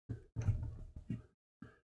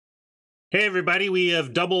Hey everybody, we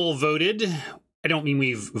have double voted. I don't mean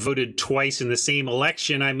we've voted twice in the same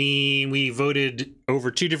election. I mean we voted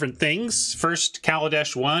over two different things. First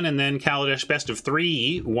Kaladesh won, and then Kaladesh Best of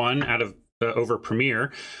 3 won out of over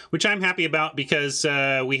Premier, which I'm happy about because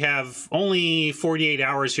we have only 48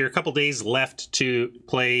 hours here, a couple days left to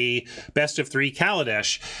play Best of 3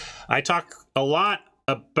 Kaladesh. I talk a lot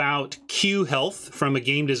about queue health from a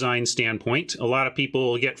game design standpoint. A lot of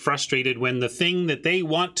people get frustrated when the thing that they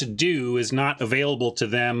want to do is not available to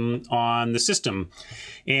them on the system.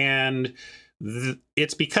 And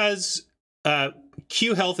it's because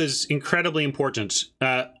queue health is incredibly important.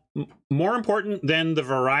 More important than the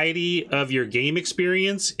variety of your game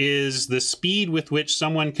experience is the speed with which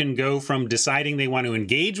someone can go from deciding they want to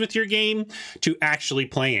engage with your game to actually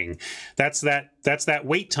playing. That's that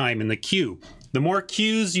wait time in the queue. The more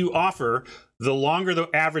queues you offer, the longer the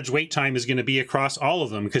average wait time is going to be across all of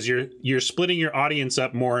them, because you're splitting your audience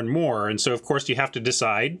up more and more. And so, of course, you have to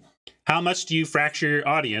decide how much do you fracture your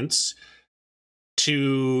audience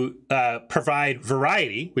to provide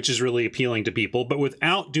variety, which is really appealing to people, but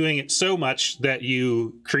without doing it so much that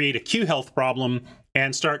you create a queue health problem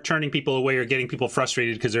and start turning people away or getting people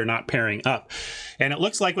frustrated because they're not pairing up. And it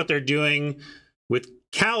looks like what they're doing with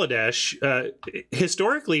Kaladesh,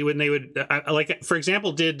 historically, when they would, like, for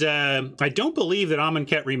example, I don't believe that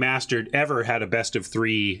Kaladesh Remastered ever had a best of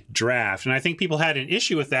 3 draft. And I think people had an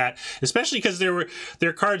issue with that, especially because there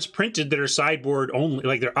are cards printed that are sideboard only,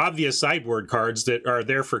 like they're obvious sideboard cards that are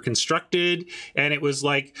there for constructed. And it was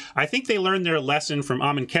like, I think they learned their lesson from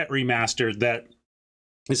Kaladesh Remastered that,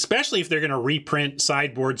 especially if they're going to reprint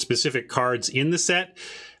sideboard specific cards in the set,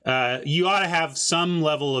 you ought to have some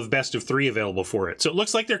level of best of 3 available for it. So it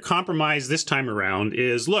looks like their compromise this time around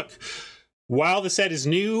is, look, while the set is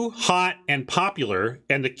new, hot, and popular,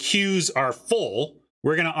 and the queues are full,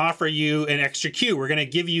 we're going to offer you an extra queue. We're going to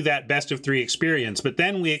give you that best of 3 experience. But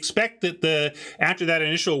then we expect that after that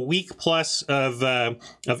initial week plus of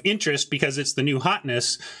interest, because it's the new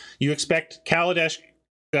hotness, you expect Kaladesh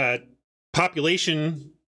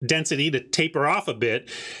population density to taper off a bit.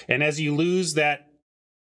 And as you lose that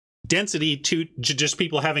density to just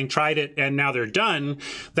people having tried it and now they're done,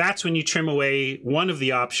 that's when you trim away one of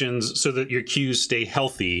the options so that your queues stay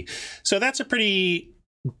healthy. So that's a pretty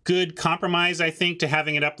good compromise, I think, to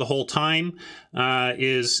having it up the whole time,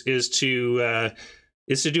 is to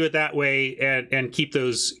do it that way and keep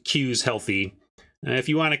those queues healthy. If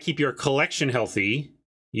you want to keep your collection healthy,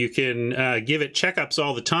 you can give it checkups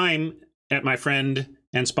all the time at my friend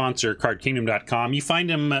and sponsor, cardkingdom.com. You find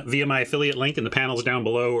them via my affiliate link in the panels down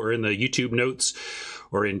below, or in the YouTube notes,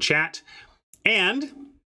 or in chat. And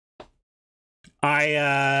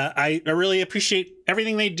I really appreciate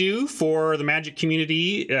everything they do for the Magic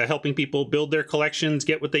community, helping people build their collections,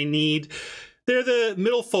 get what they need. They're the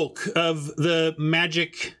middle folk of the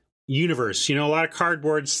Magic universe. You know, a lot of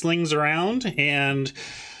cardboard slings around, and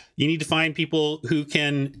you need to find people who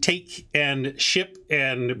can take and ship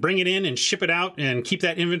and bring it in and ship it out and keep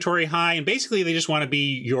that inventory high. And basically, they just want to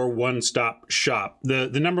be your one-stop shop. The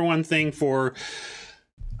number one thing for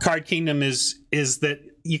Card Kingdom is that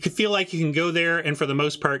you can feel like you can go there and, for the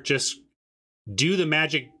most part, just do the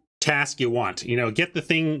Magic task you want. You know, get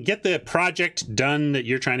the project done that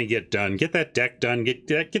you're trying to get done. Get that deck done. Get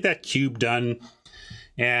that cube done.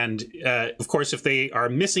 And of course, if they are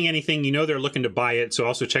missing anything, you know they're looking to buy it. So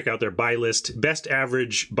also check out their buy list. Best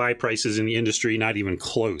average buy prices in the industry, not even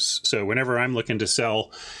close. So whenever I'm looking to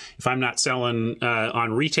sell, if I'm not selling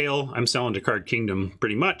on retail, I'm selling to Card Kingdom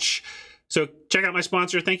pretty much. So check out my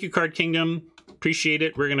sponsor. Thank you, Card Kingdom. Appreciate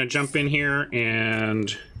it. We're going to jump in here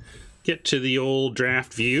and get to the old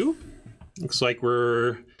draft view. Looks like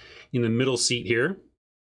we're in the middle seat here.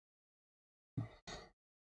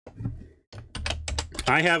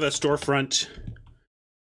 I have a storefront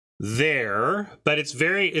there, but it's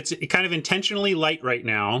kind of intentionally light right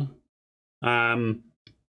now. I'm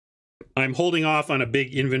holding off on a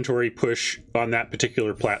big inventory push on that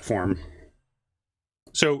particular platform.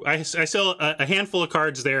 So I sell a handful of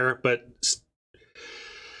cards there, but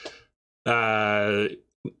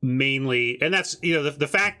mainly, and that's, you know, the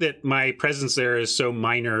fact that my presence there is so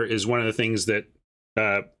minor is one of the things that,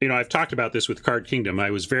 you know, I've talked about this with Card Kingdom.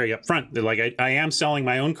 I was very upfront. They're like, I am selling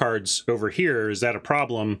my own cards over here. Is that a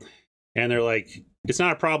problem? And they're like, it's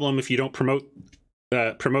not a problem if you don't promote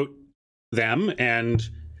them. And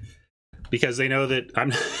because they know that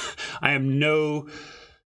I am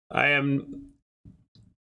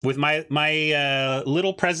with my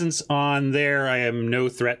little presence on there, I am no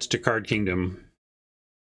threat to Card Kingdom.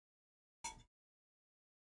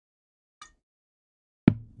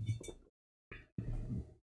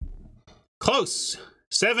 Close.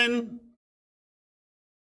 7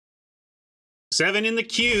 7 in the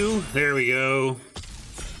queue. There we go.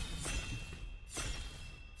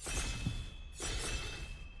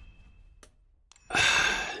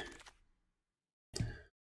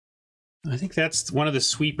 I think that's one of the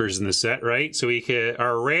sweepers in the set, right? So we could,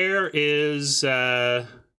 our rare is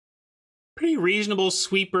pretty reasonable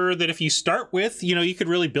sweeper that if you start with, you know, you could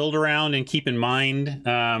really build around and keep in mind.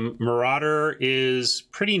 Marauder is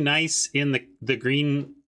pretty nice in the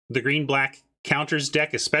green-black counters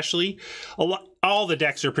deck, especially. All the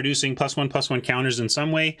decks are producing +1/+1 counters in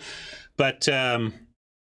some way, but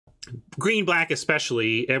green-black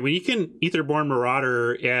especially. And when you can Aetherborn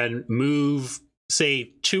Marauder and move,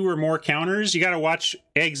 say, 2 or more counters, you got to watch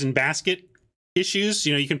eggs and basket issues.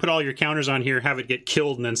 You know, you can put all your counters on here, have it get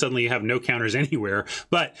killed, and then suddenly you have no counters anywhere.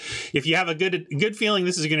 But if you have a good feeling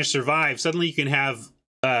this is going to survive, suddenly you can have,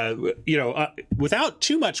 without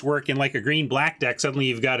too much work in like a green-black deck, suddenly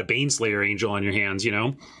you've got a Baneslayer Angel on your hands, you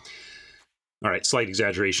know? All right, slight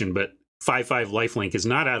exaggeration, but 5/5 lifelink is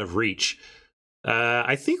not out of reach.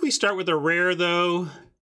 I think we start with a rare, though.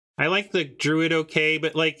 I like the Druid okay,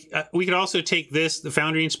 but like we could also take this, the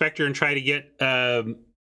Foundry Inspector, and try to get,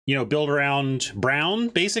 build around brown,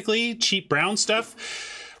 basically, cheap brown stuff.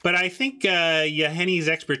 But I think Yahenni's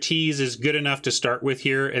expertise is good enough to start with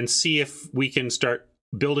here and see if we can start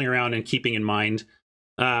building around and keeping in mind.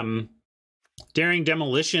 Daring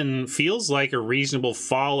Demolition feels like a reasonable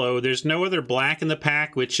follow. There's no other black in the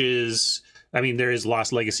pack, which is, I mean, there is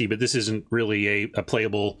Lost Legacy, but this isn't really a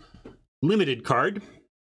playable limited card.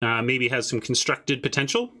 Maybe has some constructed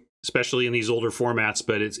potential, especially in these older formats,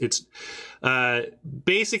 but it's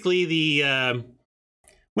basically the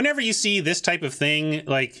whenever you see this type of thing,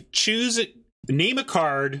 like name a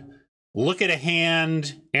card, look at a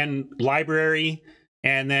hand and library,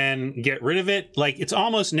 and then get rid of it. Like, it's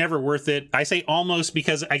almost never worth it. I say almost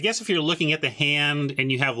because I guess if you're looking at the hand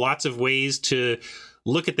and you have lots of ways to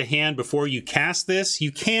look at the hand before you cast this,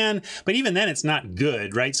 you can, but even then it's not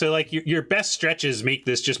good, right? So like your best stretches make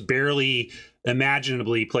this just barely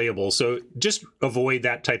imaginably playable. So just avoid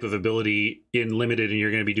that type of ability in limited and you're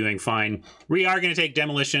going to be doing fine. We are going to take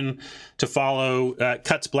Demolition to follow.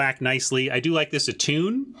 Cuts black nicely. I do like this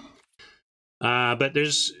Attune. But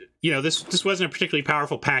there's, this wasn't a particularly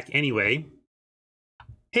powerful pack anyway.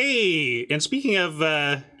 Hey, and speaking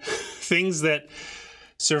of things that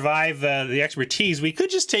survive the expertise, we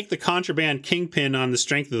could just take the Contraband Kingpin on the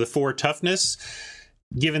strength of the 4 toughness,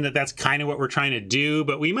 given that that's kind of what we're trying to do,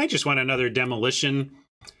 but we might just want another Demolition.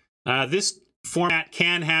 This format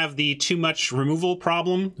can have the too much removal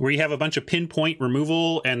problem, where you have a bunch of pinpoint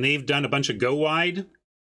removal, and they've done a bunch of go wide.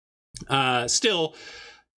 Still,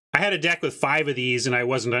 I had a deck with 5 of these, and I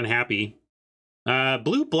wasn't unhappy.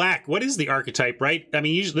 Blue-black, what is the archetype, right? I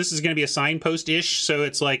mean, usually this is going to be a signpost-ish, so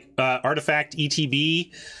it's like Artifact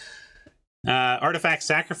ETB. Artifact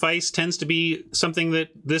Sacrifice tends to be something that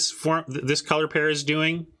this color pair is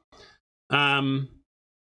doing. The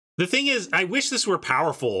thing is, I wish this were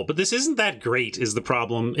powerful, but this isn't that great is the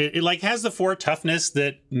problem. It like has the 4 toughness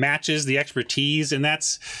that matches the expertise, and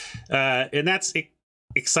that's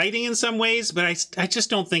exciting in some ways, but I just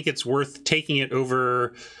don't think it's worth taking it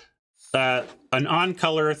over an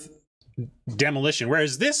on-color Demolition,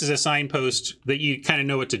 whereas this is a signpost that you kind of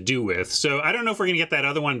know what to do with. So I don't know if we're going to get that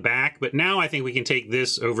other one back, but now I think we can take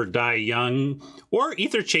this over Die Young or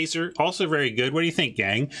Ether Chaser, also very good. What do you think,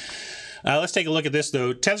 gang? Let's take a look at this,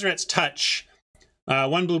 though. Tezzeret's Touch,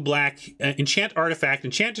 1 blue-black, Enchant Artifact.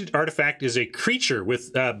 Enchanted Artifact is a creature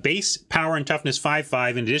with base power and toughness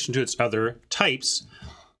 5/5 in addition to its other types.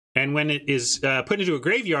 And when it is put into a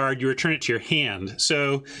graveyard, you return it to your hand.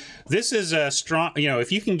 So this is a strong,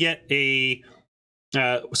 if you can get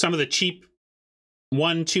some of the cheap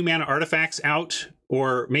 1/2 mana artifacts out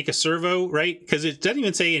or make a servo, right? Because it doesn't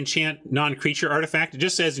even say enchant non-creature artifact. It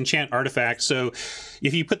just says enchant artifact. So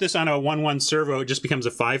if you put this on a 1/1 servo, it just becomes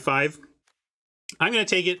a 5/5. I'm going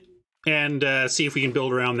to take it and see if we can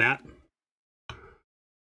build around that.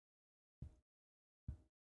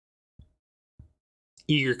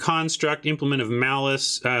 Eager Construct, Implement of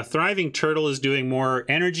Malice. Thriving Turtle is doing more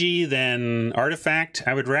energy than Artifact.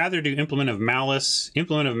 I would rather do Implement of Malice.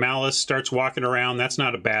 Implement of Malice starts walking around. That's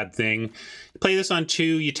not a bad thing. You play this on 2,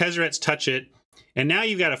 you Tezzeret's Touch it, and now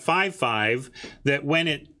you've got a 5/5 that when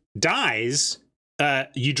it dies,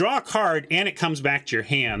 you draw a card and it comes back to your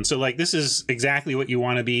hand. So like this is exactly what you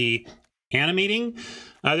want to be animating.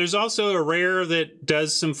 There's also a rare that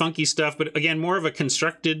does some funky stuff, but again, more of a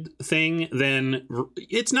constructed thing than...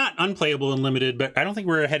 It's not unplayable and limited, but I don't think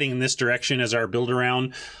we're heading in this direction as our build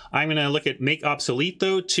around. I'm going to look at Make Obsolete,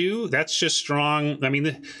 though, too. That's just strong. I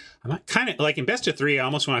mean, I'm kind of like in best of 3, I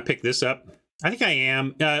almost want to pick this up. I think I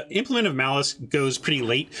am. Implement of Malice goes pretty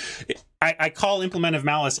late. I call Implement of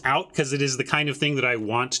Malice out because it is the kind of thing that I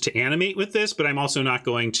want to animate with this, but I'm also not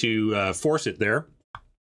going to force it there.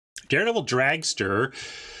 Daredevil Dragster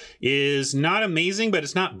is not amazing, but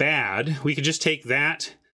it's not bad. We could just take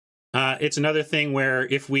that. It's another thing where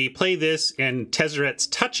if we play this and Tezzerets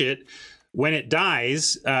touch it, when it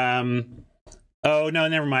dies... oh, no,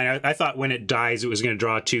 never mind. I thought when it dies, it was going to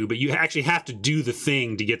draw 2, but you actually have to do the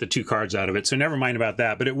thing to get the 2 cards out of it, so never mind about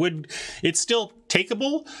that. But it's still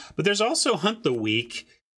takeable, but there's also Hunt the Weak,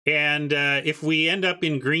 and if we end up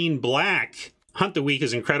in green-black, Hunt the Weak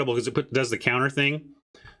is incredible because it does the counter thing.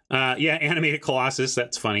 Yeah, Animated Colossus,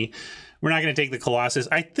 that's funny. We're not going to take the Colossus.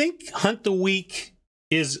 I think Hunt the Weak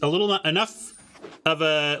is a little enough of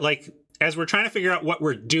a, like... As we're trying to figure out what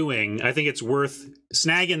we're doing, I think it's worth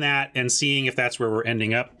snagging that and seeing if that's where we're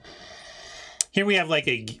ending up. Here we have like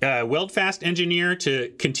a Weldfast Engineer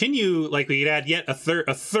to continue, like we could add yet a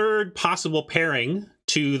third possible pairing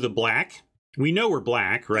to the black. We know we're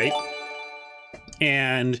black, right?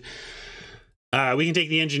 And we can take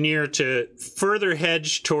the Engineer to further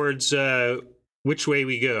hedge towards which way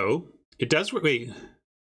we go. It does, wait.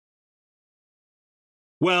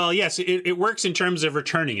 Well, yes, it works in terms of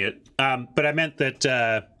returning it, but I meant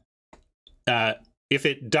that if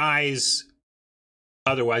it dies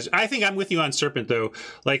otherwise... I think I'm with you on Serpent, though.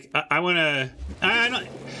 Like, I want to... I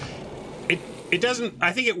don't... It doesn't...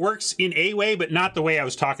 I think it works in a way, but not the way I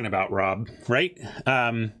was talking about, Rob, right?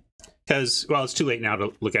 Because, well, it's too late now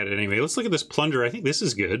to look at it anyway. Let's look at this Plunder. I think this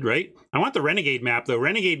is good, right? I want the Renegade map, though.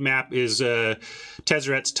 Renegade map is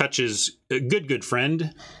Tezzeret's Touch's good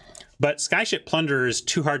friend. But Skyship Plunder is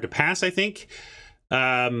too hard to pass, I think.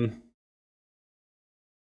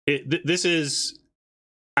 This is...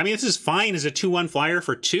 I mean, this is fine as a 2-1 flyer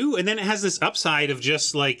for 2, and then it has this upside of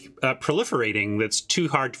just, like, proliferating that's too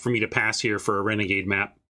hard for me to pass here for a Renegade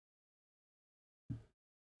map.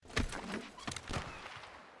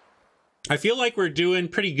 I feel like we're doing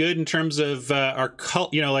pretty good in terms of our...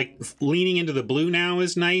 You know, like, leaning into the blue now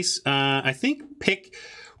is nice. I think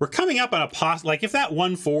we're coming up on a like if that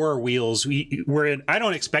 1-4 wheels, I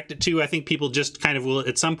don't expect it to. I think people just kind of will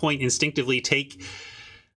at some point instinctively take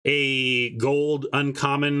a gold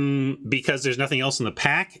uncommon because there's nothing else in the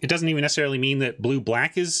pack. It doesn't even necessarily mean that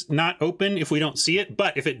blue-black is not open if we don't see it,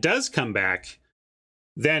 but if it does come back,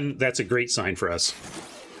 then that's a great sign for us.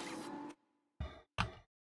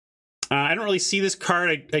 I don't really see this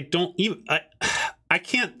card. I don't even... I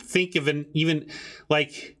can't think of an even,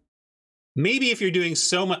 like... Maybe if you're doing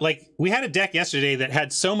so much, like we had a deck yesterday that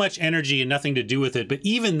had so much energy and nothing to do with it, but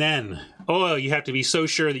even then, oh, you have to be so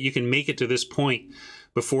sure that you can make it to this point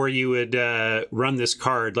before you would run this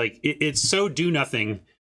card. Like it's so do nothing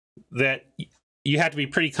that you have to be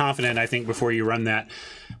pretty confident, I think, before you run that.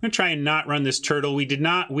 I'm gonna try and not run this turtle. We did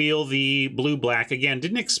not wheel the blue-black. Again,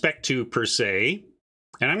 didn't expect to per se.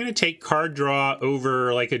 And I'm gonna take card draw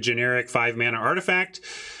over like a generic 5-mana artifact.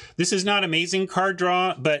 This is not amazing card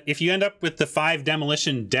draw, but if you end up with the 5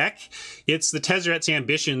 demolition deck, it's the Tezzeret's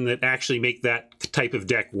Ambition that actually make that type of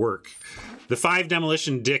deck work. The 5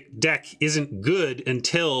 demolition deck isn't good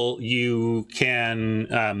until you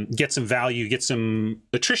can get some value, get some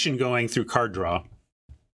attrition going through card draw.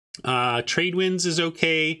 Trade Winds is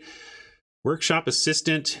okay. Workshop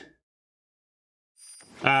Assistant.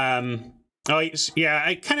 Oh yeah,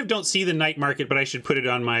 I kind of don't see the night market, but I should put it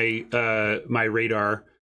on my my radar.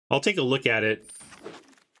 I'll take a look at it.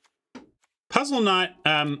 Puzzle Knot,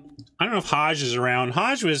 I don't know if Haj is around.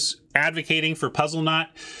 Haj was advocating for Puzzle Knot,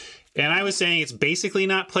 and I was saying it's basically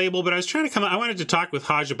not playable, but I was trying to come I wanted to talk with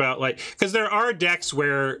Haj about, like, because there are decks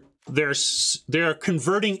where they're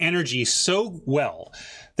converting energy so well.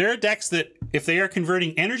 There are decks that, if they are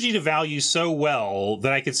converting energy to value so well,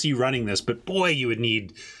 that I could see running this, but boy, you would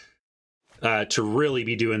need to really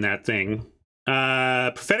be doing that thing.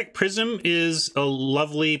 Prophetic Prism is a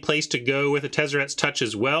lovely place to go with a Tezzeret's Touch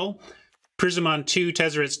as well. Prism on 2,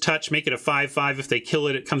 Tezzeret's Touch, make it a 5/5. If they kill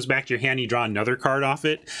it, it comes back to your hand, you draw another card off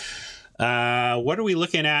it. What are we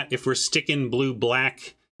looking at if we're sticking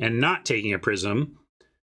blue-black and not taking a Prism?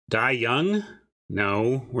 Die Young?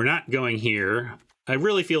 No, we're not going here. I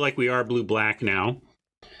really feel like we are blue-black now.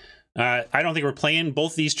 I don't think we're playing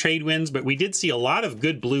both these trade wins, but we did see a lot of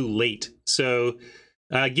good blue late. So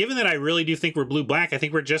given that I really do think we're blue-black, I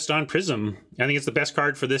think we're just on Prism. I think it's the best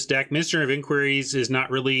card for this deck. Minister of Inquiries is not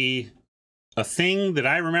really a thing that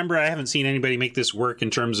I remember. I haven't seen anybody make this work in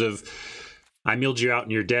terms of I milled you out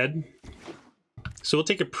and you're dead. So we'll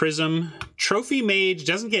take a Prism. Trophy Mage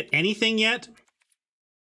doesn't get anything yet.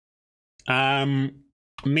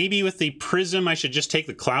 Maybe with the Prism, I should just take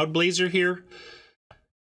the Cloud Blazer here.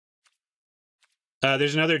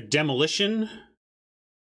 There's another Demolition.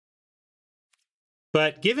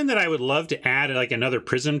 But given that I would love to add like another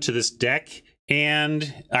prism to this deck,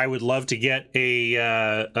 and I would love to get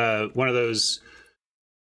a one of those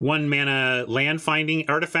 1-mana land finding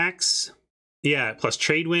artifacts. Yeah, plus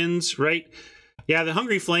trade winds, right? Yeah, the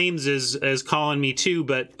Hungry Flames is calling me too,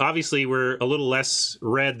 but obviously we're a little less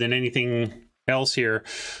red than anything else here.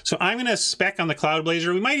 So I'm going to spec on the Cloud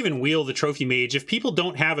Blazer. We might even wheel the Trophy Mage. If people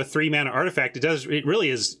don't have a 3-mana artifact, it really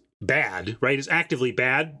is bad, right? It's actively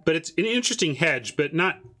bad, but it's an interesting hedge, but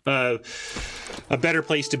not a better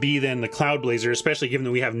place to be than the Cloud Blazer, especially given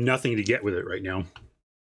that we have nothing to get with it right now.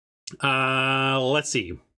 Let's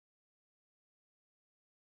see.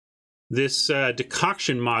 This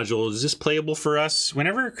decoction module, is this playable for us?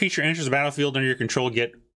 Whenever a creature enters the battlefield under your control,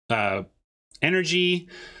 get energy.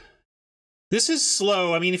 This is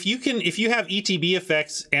slow. I mean, if you have ETB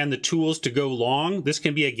effects and the tools to go long, this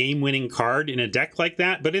can be a game-winning card in a deck like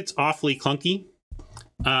that, but it's awfully clunky.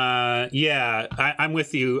 Yeah, I'm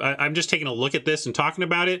with you. I'm just taking a look at this and talking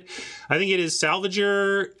about it. I think it is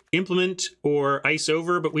Salvager, Implement, or Ice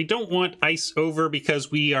Over, but we don't want Ice Over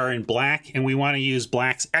because we are in black, and we want to use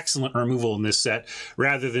black's excellent removal in this set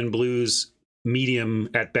rather than blue's medium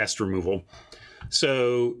at best removal.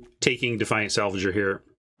 So taking Defiant Salvager here.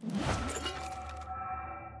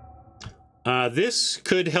 This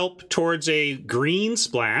could help towards a green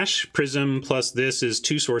splash. Prism plus this is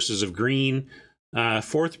 2 sources of green.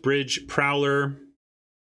 4th Bridge Prowler.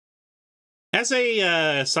 As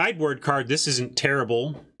a sideboard card, this isn't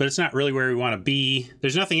terrible, but it's not really where we want to be.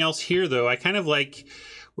 There's nothing else here, though. I kind of like...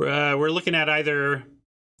 we're looking at either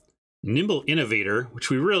Nimble Innovator, which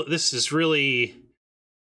this is really...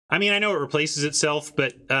 I mean, I know it replaces itself,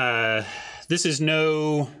 but this is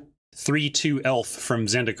no 3/2 elf from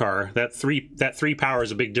Zendikar. That 3 power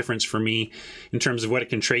is a big difference for me in terms of what it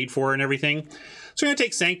can trade for and everything. So we're going to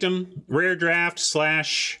take Sanctum, Rare Draft,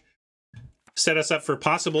 Slash, set us up for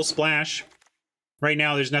possible splash. Right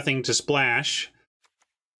now there's nothing to splash.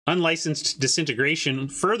 Unlicensed Disintegration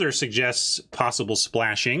further suggests possible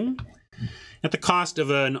splashing. At the cost of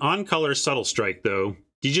an on-color Subtle Strike, though.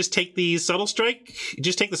 Do you just take the Subtle Strike?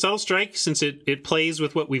 Just take the Subtle Strike since it plays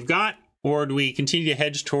with what we've got? Or do we continue to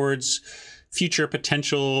hedge towards future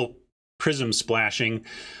potential prism splashing?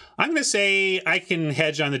 I'm going to say I can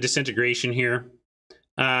hedge on the Disintegration here.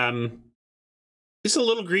 It's a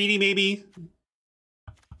little greedy, maybe.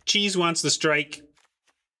 Cheese wants the strike.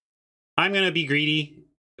 I'm going to be greedy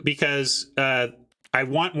because I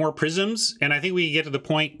want more prisms, and I think we get to the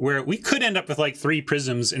point where we could end up with like 3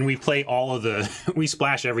 prisms and we play all of the... we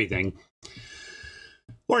splash everything.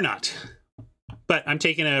 Or not. But I'm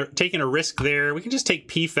taking a risk there. We can just take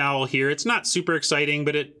P-Foul here. It's not super exciting,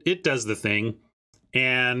 but it does the thing.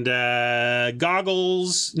 And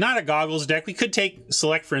Goggles, not a Goggles deck. We could take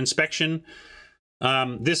Select for Inspection.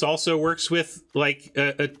 This also works with like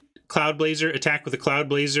a Cloud Blazer, attack with a Cloud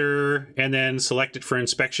Blazer, and then select it for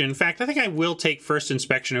Inspection. In fact, I think I will take first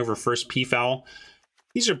Inspection over first P-Foul.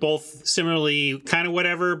 These are both similarly kind of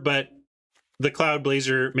whatever, but the Cloud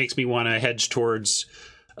Blazer makes me want to hedge towards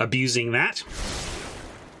abusing that.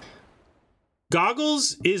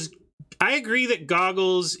 Goggles is... I agree that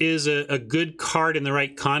Goggles is a good card in the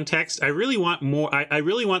right context. I really want more... I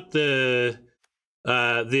really want the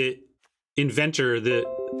Inventor,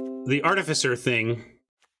 the Artificer thing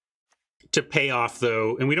to pay off,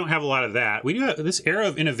 though, and we don't have a lot of that. We do have this Era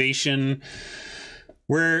of Innovation.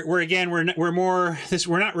 We're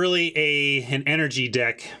not really an energy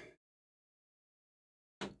deck.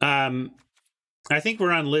 I think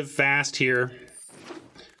we're on Live Fast here.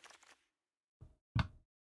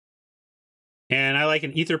 And I like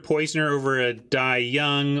an Ether Poisoner over a Die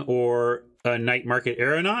Young or a Night Market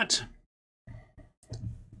Aeronaut.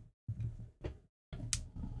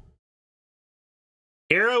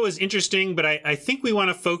 Arrow is interesting, but I think we want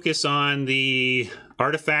to focus on the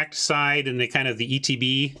artifact side and the kind of the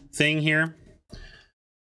ETB thing here.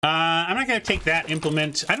 I'm not going to take that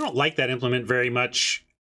implement. I don't like that implement very much.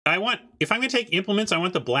 If I'm going to take implements, I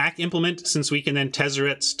want the black implement since we can then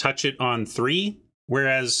Tezzeret's touch it on 3.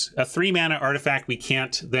 Whereas a 3-mana artifact, we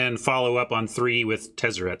can't then follow up on 3 with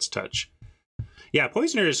Tezzeret's touch. Yeah,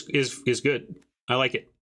 Poisoner is good. I like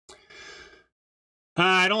it.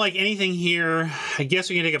 I don't like anything here. I guess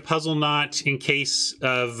we can take a Puzzle Knot in case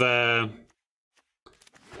of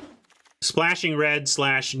splashing red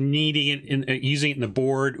 / needing it using it in the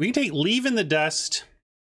board. We can take Leave in the Dust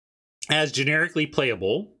as generically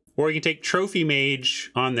playable, or we can take Trophy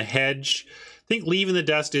Mage on the hedge. I think Leave in the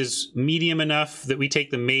Dust is medium enough that we take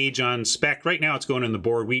the Mage on spec. Right now it's going on the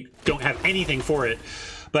board. We don't have anything for it.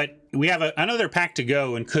 But we have another pack to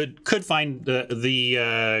go, and could find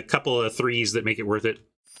the couple of 3s that make it worth it.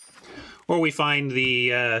 Or we find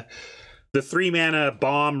the 3-mana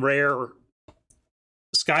bomb rare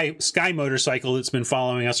sky motorcycle that's been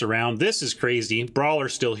following us around. This is crazy. Brawler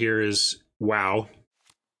still here is wow.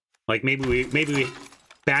 Like maybe we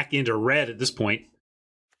back into red at this point.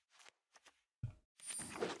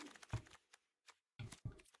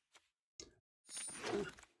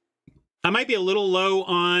 I might be a little low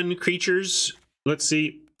on creatures. Let's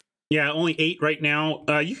see. Yeah, only 8 right now.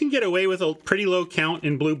 You can get away with a pretty low count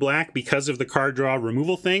in blue-black because of the card draw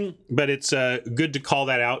removal thing, but it's good to call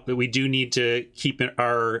that out, that we do need to keep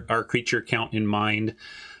our creature count in mind.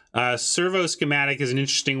 Servo Schematic is an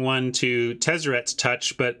interesting one to Tezzeret's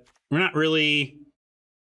touch, but we're not really...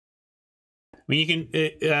 I mean, you can...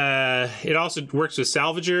 it also works with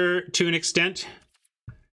Salvager to an extent.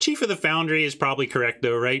 Chief of the Foundry is probably correct,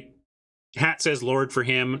 though, right? Hat says Lord for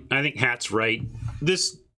him. I think Hat's right.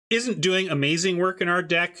 This isn't doing amazing work in our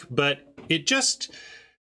deck, but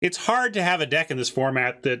it's hard to have a deck in this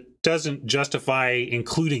format that doesn't justify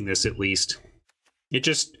including this, at least. It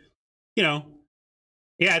just, you know,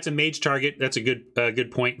 yeah, it's a mage target. That's a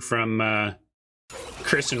good point from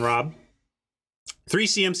Chris and Rob. 3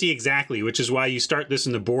 CMC exactly, which is why you start this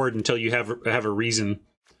in the board until you have a reason.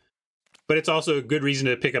 But it's also a good reason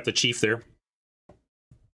to pick up the Chief there.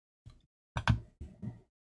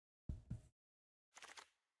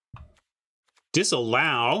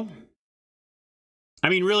 Disallow. I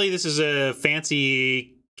mean, really, this is a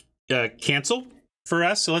fancy cancel for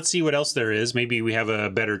us. So let's see what else there is. Maybe we have a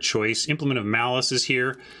better choice. Implement of Malice is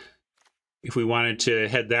here if we wanted to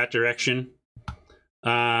head that direction.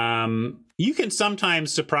 You can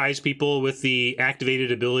sometimes surprise people with the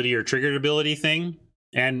activated ability or triggered ability thing.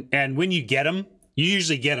 And when you get them, you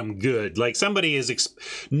usually get them good. Like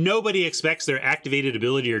nobody expects their activated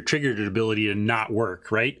ability or triggered ability to not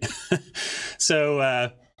work, right?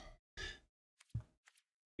 So,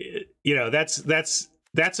 you know, that's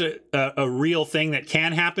a real thing that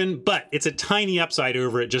can happen, but it's a tiny upside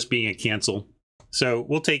over it just being a cancel. So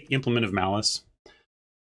we'll take Implement of Malice.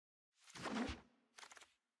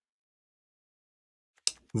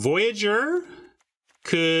 Voyager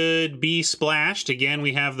could be splashed. Again,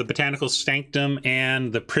 we have the Botanical Sanctum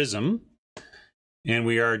and the Prism. And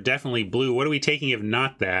we are definitely blue. What are we taking if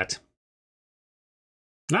not that?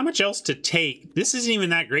 Not much else to take. This isn't even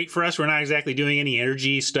that great for us. We're not exactly doing any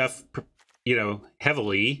energy stuff, you know,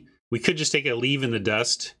 heavily. We could just take a Leave in the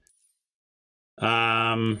Dust.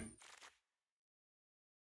 I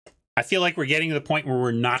feel like we're getting to the point where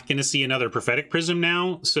we're not going to see another Prophetic Prism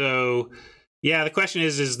now. So... yeah, the question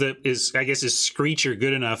is I guess is Screecher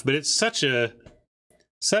good enough? But it's such a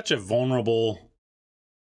vulnerable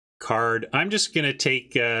card. I'm just gonna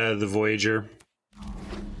take the Voyager.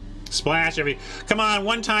 Splash come on,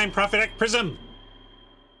 one time Prophetic Prism.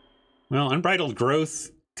 Well, Unbridled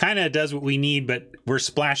Growth kind of does what we need, but we're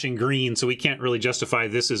splashing green, so we can't really justify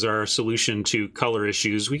this as our solution to color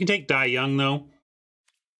issues. We can take Die Young though.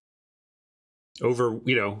 Over,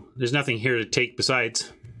 you know, there's nothing here to take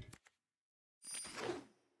besides.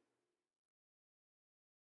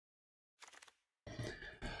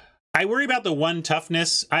 I worry about the 1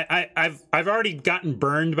 toughness. I've already gotten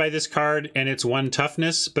burned by this card, and it's 1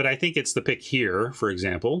 toughness, but I think it's the pick here, for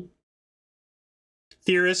example.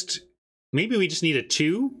 Theorist, maybe we just need a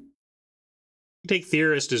 2. Take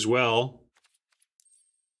Theorist as well.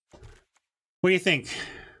 What do you think?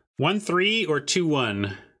 1-3 or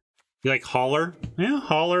 2-1? You like Hauler? Yeah,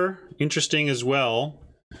 Hauler, interesting as well.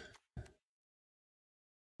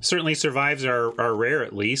 Certainly survives our rare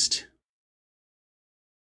at least.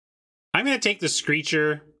 I'm going to take the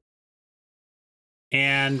Screecher,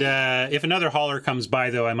 and if another Hauler comes by,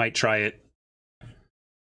 though, I might try it.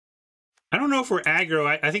 I don't know if we're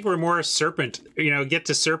aggro. I think we're more Serpent. You know, get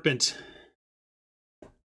to Serpent.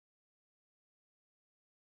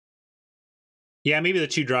 Yeah, maybe the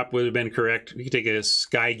 2-drop would have been correct. We could take a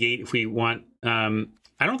Skygate if we want. I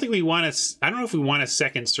don't think we want a... I don't know if we want a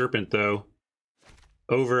second Serpent, though,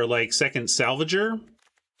 over, like, second Salvager.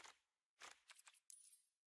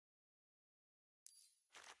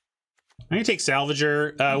 I'm going to take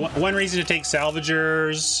Salvager. One reason to take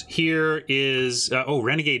Salvagers here is... oh,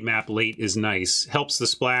 Renegade Map late is nice. Helps the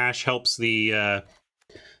splash, helps the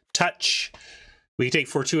touch. We can take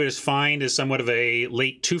Fortuitous Find as somewhat of a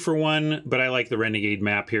late 2-for-1, but I like the Renegade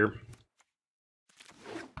Map here.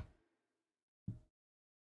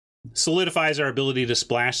 Solidifies our ability to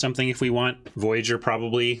splash something if we want. Voyager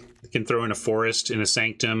probably. We can throw in a Forest, in a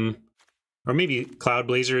Sanctum. Or maybe Cloud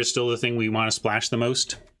Blazer is still the thing we want to splash the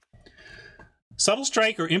most. Subtle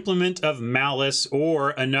Strike or Implement of Malice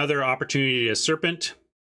or another opportunity to Serpent.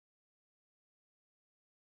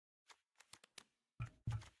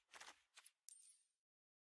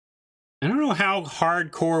 I don't know how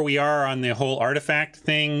hardcore we are on the whole artifact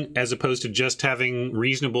thing as opposed to just having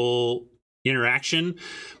reasonable interaction.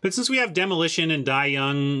 But since we have Demolition and Die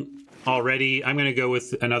Young already, I'm going to go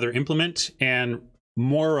with another Implement and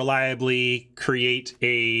more reliably create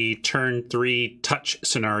a turn 3 touch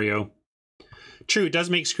scenario. True, it does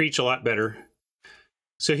make Screech a lot better.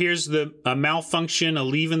 So here's a Malfunction, a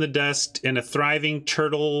Leave in the Dust, and a Thriving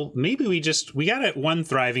Turtle. Maybe we got it one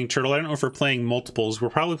Thriving Turtle. I don't know if we're playing multiples. We're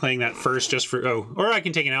probably playing that first just for, or I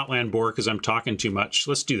can take an Outland Boar because I'm talking too much.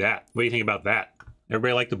 Let's do that. What do you think about that?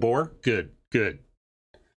 Everybody like the boar? Good, good.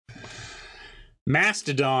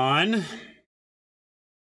 Mastodon.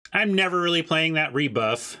 I'm never really playing that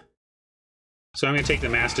rebuff. So I'm going to take the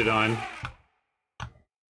Mastodon.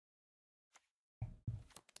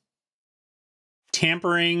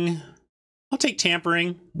 Tampering. I'll take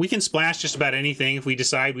Tampering. We can splash just about anything. If we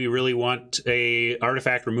decide we really want a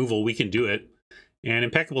artifact removal, we can do it. And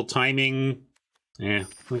Impeccable Timing. I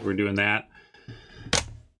think we're doing that.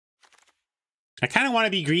 I kind of want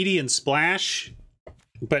to be greedy and splash,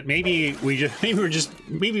 but maybe we're just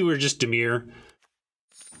Dimir.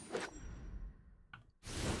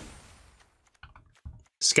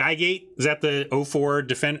 Skygate, is that the 04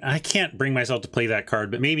 defend? I can't bring myself to play that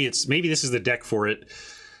card, but maybe this is the deck for it.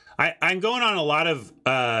 I'm going on a lot of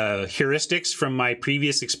heuristics from my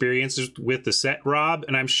previous experiences with the set, Rob,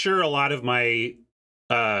 and I'm sure a lot of my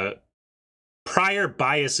prior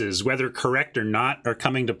biases, whether correct or not, are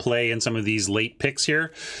coming to play in some of these late picks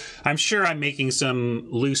here. I'm sure I'm making some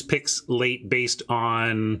loose picks late based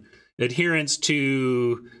on adherence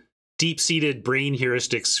to deep-seated brain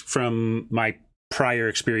heuristics from my prior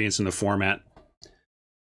experience in the format.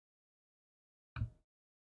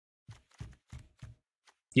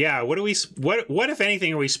 Yeah, what if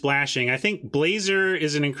anything are we splashing? I think Blazer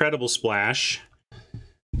is an incredible splash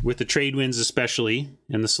with the trade winds especially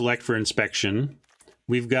and the select for inspection.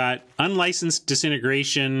 We've got unlicensed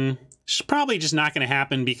disintegration. It's probably just not going to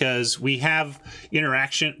happen because we have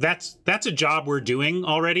interaction. That's a job we're doing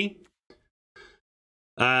already.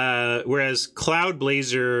 Whereas Cloud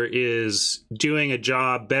Blazer is doing a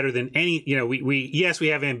job better than any, yes, we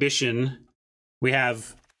have ambition, we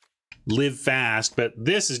have live fast, but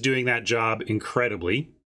this is doing that job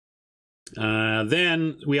incredibly.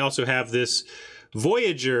 Then we also have this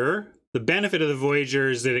Voyager. The benefit of the Voyager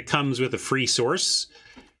is that it comes with a free source,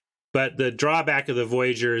 but the drawback of the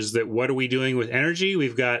Voyager is that what are we doing with energy?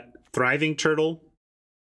 We've got Thriving Turtle.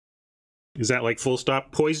 Is that like full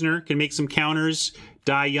stop? Poisoner can make some counters.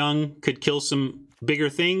 Die Young could kill some bigger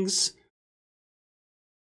things.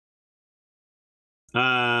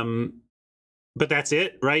 But that's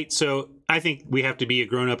it, right? So I think we have to be a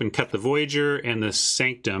grown-up and cut the Voyager and the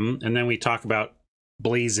Sanctum, and then we talk about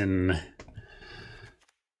Blazon.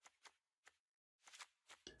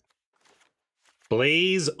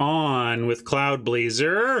 Blaze on with Cloud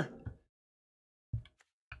Blazer.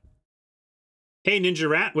 Hey, Ninja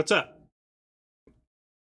Rat, what's up?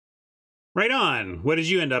 Right on. What did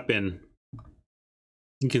you end up in?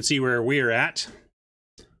 You can see where we're at.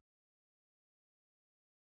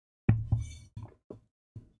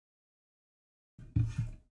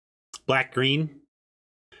 Black green.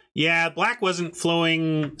 Yeah, black wasn't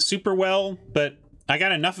flowing super well, but I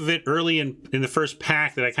got enough of it early in the first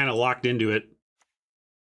pack that I kind of locked into it.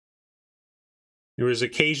 There was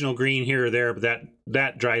occasional green here or there, but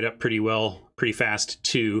that dried up pretty well, pretty fast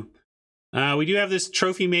too. We do have this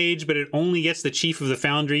Trophy Mage, but it only gets the Chief of the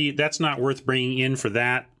Foundry. That's not worth bringing in for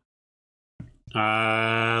that.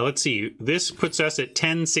 Let's see. This puts us at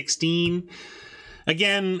 10-16.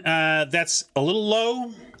 Again, that's a little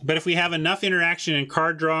low, but if we have enough interaction and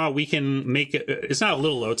card draw, we can make it. It's not a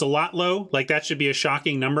little low. It's a lot low. Like, that should be a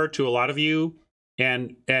shocking number to a lot of you.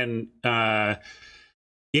 And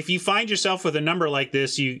if you find yourself with a number like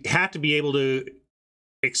this, you have to be able to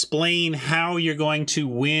explain how you're going to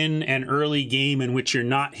win an early game in which you're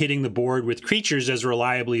not hitting the board with creatures as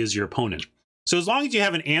reliably as your opponent. So as long as you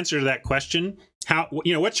have an answer to that question,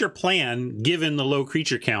 what's your plan given the low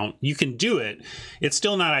creature count, you can do it. It's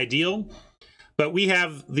still not ideal, but we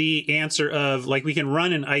have the answer of, like, we can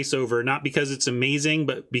run an Ice Over, not because it's amazing,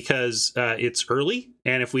 but because it's early.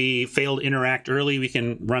 And if we fail to interact early, we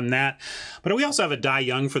can run that. But we also have a Die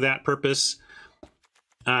Young for that purpose.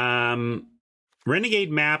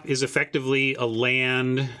 Renegade Map is effectively a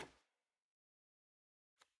land.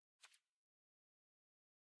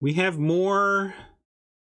 We have more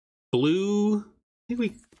blue. I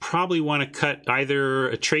think probably want to cut either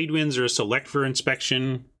a trade winds or a select for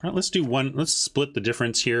inspection. Let's do one. Let's split the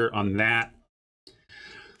difference here on that.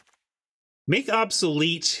 Make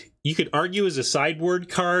obsolete, you could argue as a sideboard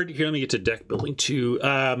card. Here, let me get to deck building too.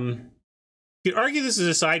 You could argue this is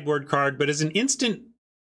a sideboard card, but as an instant,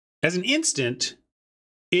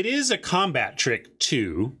 it is a combat trick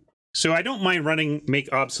too. So I don't mind running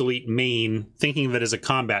make obsolete main, thinking of it as a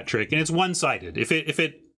combat trick, and it's one-sided. If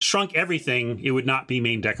it shrunk everything, it would not be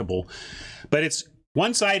main deckable. But it's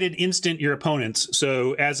one-sided, instant your opponents.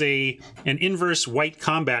 So as an inverse white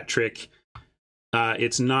combat trick,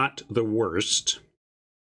 it's not the worst.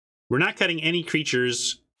 We're not cutting any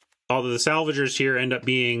creatures, although the salvagers here end up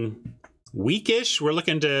being weakish. We're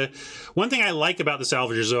looking to... One thing I like about the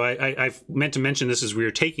salvagers, though, I meant to mention this as we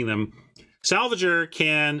were taking them, salvager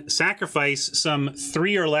can sacrifice some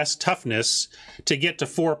 3 or less toughness to get to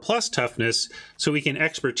 4+ toughness, so we can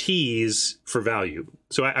expertise for value.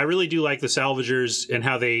 So I really do like the salvagers and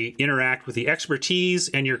how they interact with the expertise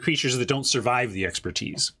and your creatures that don't survive the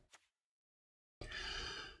expertise.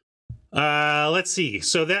 Let's see.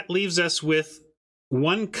 So that leaves us with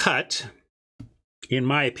one cut, in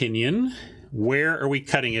my opinion. Where are we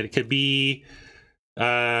cutting it? It could be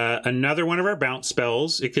another one of our bounce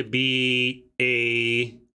spells. It could be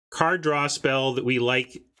a card draw spell that we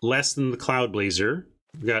like less than the Cloud Blazer.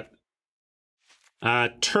 We've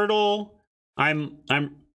got turtle. I'm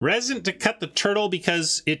reticent to cut the turtle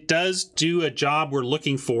because it does do a job we're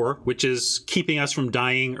looking for, which is keeping us from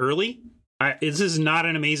dying early. This is not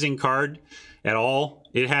an amazing card at all.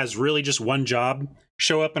 It has really just one job: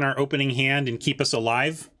 show up in our opening hand and keep us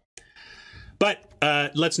alive. But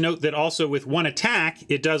let's note that also with one attack,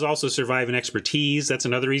 it does also survive an expertise. That's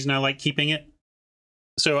another reason I like keeping it.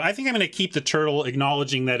 So I think I'm going to keep the turtle,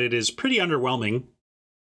 acknowledging that it is pretty underwhelming.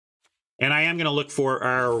 And I am going to look for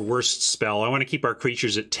our worst spell. I want to keep our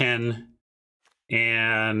creatures at 10.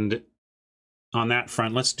 And on that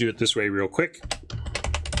front, let's do it this way real quick.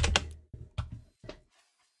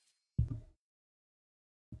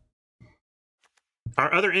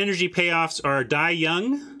 Our other energy payoffs are Die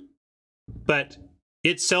Young, but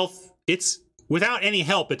it's without any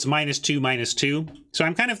help, it's -2/-2. So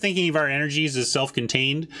I'm kind of thinking of our energies as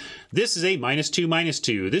self-contained. This is a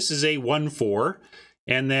 -2/-2. This is a 1/4.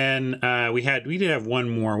 And then we did have one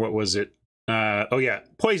more. What was it? Oh yeah,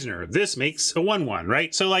 Poisoner. This makes a 1/1,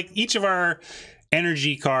 right? So like each of our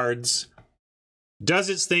energy cards does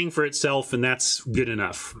its thing for itself, and that's good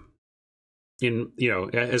enough.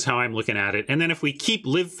 As how I'm looking at it. And then if we keep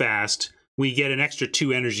Live Fast, we get an extra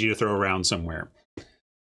 2 energy to throw around somewhere.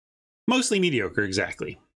 Mostly mediocre,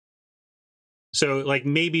 exactly. So, like,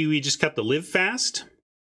 maybe we just cut the Live Fast.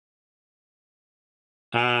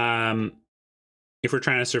 If we're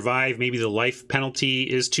trying to survive, maybe the life penalty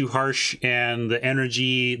is too harsh and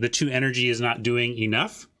the 2 energy is not doing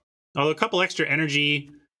enough. Although a couple extra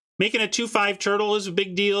energy... Making a 2/5 turtle is a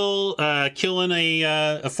big deal. Killing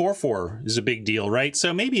a 4/4 is a big deal, right?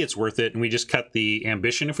 So maybe it's worth it, and we just cut the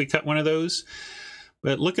ambition if we cut one of those.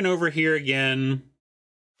 But looking over here again,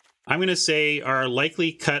 I'm going to say our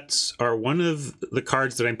likely cuts are one of the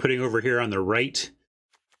cards that I'm putting over here on the right.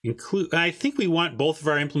 I think we want both of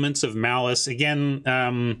our Implements of Malice. Again,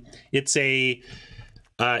 it's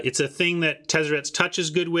a thing that Tezzeret's Touch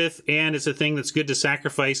is good with, and it's a thing that's good to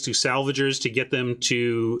sacrifice to salvagers to get them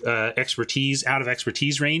to expertise, out of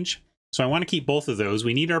expertise range. So I want to keep both of those.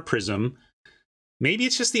 We need our Prism. Maybe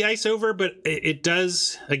it's just the Ice Over, but it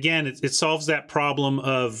does, again, it solves that problem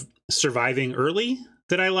of surviving early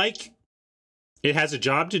that I like. It has a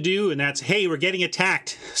job to do, and that's, hey, we're getting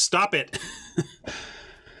attacked. Stop it.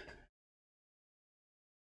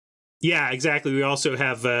 Yeah, exactly. We also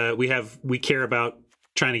have, we care about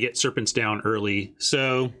trying to get Serpents down early.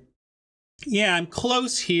 So, yeah, I'm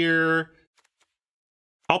close here.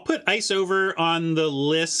 I'll put Ice Over on the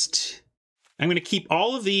list. I'm going to keep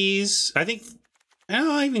all of these. I think,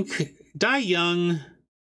 Die Young.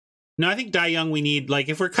 No, I think Die Young we need, like,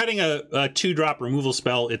 if we're cutting a 2-drop removal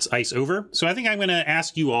spell, it's Ice Over. So I think I'm going to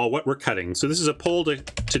ask you all what we're cutting. So this is a poll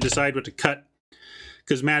to decide what to cut,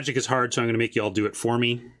 because Magic is hard, so I'm going to make you all do it for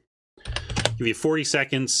me. Give you 40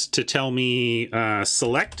 seconds to tell me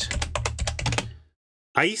select,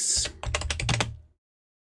 ice,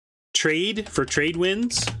 trade for trade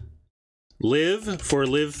wins, live for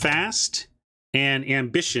live fast, and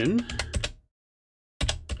ambition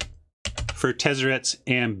for Tezzeret's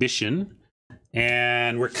ambition.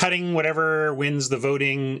 And we're cutting whatever wins the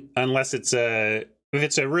voting, unless it's if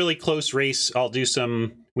it's a really close race,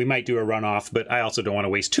 we might do a runoff, but I also don't want to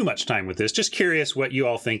waste too much time with this. Just curious what you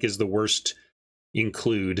all think is the worst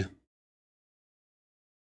include.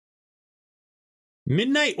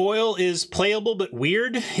 Midnight Oil is playable but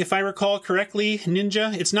weird, if I recall correctly,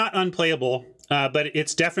 Ninja. It's not unplayable, but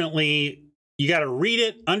it's definitely, you got to read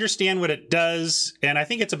it, understand what it does, and I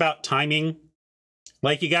think it's about timing.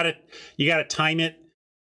 Like you got to time it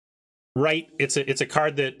right. It's a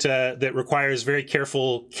card that that requires very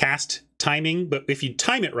careful cast timing, but if you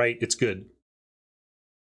time it right, it's good.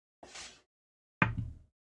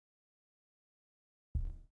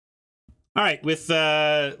 All right, with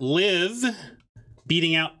Liv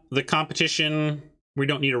beating out the competition, we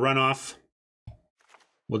don't need a runoff.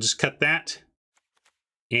 We'll just cut that.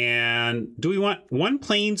 And do we want 1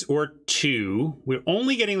 planes or 2? We're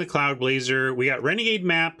only getting the Cloud Blazer. We got Renegade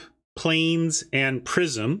Map, Planes, and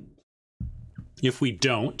Prism. If we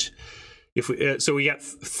don't, so we got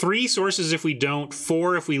 3 sources if we don't,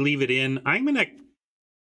 4 if we leave it in. I'm gonna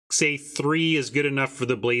say 3 is good enough for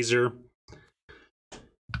the Blazer.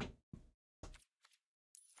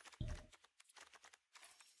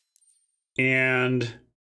 And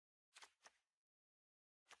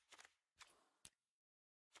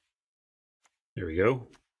there we go.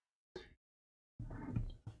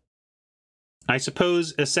 I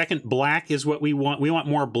suppose a second black is what we want. We want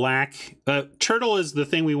more black. Turtle is the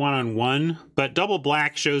thing we want on 1, but double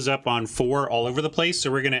black shows up on 4 all over the place, so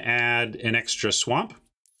we're going to add an extra swamp.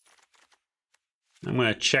 I'm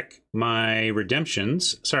going to check my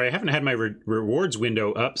redemptions. Sorry, I haven't had my rewards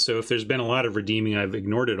window up, so if there's been a lot of redeeming, I've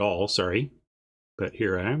ignored it all. Sorry. But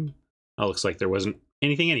here I am. Oh, looks like there wasn't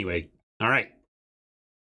anything anyway. All right.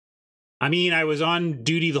 I mean, I was on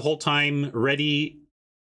duty the whole time, ready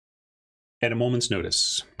at a moment's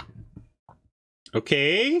notice.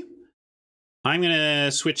 Okay. I'm going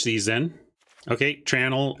to switch these then. Okay,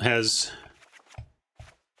 Tranel has...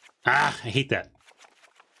 Ah, I hate that.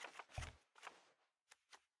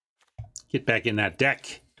 Get back in that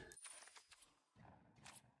deck.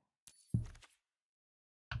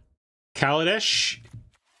 Kaladesh.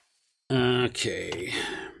 Okay.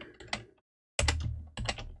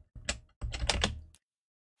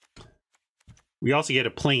 We also get a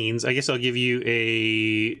Plains. I guess I'll give you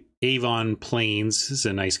a Avon Plains. This is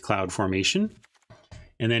a nice cloud formation.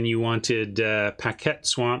 And then you wanted Paquette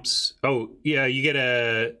Swamps. Oh, yeah, you get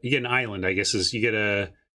an island, I guess. You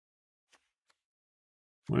get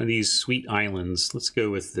one of these sweet islands. Let's go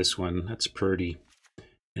with this one. That's pretty.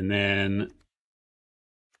 And then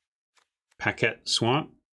Paquette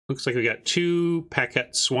Swamp. Looks like we got 2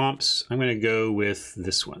 Paquette Swamps. I'm going to go with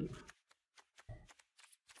this one.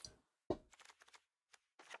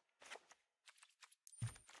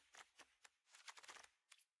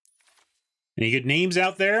 Any good names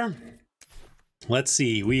out there? Let's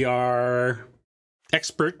see. We are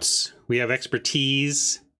experts. We have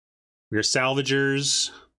expertise. We are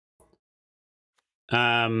salvagers.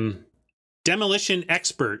 Demolition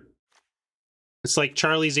expert. It's like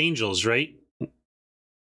Charlie's Angels, right?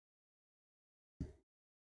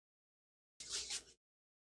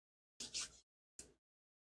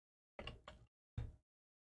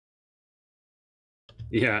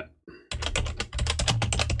 Yeah.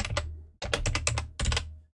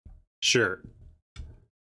 Sure.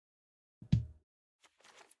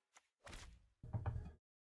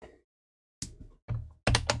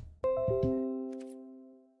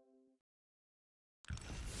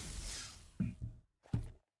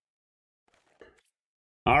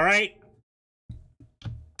 All right.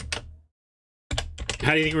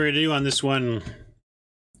 How do you think we're going to do on this one?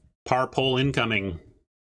 Par poll incoming.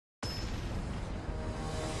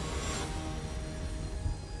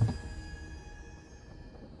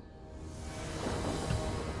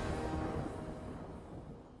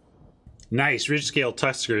 Nice. Ridge Scale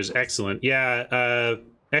Tuskers. Excellent. Yeah,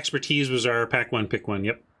 expertise was our pack 1, pick 1.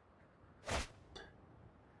 Yep.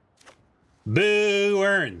 Boo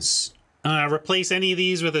earns. Replace any of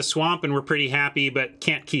these with a swamp and we're pretty happy, but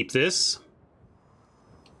can't keep this.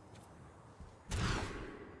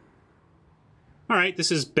 All right,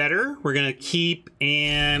 this is better. We're going to keep,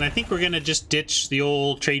 and I think we're going to just ditch the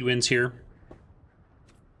old trade winds here.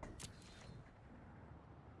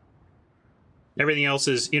 Everything else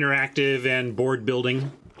is interactive and board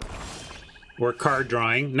building or card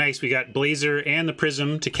drawing. Nice, we got Blazer and the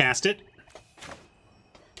Prism to cast it.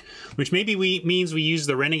 Which maybe means we use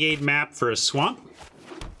the Renegade map for a swamp.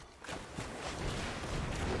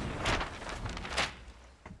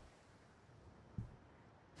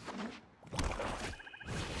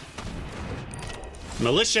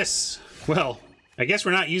 Malicious. Well, I guess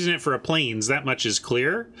we're not using it for a Plains. That much is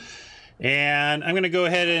clear. And I'm going to go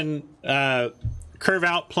ahead and curve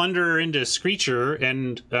out Plunderer into Screecher.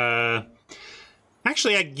 And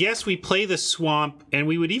actually, I guess we play the swamp, and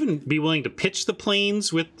we would even be willing to pitch the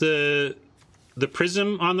Plains with the the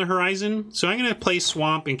prism on the horizon. So I'm going to play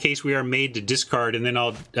Swamp in case we are made to discard, and then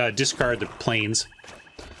I'll discard the planes.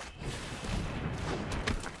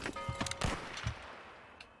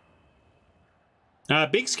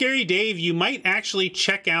 Big Scary Dave, you might actually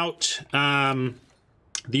check out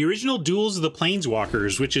the original Duels of the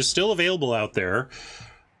Planeswalkers, which is still available out there.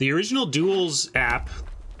 The original Duels app,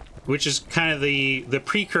 which is kind of the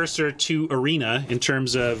precursor to Arena in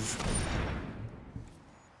terms of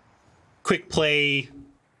quick play,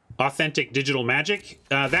 authentic digital magic,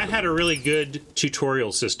 that had a really good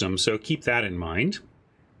tutorial system, so keep that in mind.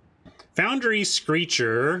 Foundry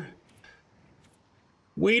Screecher.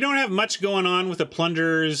 We don't have much going on with the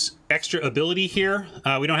Plunderer's extra ability here.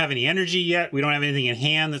 We don't have any energy yet. We don't have anything in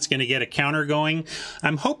hand that's going to get a counter going.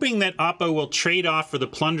 I'm hoping that Oppo will trade off for the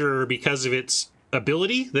Plunderer because of its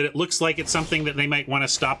ability, that it looks like it's something that they might want to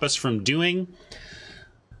stop us from doing.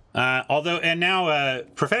 And now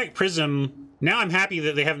Prophetic Prism, now I'm happy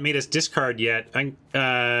that they haven't made us discard yet.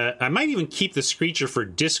 I might even keep the Screecher for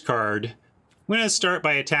discard. I'm going to start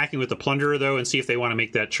by attacking with the Plunderer, though, and see if they want to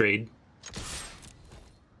make that trade.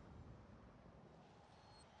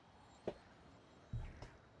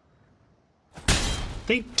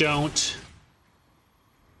 They don't.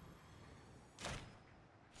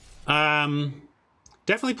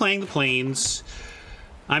 Definitely playing the planes.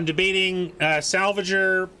 I'm debating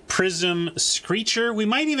Salvager, Prism, Screecher. We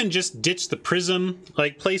might even just ditch the Prism,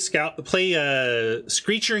 like play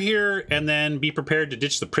Screecher here, and then be prepared to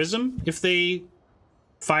ditch the Prism if they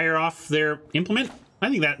fire off their implement. I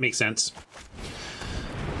think that makes sense.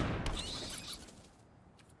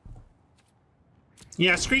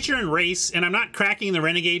 Yeah, Screecher and Race, and I'm not cracking the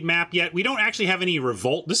Renegade map yet. We don't actually have any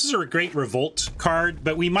Revolt. This is a great Revolt card,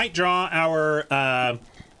 but we might draw our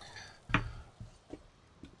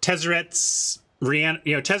Tezzeret's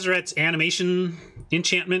animation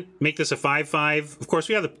enchantment, make this a 5/5. Of course,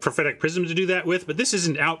 we have the Prophetic Prism to do that with, but this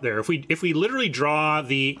isn't out there. If we literally draw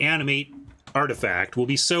the animate artifact, we'll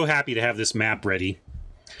be so happy to have this map ready.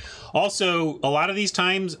 Also, a lot of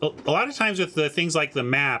times with the things like the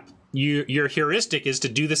map, your heuristic is to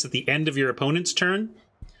do this at the end of your opponent's turn.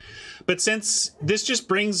 But since this just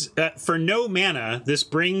brings, for no mana, this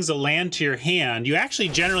brings a land to your hand, you actually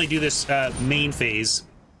generally do this main phase.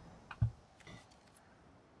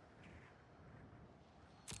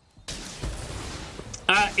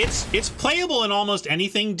 It's playable in almost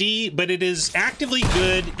anything, D, but it is actively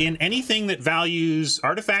good in anything that values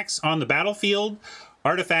artifacts on the battlefield,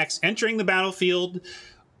 artifacts entering the battlefield,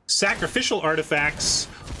 sacrificial artifacts,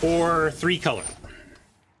 or 3-color.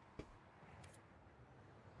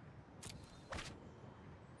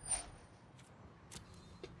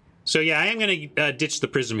 So yeah, I am going to ditch the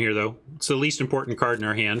Prism here, though. It's the least important card in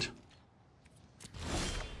our hand.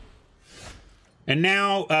 And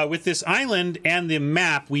now, with this island and the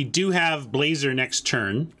map, we do have Blazer next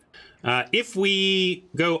turn. If we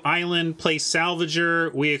go island, play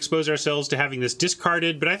Salvager, we expose ourselves to having this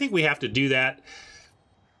discarded, but I think we have to do that.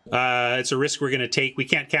 It's a risk we're going to take. We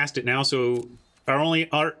can't cast it now, so our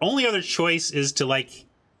only other choice is to, like,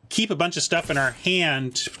 keep a bunch of stuff in our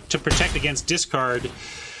hand to protect against discard,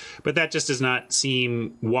 but that just does not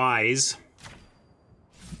seem wise.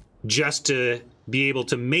 Just to be able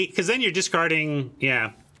to make, because then you're discarding,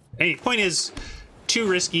 yeah. Any point is too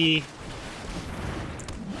risky,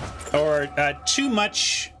 or too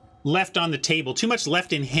much left on the table, too much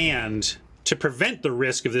left in hand to prevent the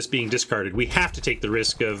risk of this being discarded. We have to take the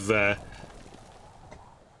risk of... Yeah,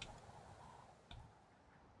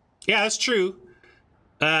 that's true.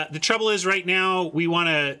 The trouble is right now we want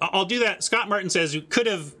to... I'll do that. Scott Martin says you could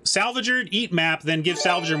have Salvagered, eat map, then give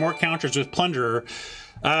Salvager more counters with Plunderer.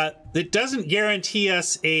 That doesn't guarantee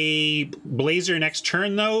us a Blazer next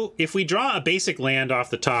turn, though. If we draw a basic land off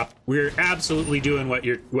the top, we're absolutely doing what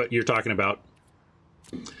you're talking about.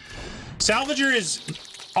 Salvager is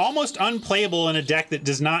almost unplayable in a deck that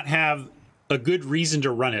does not have a good reason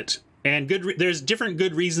to run it. And there's different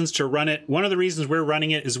good reasons to run it. One of the reasons we're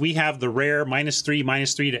running it is we have the rare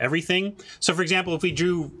 -3/-3 to everything. So, for example, if we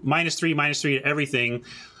drew -3/-3 to everything,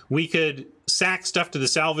 we could sack stuff to the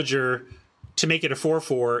Salvager to make it a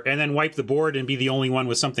 4/4, and then wipe the board and be the only one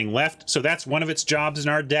with something left. So that's one of its jobs in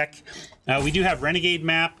our deck. We do have Renegade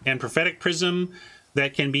Map and Prophetic Prism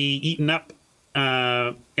that can be eaten up.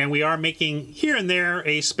 And we are making, here and there,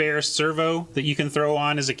 a spare Servo that you can throw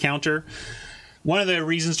on as a counter. One of the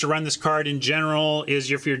reasons to run this card in general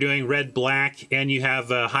is if you're doing red-black and you have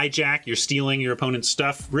Hijack, you're stealing your opponent's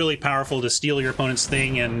stuff. Really powerful to steal your opponent's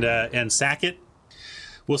thing and sack it.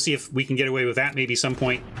 We'll see if we can get away with that maybe some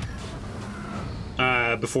point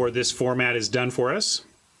before this format is done for us.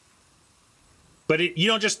 But you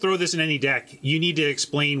don't just throw this in any deck. You need to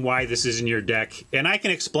explain why this is in your deck. And I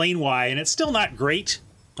can explain why, and it's still not great,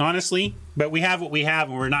 honestly. But we have what we have,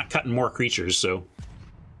 and we're not cutting more creatures, so...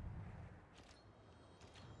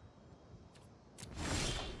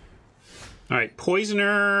 Alright,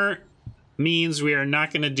 Poisoner means we are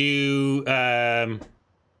not going to do...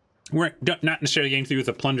 we're not necessarily getting through with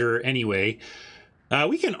the Plunderer anyway.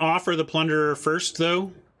 We can offer the Plunderer first,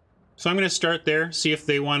 though. So I'm going to start there, see if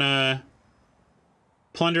they want to...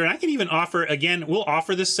 Plunder, and I can even offer, again, we'll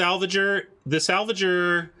offer the Salvager. The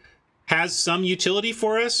Salvager has some utility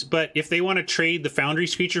for us, but if they want to trade the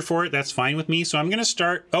Foundry's creature for it, that's fine with me. So I'm going to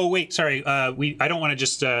start... Oh, wait, sorry. I don't want to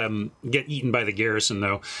just get eaten by the Garrison,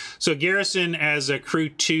 though. So Garrison, as a crew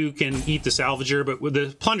 2, can eat the Salvager, but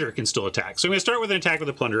the Plunderer can still attack. So I'm going to start with an attack with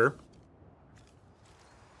the Plunderer.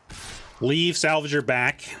 Leave Salvager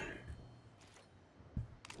back.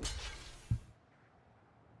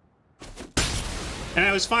 And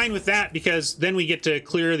I was fine with that because then we get to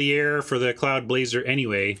clear the air for the Cloud Blazer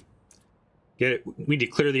anyway. We need to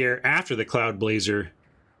clear the air after the Cloud Blazer.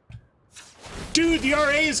 Dude, the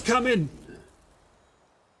RA is coming!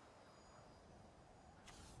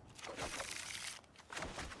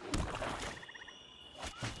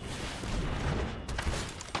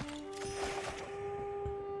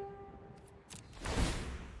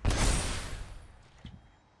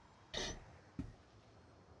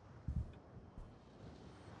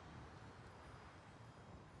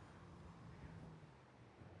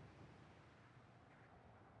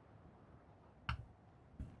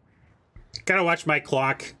 Gotta watch my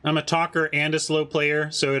clock. I'm a talker and a slow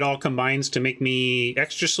player, so it all combines to make me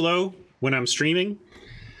extra slow when I'm streaming.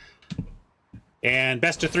 And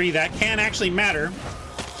best of 3, that can actually matter.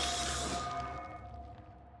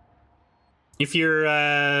 If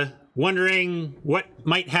you're wondering what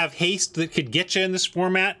might have haste that could get you in this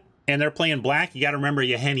format, and they're playing black, you gotta remember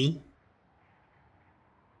Yahenni.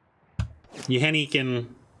 Yahenni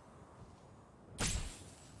can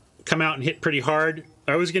come out and hit pretty hard.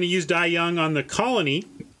 I was going to use Die Young on the Colony,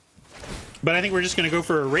 but I think we're just going to go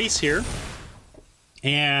for a race here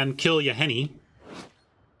and kill Yahenni.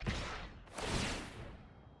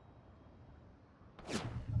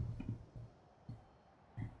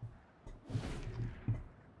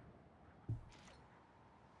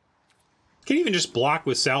 Can even just block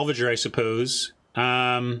with Salvager, I suppose.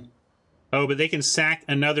 Oh, but they can sack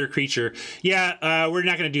another creature. Yeah, we're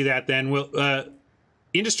not going to do that then. We'll...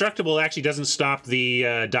 Indestructible actually doesn't stop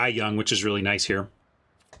the Die Young, which is really nice here.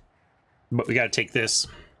 But we got to take this.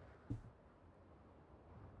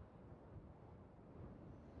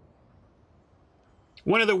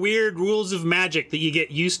 One of the weird rules of Magic that you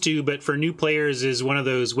get used to, but for new players is one of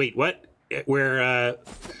those, wait, what? Where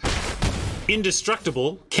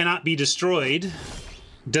Indestructible cannot be destroyed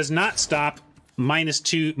does not stop minus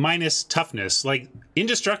toughness. Like,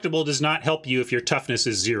 Indestructible does not help you if your toughness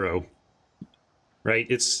is 0. Right?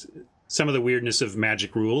 It's some of the weirdness of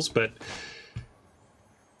Magic rules, but...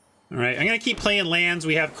 Alright, I'm going to keep playing lands.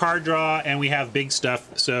 We have card draw, and we have big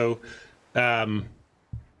stuff, so... yeah,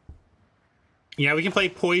 we can play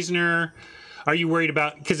Poisoner. Are you worried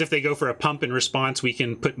about... Because if they go for a pump in response, we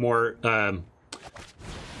can put more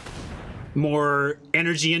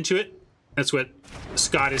energy into it. That's what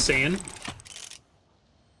Scott is saying.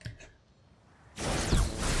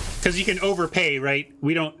 Because you can overpay, right?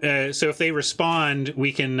 We don't... so if they respond,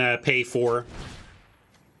 we can pay 4.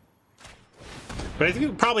 But I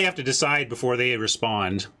think we probably have to decide before they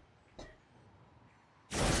respond.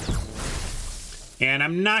 And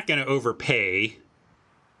I'm not going to overpay.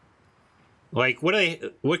 Like, what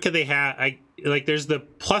could they have? Like, there's the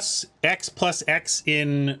plus X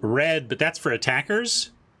in red, but that's for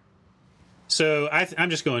attackers. So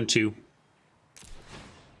I'm just going 2.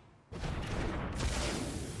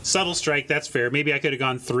 Subtle Strike, that's fair. Maybe I could have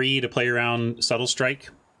gone 3 to play around Subtle Strike.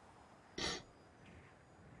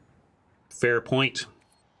 Fair point.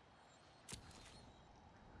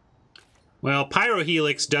 Well,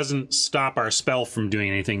 Pyrohelix doesn't stop our spell from doing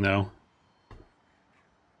anything, though.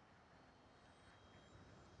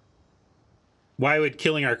 Why would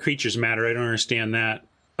killing our creatures matter? I don't understand that.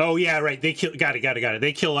 Oh, yeah, right. They kill... Got it.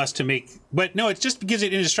 They kill us to make... But no, it's just gives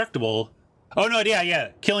it indestructible. Oh, no, yeah.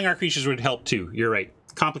 Killing our creatures would help, too. You're right.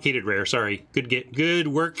 Complicated rare, sorry. Good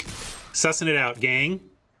work sussing it out, gang.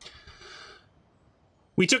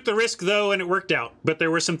 We took the risk, though, and it worked out. But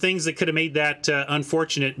there were some things that could have made that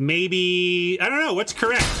unfortunate. Maybe... I don't know. What's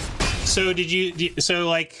correct? So, so,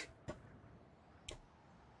 like...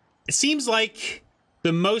 It seems like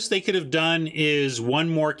the most they could have done is 1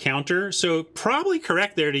 more counter. So, probably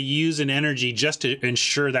correct there to use an energy just to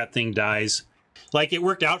ensure that thing dies. Like, it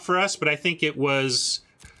worked out for us, but I think it was...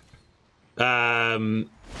 it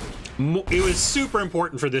was super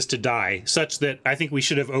important for this to die, such that I think we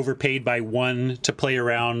should have overpaid by 1 to play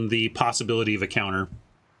around the possibility of a counter.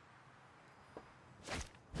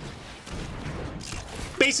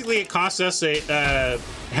 Basically, it costs us a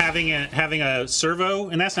having a servo,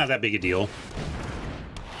 and that's not that big a deal.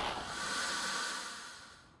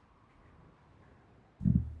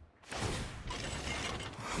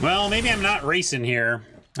 Well, maybe I'm not racing here.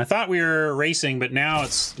 I thought we were racing, but now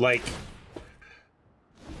it's like...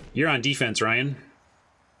 You're on defense, Ryan.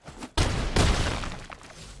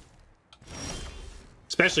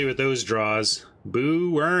 Especially with those draws.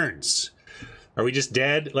 Boo earns. Are we just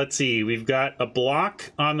dead? Let's see. We've got a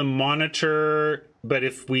block on the monitor, but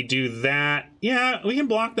if we do that... Yeah, we can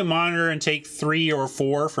block the monitor and take 3 or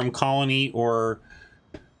 4 from Colony or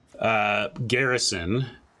Garrison.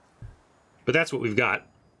 But that's what we've got.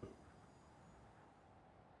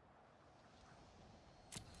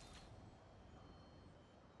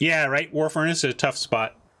 Yeah, right? War Furnace is a tough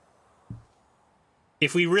spot.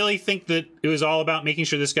 If we really think that it was all about making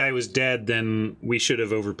sure this guy was dead, then we should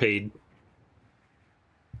have overpaid.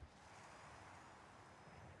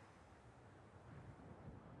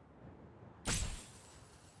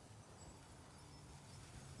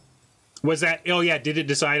 Was that... Oh, yeah, did it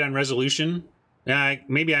decide on resolution?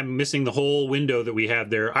 Maybe I'm missing the whole window that we had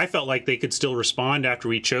there. I felt like they could still respond after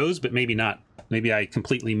we chose, but maybe not. Maybe I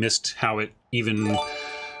completely missed how it even...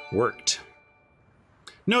 worked.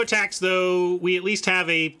 No attacks, though. We at least have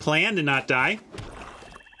a plan to not die.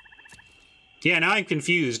 Yeah, now I'm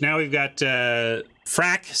confused. Now we've got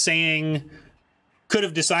Frack saying could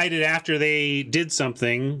have decided after they did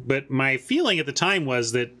something, but my feeling at the time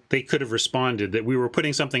was that they could have responded, that we were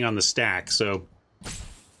putting something on the stack, so...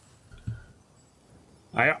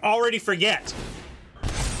 I already forget.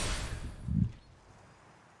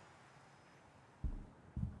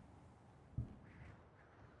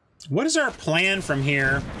 What is our plan from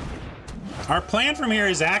here? Our plan from here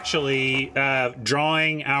is actually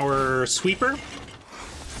drawing our sweeper.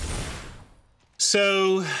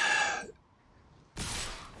 So...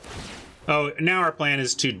 Oh, now our plan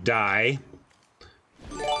is to die.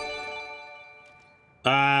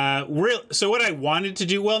 So what I wanted to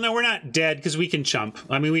do... Well, no, we're not dead because we can chump.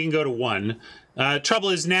 I mean, we can go to 1.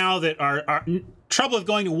 Trouble is now that our trouble of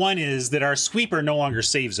going to 1 is that our sweeper no longer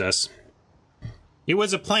saves us. It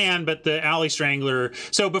was a plan, but the Alley Strangler...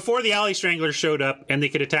 So before the Alley Strangler showed up and they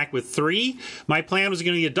could attack with 3, my plan was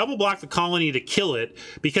going to be to double block the Colony to kill it,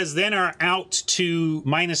 because then our out to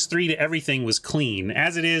 -3 to everything was clean.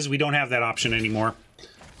 As it is, we don't have that option anymore.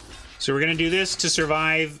 So we're going to do this to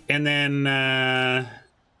survive, and then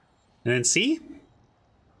see?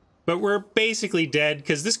 But we're basically dead,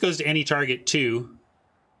 because this goes to any target too.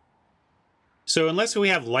 So unless we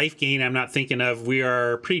have life gain I'm not thinking of, we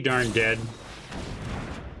are pretty darn dead.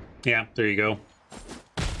 Yeah, there you go.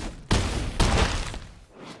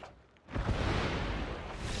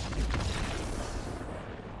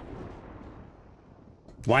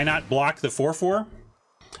 Why not block the 4/4?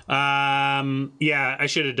 Yeah, I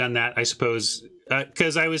should have done that, I suppose.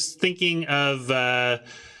 Because I was thinking of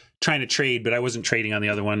trying to trade, but I wasn't trading on the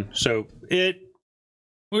other one. So we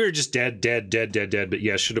were just dead. But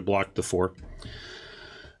yeah, should have blocked the 4.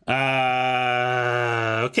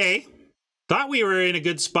 Okay. Thought we were in a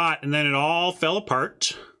good spot, and then it all fell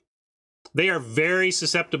apart. They are very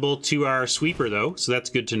susceptible to our sweeper, though, so that's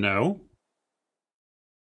good to know.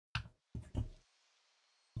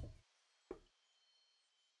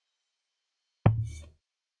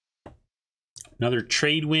 Another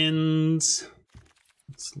trade wins.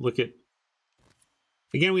 Let's look at...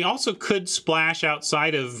 Again, we also could splash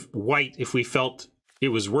outside of white if we felt it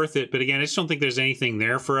was worth it, but again, I just don't think there's anything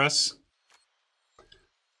there for us.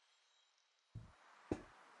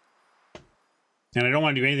 And I don't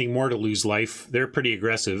want to do anything more to lose life. They're pretty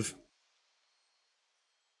aggressive.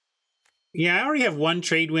 Yeah, I already have 1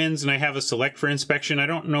 trade wins, and I have a select for inspection. I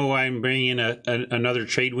don't know why I'm bringing in another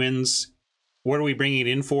trade wins. What are we bringing it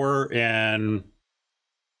in for? And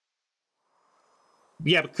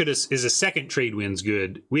yeah, but is a second trade wins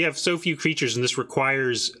good? We have so few creatures, and this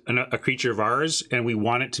requires a creature of ours, and we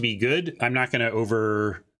want it to be good. I'm not going to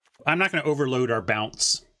overload our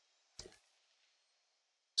bounce.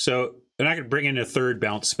 So they're not going to bring in a 3rd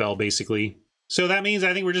bounce spell, basically. So that means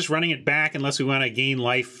I think we're just running it back unless we want to gain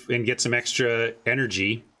life and get some extra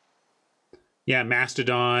energy. Yeah,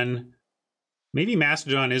 Mastodon. Maybe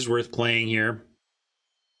Mastodon is worth playing here.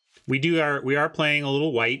 We are playing a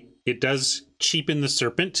little white. It does cheapen the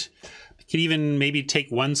Serpent. We could even maybe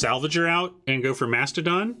take 1 Salvager out and go for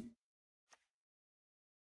Mastodon.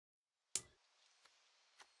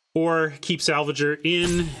 or keep Salvager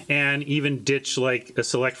in and even ditch like a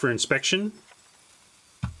select for inspection.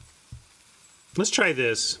 Let's try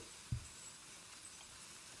this.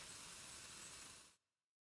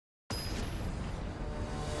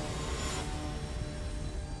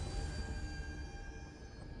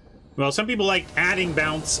 Well, some people like adding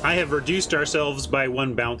bounce. I have reduced ourselves by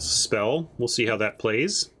 1 bounce spell. We'll see how that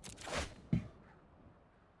plays.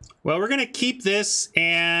 Well, we're going to keep this,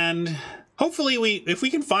 and hopefully if we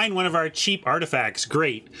can find one of our cheap artifacts,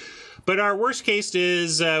 great. But our worst case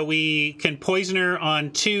is we can Poisoner on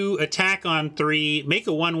 2, attack on 3, make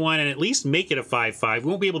a 1/1, and at least make it a 5/5. We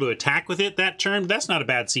won't be able to attack with it that turn, but that's not a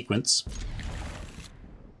bad sequence.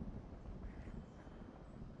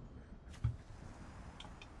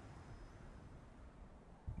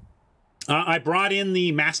 I brought in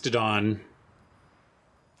the Mastodon.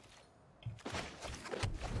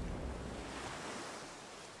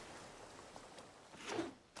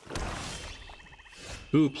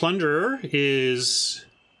 Ooh, Plunderer is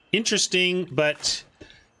interesting, but...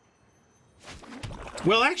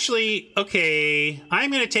 Well, actually, okay,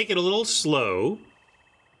 I'm going to take it a little slow,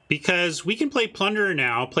 because we can play Plunderer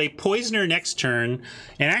now, play Poisoner next turn,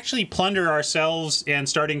 and actually plunder ourselves and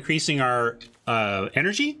start increasing our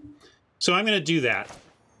energy. So I'm going to do that.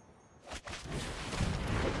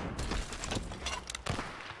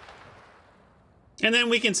 And then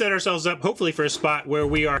we can set ourselves up, hopefully, for a spot where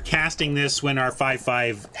we are casting this when our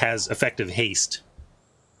 5/5 has effective haste.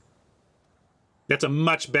 That's a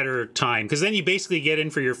much better time, because then you basically get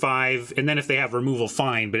in for your 5, and then if they have removal,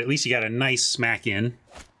 fine, but at least you got a nice smack in.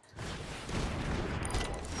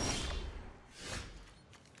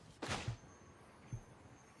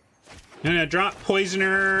 I'm going to drop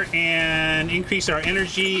Poisoner and increase our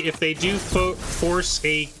energy. If they do force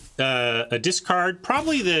a discard,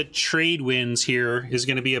 probably the Trade Winds here is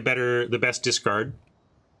going to be the best discard.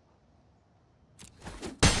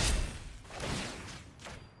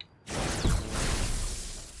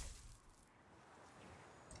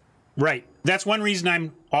 Right. That's one reason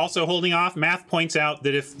I'm also holding off. Math points out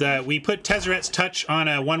that if we put Tezzeret's Touch on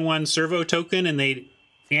a 1/1 servo token and they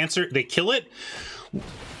kill it,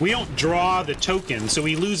 we don't draw the token, so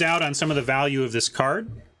we lose out on some of the value of this card.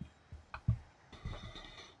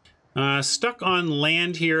 Stuck on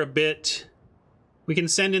land here a bit. We can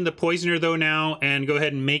send in the Poisoner though now and go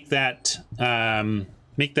ahead and make that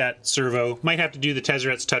servo. Might have to do the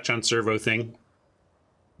Tezzeret's Touch on servo thing.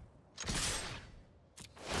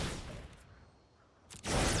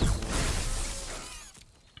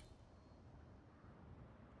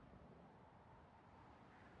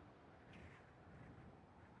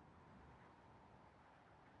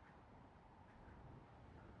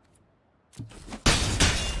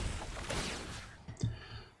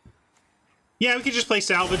 Yeah, we could just play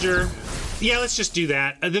Salvager. Yeah, let's just do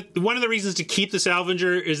that. One of the reasons to keep the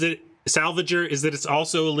Salvager is that it's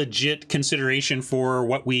also a legit consideration for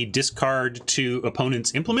what we discard to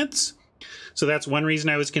opponents' implements. So that's one reason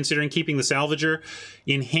I was considering keeping the Salvager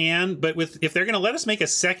in hand. But if they're going to let us make a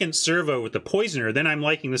second servo with the Poisoner, then I'm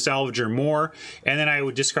liking the Salvager more, and then I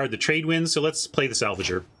would discard the Trade Winds. So let's play the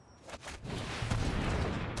Salvager.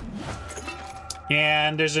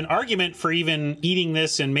 And there's an argument for even eating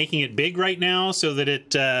this and making it big right now so that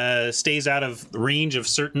it stays out of range of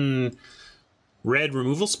certain red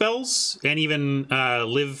removal spells and even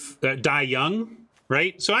die young,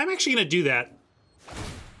 right? So I'm actually going to do that.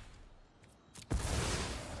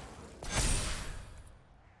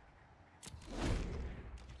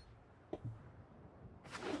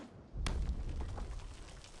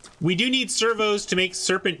 We do need servos to make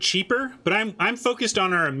Serpent cheaper, but I'm focused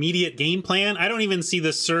on our immediate game plan. I don't even see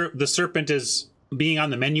the Serpent as being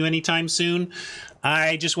on the menu anytime soon.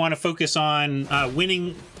 I just want to focus on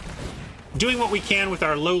winning, doing what we can with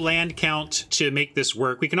our low land count to make this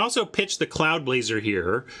work. We can also pitch the Cloud Blazer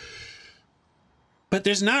here, but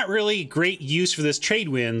there's not really great use for this Trade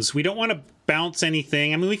Winds. We don't want to bounce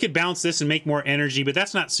anything. I mean, we could bounce this and make more energy, but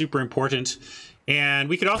that's not super important. And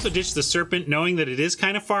we could also ditch the Serpent, knowing that it is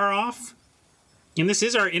kind of far off. And this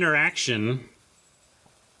is our interaction.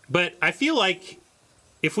 But I feel like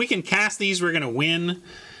if we can cast these, we're going to win.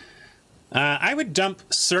 I would dump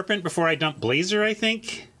Serpent before I dump Blazer, I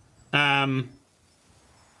think.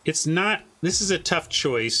 It's not... This is a tough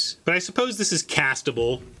choice. But I suppose this is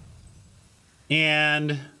castable.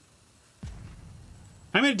 And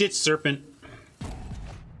I'm going to ditch Serpent.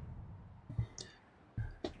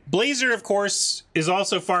 Blazer, of course, is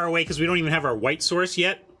also far away because we don't even have our white source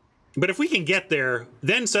yet. But if we can get there,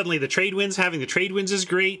 then suddenly the Trade Winds, having the Trade Winds is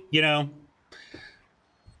great, you know.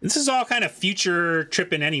 This is all kind of future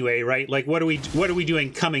tripping anyway, right? Like, what are we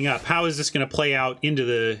doing coming up? How is this going to play out into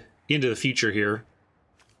the future here?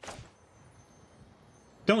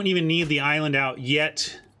 Don't even need the island out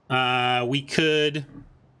yet. We could.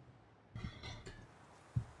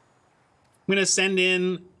 I'm going to send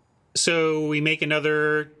in, so we make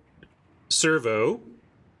another servo,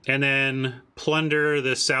 and then plunder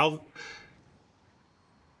the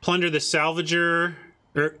salvager,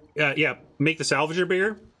 or yeah, make the salvager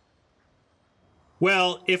bigger.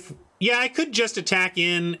 Well, I could just attack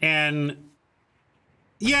in and,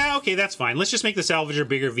 yeah, okay, that's fine. Let's just make the salvager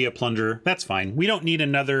bigger via plunder. That's fine. We don't need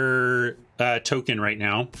another token right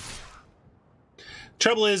now.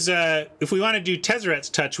 Trouble is, if we want to do Tezzeret's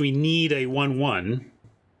Touch, we need a 1/1.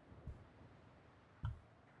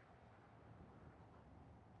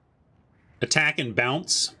 Attack and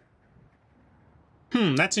bounce.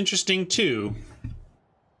 That's interesting too.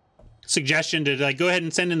 Suggestion to like go ahead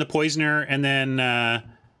and send in the poisoner, and then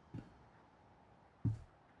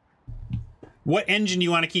what engine do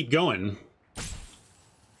you want to keep going?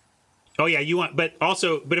 Oh yeah, you want, but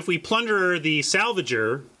if we plunder the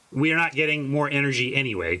salvager, we are not getting more energy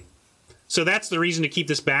anyway. So that's the reason to keep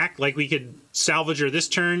this back. Like, we could salvager this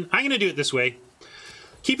turn. I'm going to do it this way.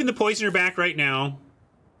 Keeping the poisoner back right now.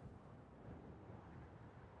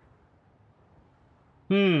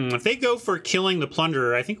 If they go for killing the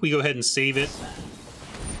plunderer, I think we go ahead and save it.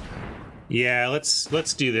 Yeah,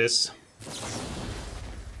 let's do this.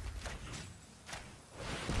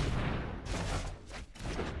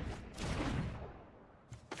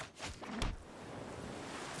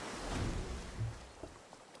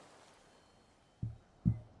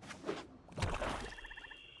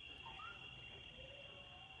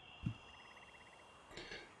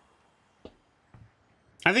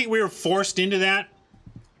 I think we were forced into that.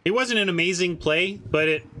 It wasn't an amazing play, but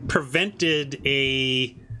it prevented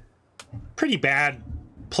a pretty bad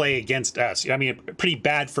play against us. I mean, a pretty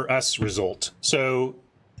bad for us result. So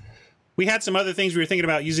we had some other things we were thinking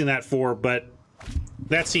about using that for, but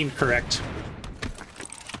that seemed correct.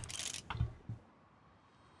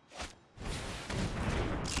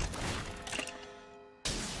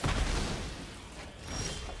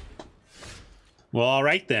 Well, all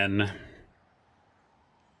right then.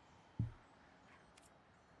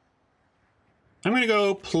 I'm going to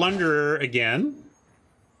go Plunderer again.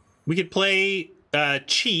 We could play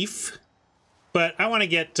Chief, but I want to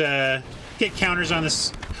get counters on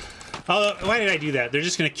this. Although, why did I do that? They're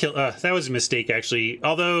just going to kill. That was a mistake, actually.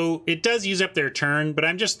 Although it does use up their turn, but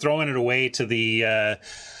I'm just throwing it away to the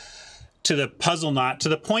puzzle knot, to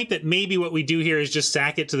the point that maybe what we do here is just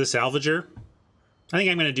sack it to the salvager. I think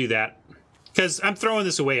I'm going to do that because I'm throwing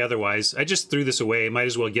this away otherwise. I just threw this away. Might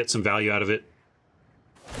as well get some value out of it.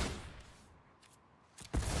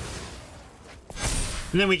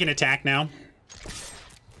 And then we can attack now.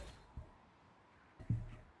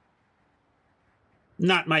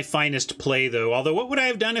 Not my finest play, though. Although, what would I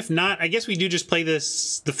have done if not? I guess we do just play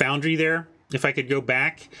the Foundry there, if I could go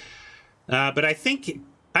back. But I think...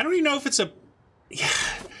 I don't even know if it's a... Yeah,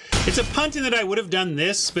 it's a punt in that I would have done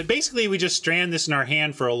this, but basically we just strand this in our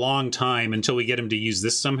hand for a long time until we get him to use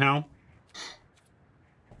this somehow.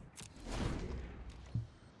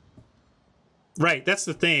 Right, that's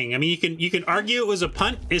the thing. I mean, you can argue it was a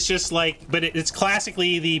punt. It's just like, but it's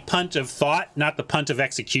classically the punt of thought, not the punt of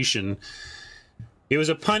execution. It was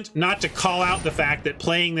a punt not to call out the fact that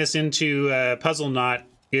playing this into Puzzle Knot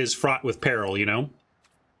is fraught with peril, you know?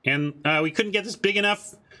 And we couldn't get this big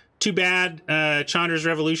enough. Too bad. Chandra's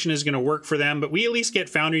Revolution is going to work for them, but we at least get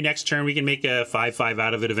Foundry next turn. We can make a 5/5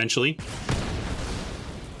 out of it eventually.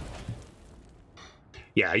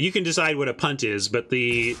 Yeah, you can decide what a punt is, but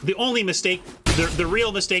the only mistake, the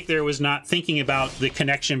real mistake there was not thinking about the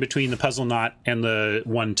connection between the Puzzle Knot and the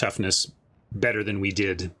 1 toughness better than we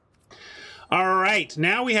did. All right,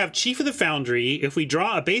 now we have Chief of the Foundry. If we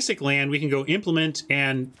draw a basic land, we can go implement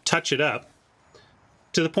and touch it up.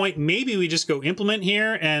 To the point, maybe we just go implement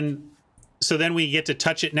here, and so then we get to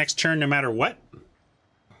touch it next turn no matter what.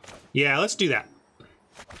 Yeah, let's do that.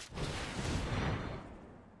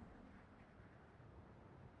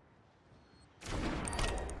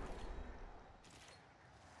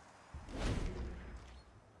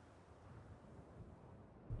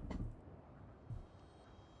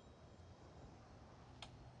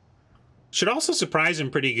 Should also surprise them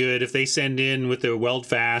pretty good if they send in with the Weld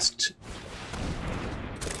Fast.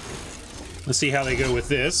 Let's see how they go with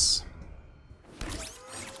this.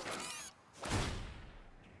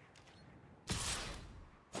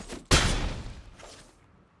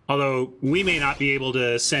 Although, we may not be able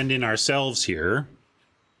to send in ourselves here.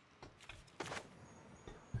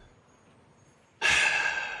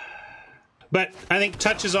 But I think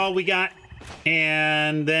touch is all we got.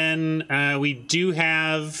 And then we do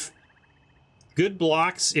have good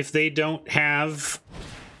blocks if they don't have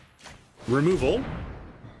removal.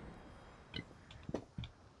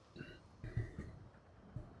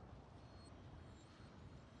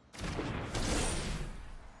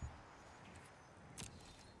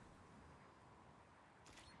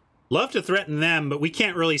 Love to threaten them, but we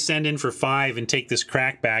can't really send in for 5 and take this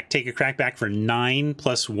crackback. Take a crackback for 9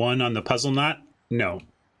 plus 1 on the puzzle knot? No.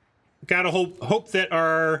 Gotta hope that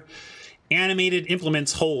our animated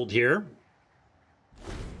implements hold here.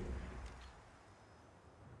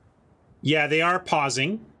 Yeah, they are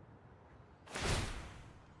pausing.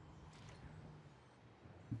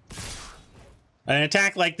 An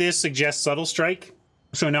attack like this suggests Subtle Strike.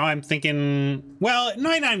 So now I'm thinking, well, it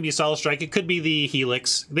might not be Subtle Strike. It could be the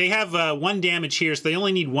Helix. They have 1 damage here, so they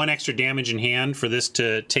only need 1 extra damage in hand for this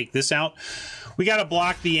to take this out. We got to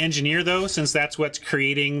block the Engineer, though, since that's what's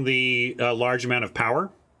creating the large amount of power.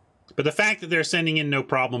 But the fact that they're sending in no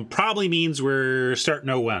problem probably means we're starting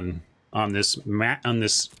 0-1 on this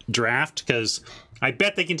draft, because I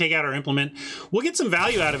bet they can take out our implement. We'll get some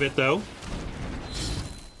value out of it, though.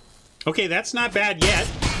 Okay, that's not bad yet.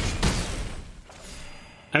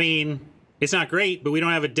 I mean, it's not great, but we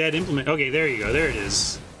don't have a dead implement. Okay, there you go. There it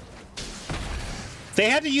is. They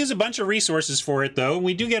had to use a bunch of resources for it, though.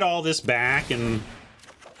 We do get all this back and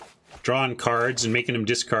drawing cards and making them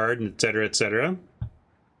discard, and et cetera, et cetera.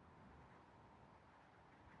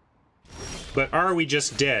 But are we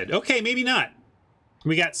just dead? Okay, maybe not.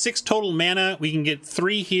 We got 6 total mana. We can get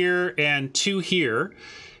 3 here and 2 here,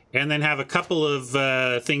 and then have a couple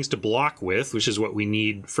of things to block with, which is what we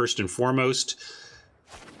need first and foremost.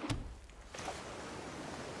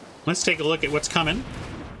 Let's take a look at what's coming.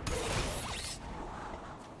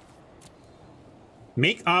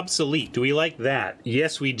 Make obsolete. Do we like that?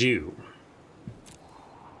 Yes, we do.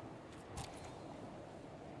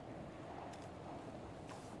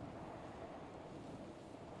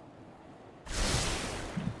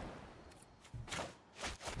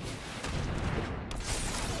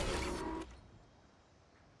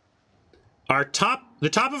 The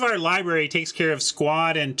top of our library takes care of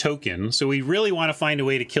squad and token, so we really want to find a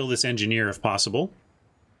way to kill this engineer if possible.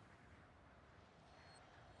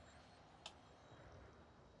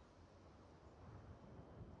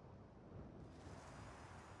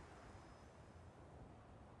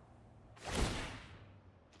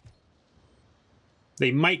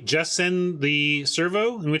 They might just send the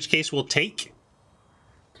servo, in which case we'll take.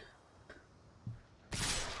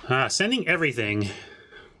 Sending everything.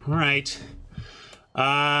 All right.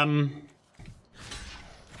 I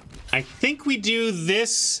think we do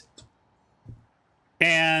this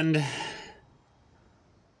and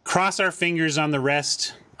cross our fingers on the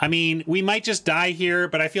rest. I mean, we might just die here,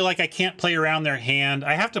 but I feel like I can't play around their hand.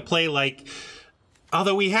 I have to play like,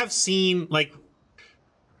 although we have seen like,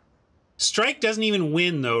 Strike doesn't even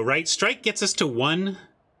win though, right? Strike gets us to 1.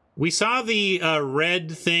 We saw the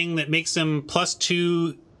red thing that makes them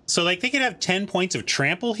 +2. So like they could have 10 points of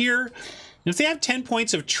trample here. And if they have 10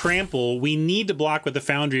 points of trample, we need to block with the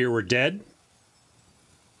Foundry or we're dead.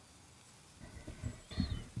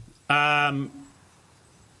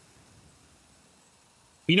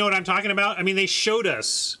 You know what I'm talking about? I mean, they showed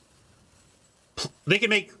us. They can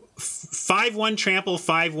make 5-1 trample,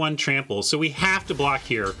 5-1 trample. So we have to block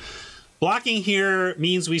here. Blocking here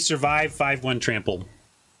means we survive 5-1 trample.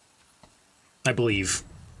 I believe.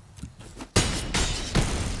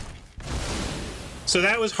 So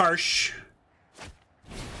that was harsh.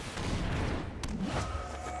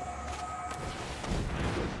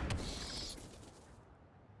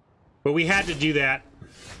 But we had to do that.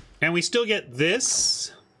 And we still get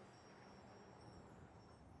this.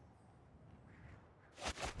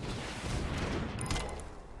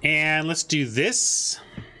 And let's do this.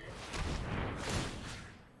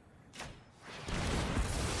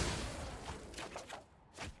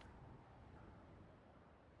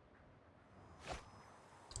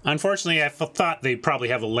 Unfortunately, I thought they'd probably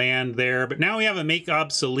have a land there, but now we have a make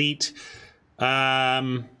obsolete.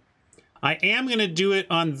 I am going to do it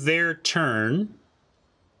on their turn,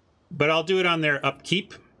 but I'll do it on their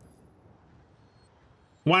upkeep.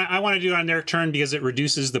 I want to do it on their turn because it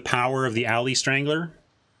reduces the power of the Alley Strangler.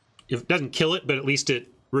 It doesn't kill it, but at least it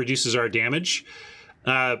reduces our damage.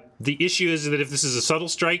 The issue is that if this is a subtle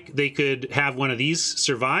strike, they could have one of these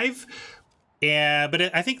survive.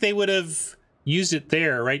 But I think they would have used it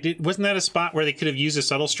there, right? Wasn't that a spot where they could have used a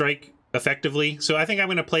subtle strike effectively? So I think I'm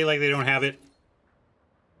going to play like they don't have it.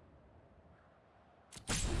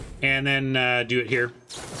 And then do it here.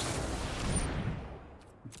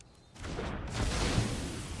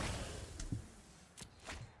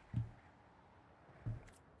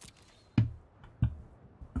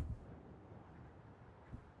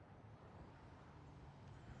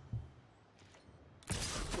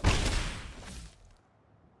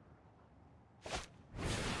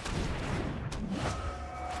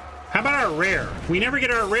 How about our rare? We never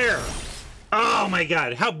get our rare. Oh my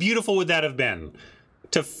god, how beautiful would that have been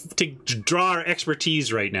to draw our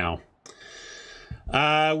expertise right now.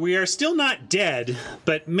 We are still not dead,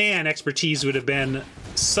 but man, expertise would have been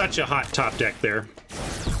such a hot top deck there.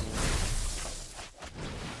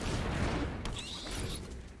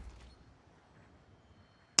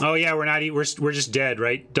 Oh yeah, we're just dead,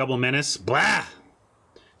 right? Double menace. Blah.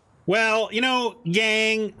 Well, you know,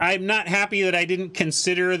 gang, I'm not happy that I didn't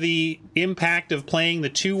consider the impact of playing the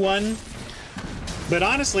 2-1. But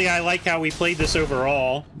honestly, I like how we played this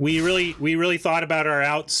overall. We really thought about our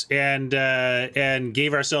outs and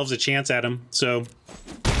gave ourselves a chance at them. So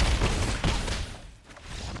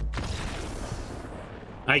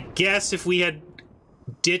I guess if we had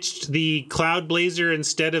ditched the Cloud Blazer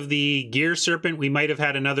instead of the Gear Serpent, we might have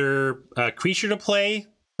had another creature to play.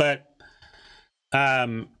 But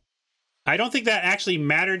I don't think that actually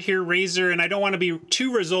mattered here, Razor, and I don't want to be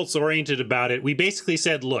too results-oriented about it. We basically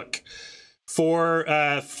said, look, for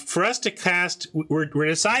us to cast, we're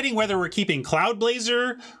deciding whether we're keeping Cloud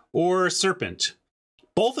Blazer or Serpent.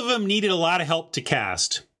 Both of them needed a lot of help to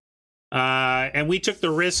cast. And we took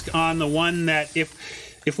the risk on the one that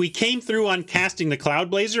if we came through on casting the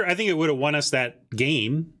Cloud Blazer, I think it would have won us that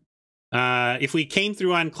game. If we came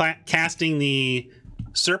through on casting the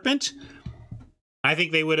Serpent, I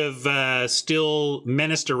think they would have still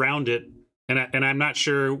menaced around it, and I'm not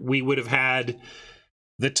sure we would have had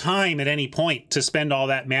the time at any point to spend all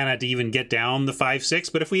that mana to even get down the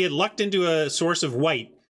 5/6. But if we had lucked into a source of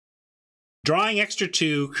white, drawing extra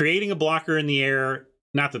 2, creating a blocker in the air,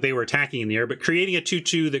 not that they were attacking in the air, but creating a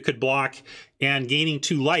 2/2 that could block and gaining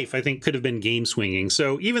 2 life, I think could have been game swinging.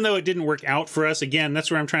 So even though it didn't work out for us, again,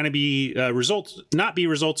 that's where I'm trying to be not be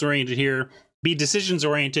results oriented here, be decisions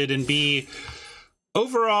oriented, and be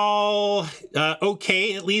overall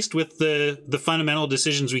okay, at least with the fundamental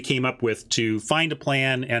decisions we came up with to find a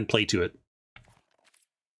plan and play to it.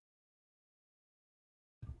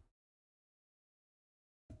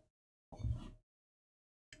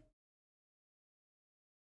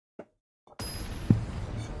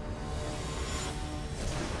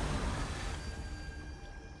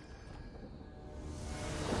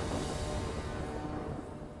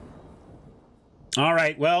 All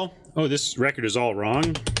right, well, oh, this record is all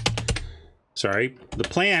wrong. Sorry. The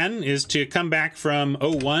plan is to come back from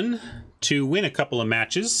 0-1 to win a couple of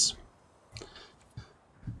matches.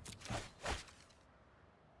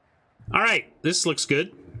 All right, this looks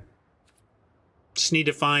good. Just need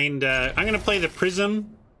to find... I'm going to play the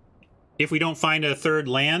Prism if we don't find a third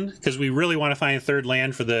land, because we really want to find a third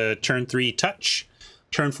land for the turn 3 touch.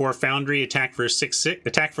 Turn 4 Foundry, attack for 6,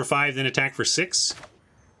 attack for 5, then attack for 6.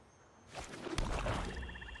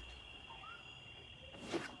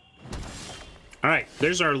 All right,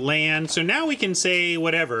 there's our land. So now we can say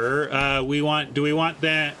whatever we want. Do we want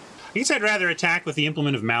that? I guess I'd rather attack with the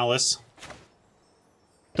Implement of Malice.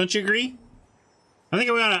 Don't you agree? I think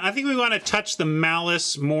we want to touch the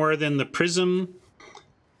Malice more than the Prism.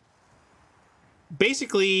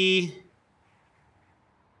 Basically,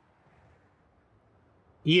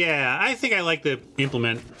 yeah, I think I like the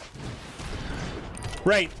Implement.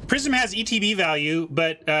 Right, Prism has ETB value,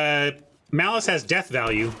 but Malice has death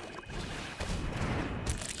value.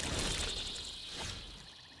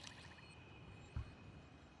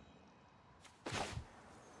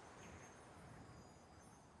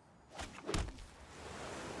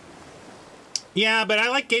 Yeah, but I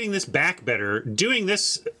like getting this back better. Getting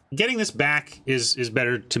this back is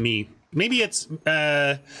better to me. Maybe it's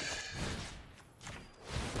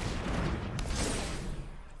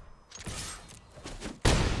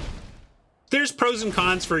there's pros and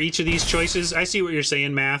cons for each of these choices. I see what you're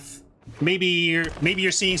saying, Math. Maybe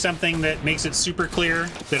you're seeing something that makes it super clear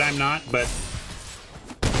that I'm not, but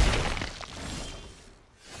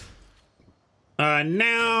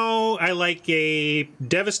now I like a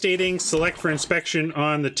devastating select for inspection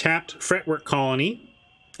on the tapped Fretwork Colony,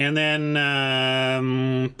 and then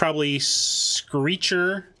probably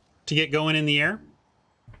Screecher to get going in the air.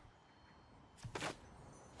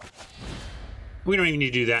 We don't even need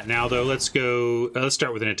to do that now, though. Let's go. Let's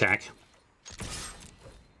start with an attack.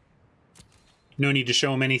 No need to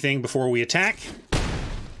show them anything before we attack.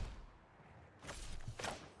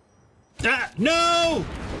 Ah, no!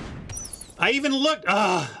 I even looked.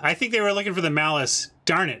 Ah, I think they were looking for the Malice.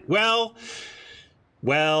 Darn it. Well.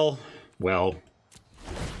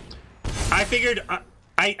 I figured.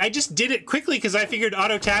 I just did it quickly because I figured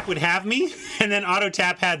auto tap would have me, and then auto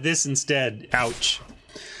tap had this instead. Ouch.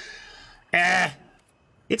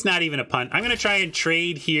 It's not even a punt. I'm gonna try and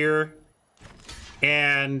trade here,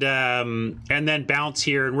 and then bounce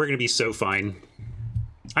here, and we're gonna be so fine.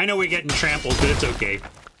 I know we're getting trampled, but it's okay.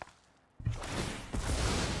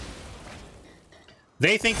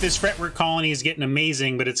 They think this fretwork colony is getting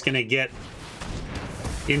amazing, but it's going to get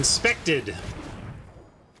inspected.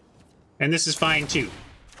 And this is fine, too.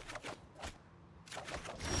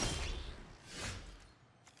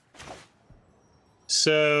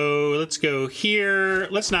 So let's go here.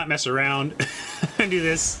 Let's not mess around and do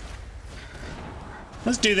this.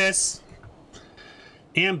 Let's do this.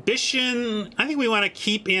 Ambition. I think we want to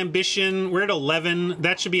keep ambition. We're at 11.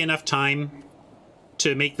 That should be enough time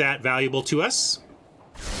to make that valuable to us.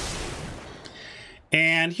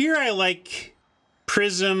 And here I like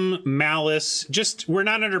Prism, Malice. Just, we're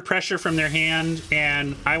not under pressure from their hand,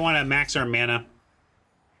 and I want to max our mana.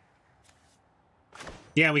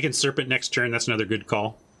 Yeah, we can Serpent next turn. That's another good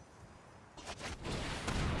call.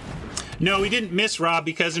 No, we didn't miss, Rob,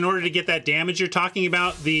 because in order to get that damage you're talking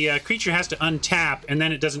about, the creature has to untap, and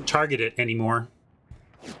then it doesn't target it anymore.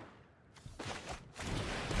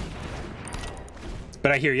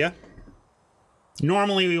 But I hear you.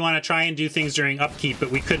 Normally, we want to try and do things during upkeep,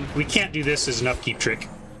 but we can't do this as an upkeep trick.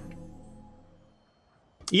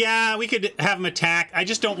 Yeah, we could have him attack. I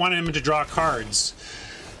just don't want him to draw cards.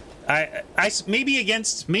 Maybe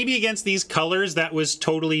against these colors that was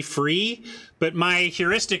totally free, but my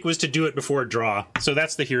heuristic was to do it before draw. So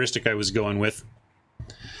that's the heuristic I was going with.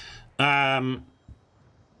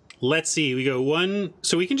 Let's see, we go 1,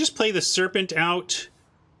 so we can just play the Serpent out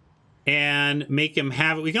and make him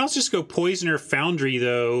have it. We can also just go Poisoner Foundry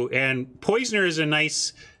though, and Poisoner is a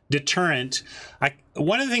nice deterrent.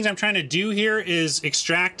 One of the things I'm trying to do here is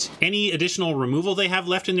extract any additional removal they have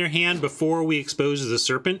left in their hand before we expose the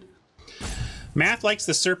Serpent. Math likes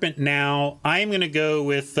the Serpent now. I'm going to go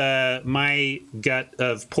with my gut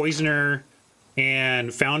of Poisoner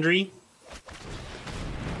and Foundry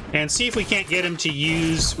and see if we can't get him to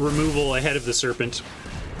use removal ahead of the Serpent.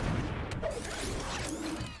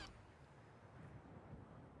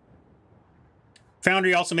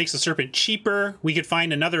 Foundry also makes the Serpent cheaper. We could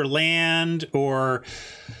find another land or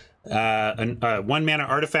a 1 mana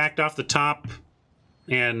artifact off the top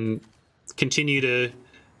and continue to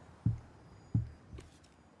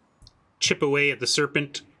chip away at the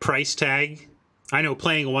Serpent price tag. I know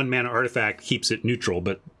playing a 1 mana artifact keeps it neutral,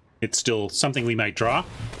 but it's still something we might draw.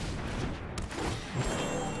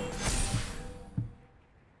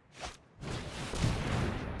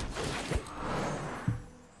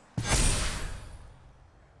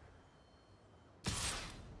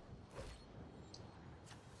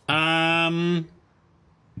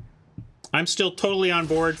 I'm still totally on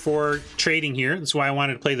board for trading here. That's why I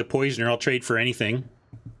wanted to play the Poisoner. I'll trade for anything.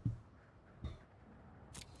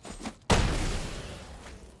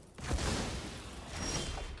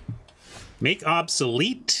 Make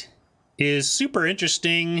obsolete is super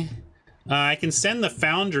interesting. I can send the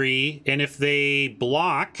Foundry, and if they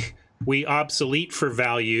block, we obsolete for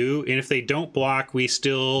value, and if they don't block, we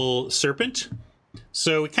still Serpent.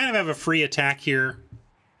 So we kind of have a free attack here,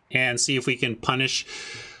 and see if we can punish.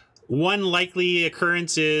 One likely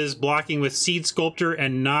occurrence is blocking with Seed Sculptor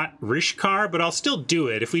and not Rishkar, but I'll still do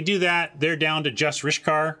it. If we do that, they're down to just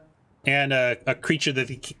Rishkar and a creature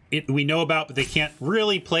that we know about, but they can't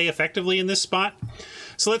really play effectively in this spot.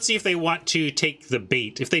 So let's see if they want to take the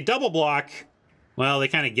bait. If they double block, well, they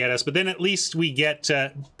kind of get us, but then at least we get...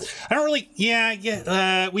 I don't really...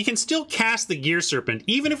 Yeah, we can still cast the Gear Serpent.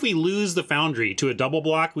 Even if we lose the Foundry to a double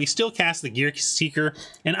block, we still cast the Gear Seeker.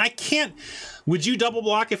 And I can't... Would you double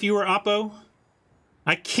block if you were Oppo?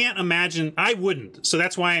 I can't imagine... I wouldn't, so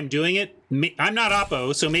that's why I'm doing it. I'm not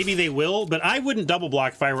Oppo, so maybe they will, but I wouldn't double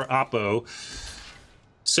block if I were Oppo.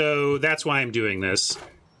 So that's why I'm doing this.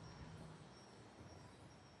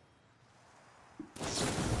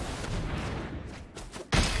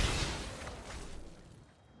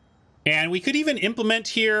 And we could even implement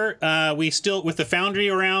here, we still, with the Foundry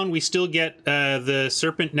around, we still get the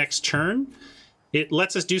Serpent next turn. It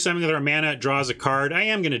lets us do something with our mana, it draws a card. I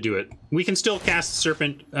am going to do it. We can still cast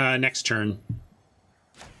Serpent next turn.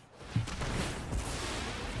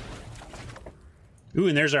 Ooh,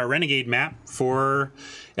 and there's our Renegade map for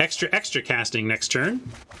extra casting next turn.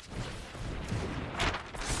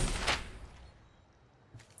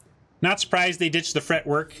 Not surprised they ditched the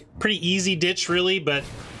Fretwork. Pretty easy ditch, really, but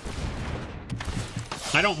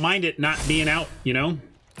I don't mind it not being out, you know?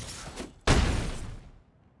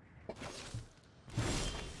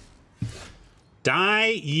 Die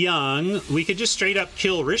young. We could just straight up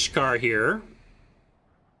kill Rishkar here.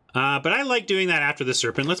 But I like doing that after the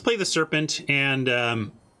Serpent. Let's play the Serpent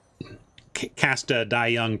and cast Die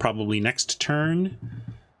Young probably next turn.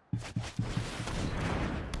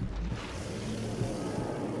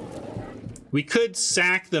 We could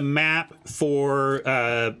sack the map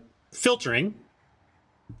for filtering.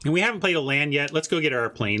 And we haven't played a land yet. Let's go get our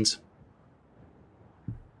planes.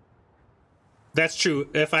 That's true.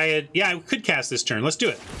 If I had... Yeah, I could cast this turn. Let's do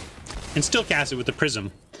it. And still cast it with the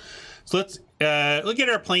prism. So let's look at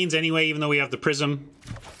our planes anyway, even though we have the prism.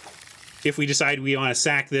 If we decide we want to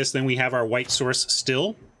sack this, then we have our white source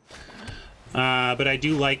still. But I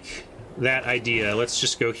do like that idea. Let's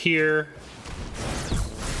just go here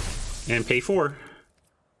and pay 4.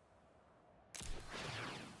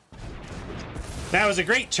 That was a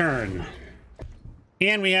great turn.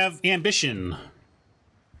 And we have ambition.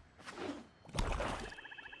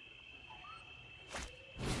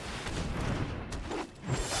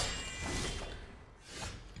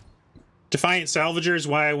 Defiant Salvager is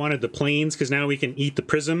why I wanted the planes, because now we can eat the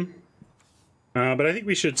prism. But I think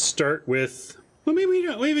we should start with... Well, maybe we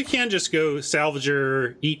don't. Maybe we can just go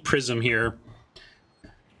Salvager, eat prism here.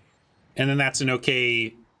 And then that's an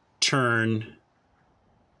okay turn.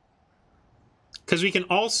 Because we can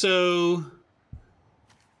also...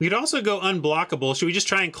 We could also go unblockable. Should we just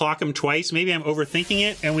try and clock him twice? Maybe I'm overthinking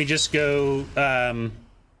it, and we just go...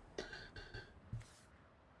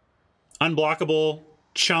 unblockable...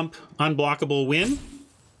 Chump, unblockable, win.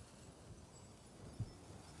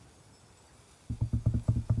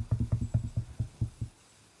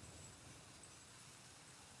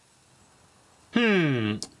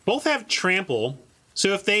 Both have trample. So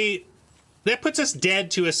if they... That puts us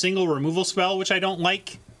dead to a single removal spell, which I don't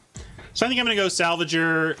like. So I think I'm going to go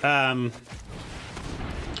Salvager.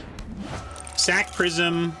 Sack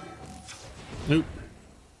Prism. Oop.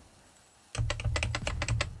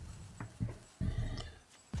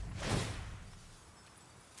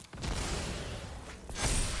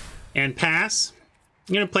 And pass.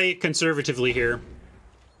 I'm going to play it conservatively here.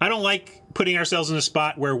 I don't like putting ourselves in a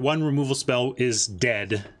spot where one removal spell is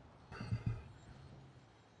dead.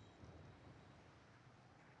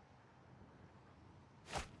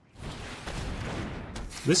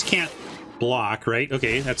 This can't block, right?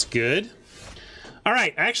 Okay, that's good. All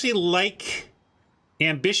right, I actually like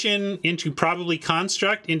Ambition into probably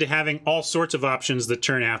Construct into having all sorts of options the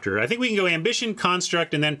turn after. I think we can go Ambition,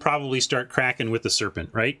 Construct, and then probably start cracking with the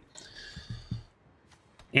Serpent, right?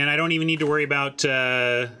 And I don't even need to worry about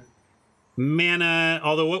mana,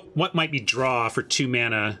 although what might be draw for 2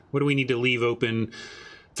 mana? What do we need to leave open?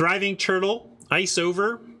 Thriving Turtle, Ice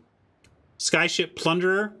Over, Skyship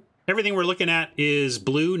Plunderer. Everything we're looking at is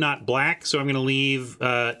blue, not black, so I'm going to leave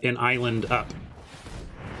an island up.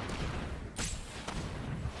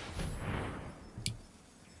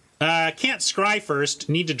 Can't scry first.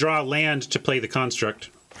 Need to draw land to play the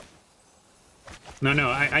construct. No,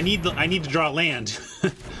 I need to draw land.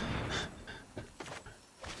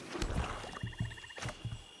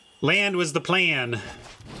 Land was the plan.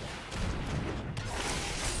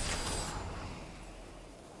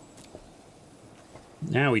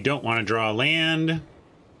 Now we don't want to draw land.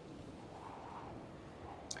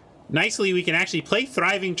 Nicely, we can actually play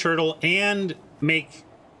Thriving Turtle and make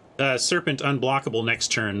Serpent unblockable next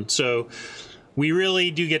turn. So we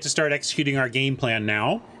really do get to start executing our game plan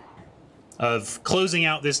now of closing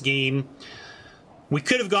out this game. We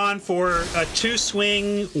could have gone for a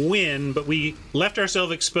 2-swing win, but we left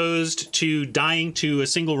ourselves exposed to dying to a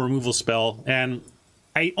single removal spell. And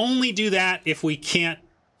I only do that if we can't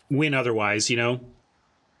win otherwise, you know?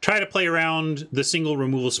 Try to play around the single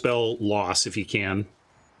removal spell loss if you can.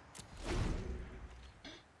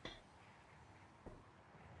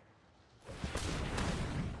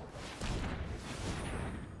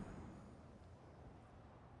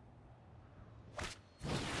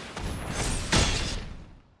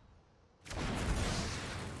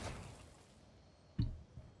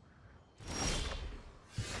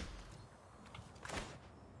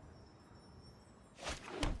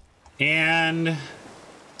 And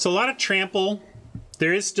it's a lot of trample.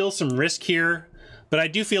 There is still some risk here, but I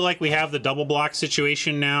do feel like we have the double block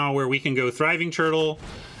situation now where we can go Thriving Turtle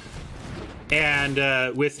and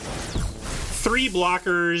with 3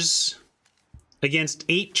 blockers against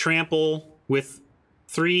 8 trample with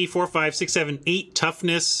 3, 4, 5, 6, 7, 8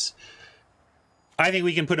 toughness. I think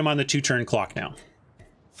we can put him on the 2-turn clock now.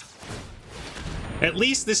 At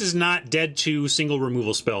least this is not dead to single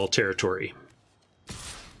removal spell territory.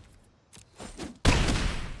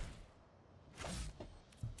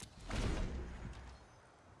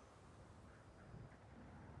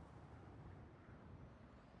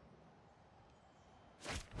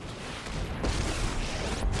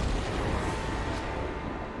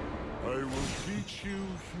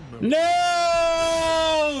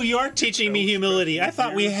 No! You're teaching me humility. I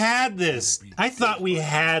thought we had this. I thought we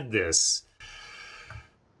had this.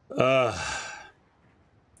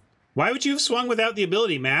 Why would you have swung without the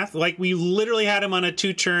ability, Math? Like, we literally had him on a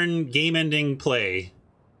 2-turn game-ending play.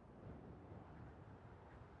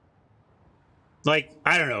 Like,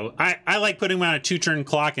 I don't know. I like putting him on a 2-turn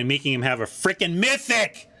clock and making him have a frickin'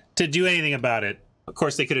 mythic to do anything about it. Of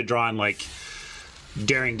course, they could have drawn, like,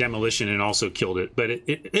 Daring Demolition and also killed it. But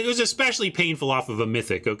it was especially painful off of a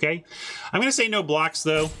mythic, okay? I'm going to say no blocks,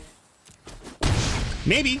 though.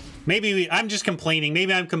 Maybe. I'm just complaining.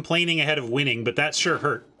 Maybe I'm complaining ahead of winning, but that sure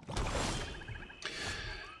hurt.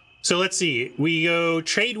 So let's see. We go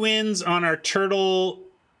trade wins on our turtle...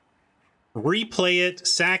 Replay it,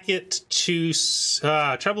 sack it to...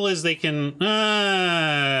 trouble is they can...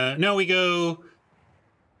 no, we go...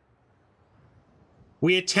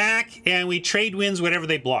 We attack and we trade wins whatever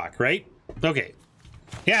they block, right? Okay.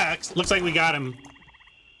 Yeah, looks like we got him.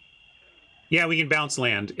 Yeah, we can bounce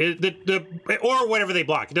land. Or whatever they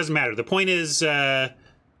block. It doesn't matter. The point is... oh,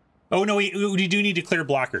 no, we do need to clear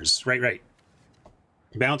blockers. Right.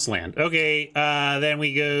 Bounce land. Okay, then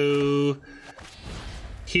we go...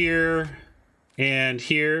 Here... And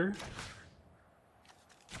here.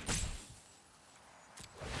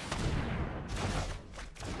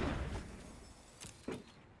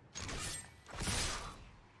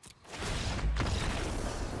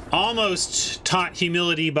 Almost taught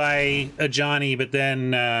humility by a Johnny, but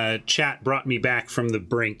then chat brought me back from the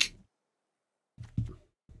brink.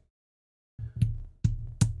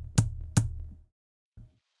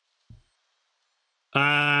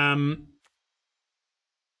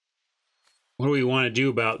 What do we want to do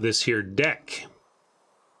about this here deck?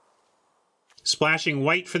 Splashing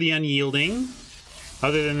white for the unyielding.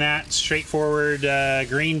 Other than that, straightforward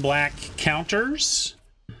green-black counters.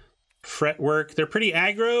 Fretwork. They're pretty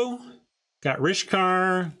aggro. Got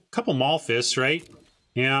Rishkar. A couple Malphus, right?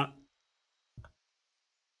 Yeah.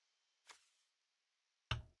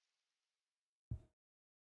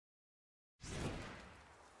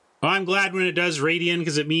 Well, I'm glad when it does Radiant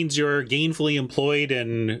because it means you're gainfully employed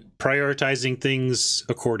and prioritizing things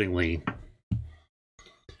accordingly.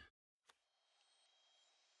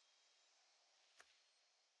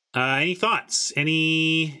 Any thoughts?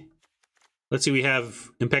 Let's see, we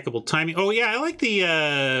have impeccable timing. Oh yeah, I like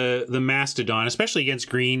the Mastodon, especially against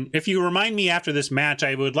green. If you remind me after this match,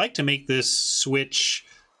 I would like to make this switch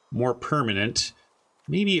more permanent.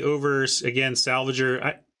 Maybe over, again,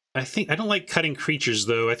 Salvager. I think I don't like cutting creatures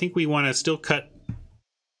though. I think we want to still cut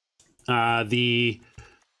either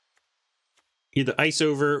Ice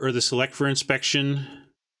Over or the Select for Inspection.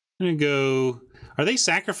 I'm gonna go. Are they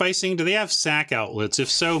sacrificing? Do they have sack outlets?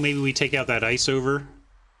 If so, maybe we take out that Ice Over.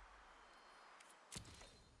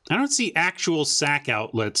 I don't see actual sack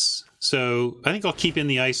outlets, so I think I'll keep in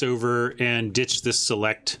the Ice Over and ditch this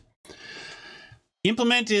Select.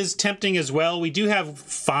 Implement is tempting as well. We do have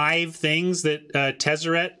 5 things that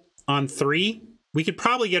Tezzeret on 3. We could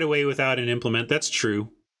probably get away without an Implement. That's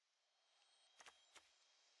true.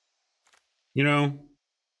 You know,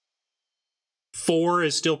 4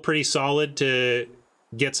 is still pretty solid to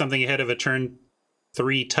get something ahead of a turn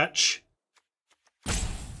 3 touch.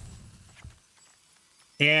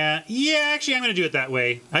 And yeah, actually, I'm going to do it that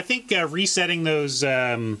way. I think resetting those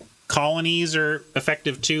colonies are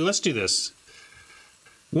effective too. Let's do this.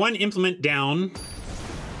 1 implement down.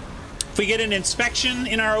 If we get an inspection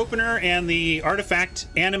in our opener and the artifact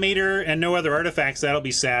animator and no other artifacts, that'll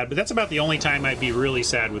be sad. But that's about the only time I'd be really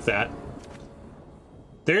sad with that.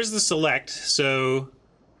 There's the select, so...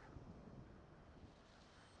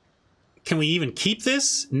 Can we even keep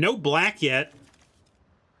this? No black yet.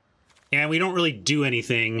 And we don't really do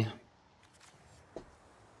anything.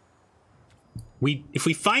 If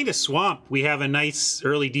we find a swamp, we have a nice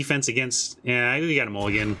early defense against... Yeah, we got a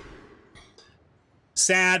mulligan.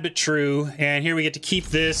 Sad, but true. And here we get to keep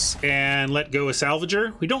this and let go a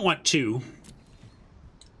Salvager. We don't want 2.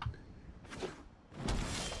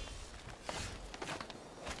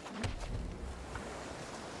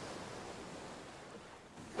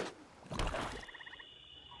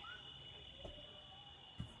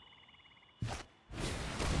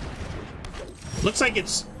 Looks like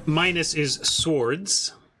its minus is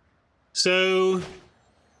swords. So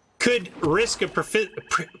could risk a prophetic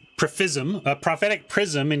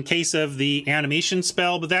prism in case of the animation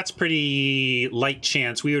spell, but that's pretty light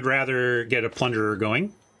chance. We would rather get a plunderer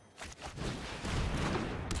going.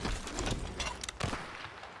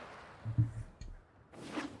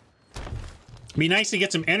 Be nice to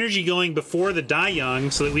get some energy going before the Die Young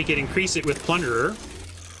so that we could increase it with plunderer.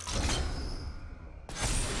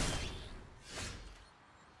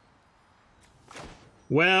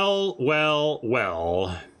 Well, well,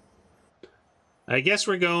 well. I guess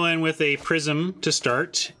we're going with a prism to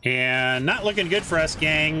start, and not looking good for us,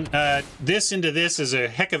 gang. This into this is a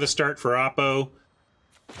heck of a start for Oppo.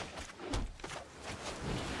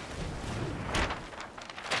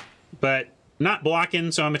 But not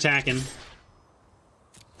blocking, so I'm attacking.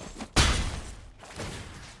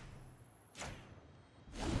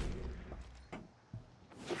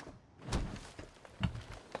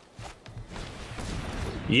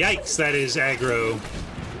 Yikes, that is aggro.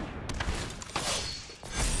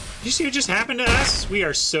 Did you see what just happened to us? We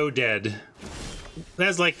are so dead.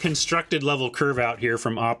 That's like constructed level curve out here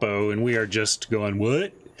from Oppo, and we are just going,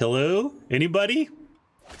 what? Hello? Anybody?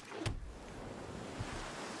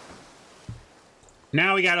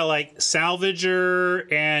 Now we gotta like salvager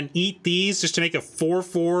and eat these just to make a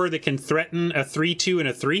 4-4 that can threaten a 3-2 and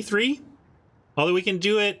a 3-3. Although we can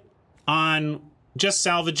do it on just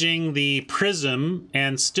salvaging the prism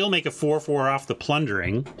and still make a 4-4 off the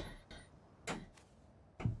plundering.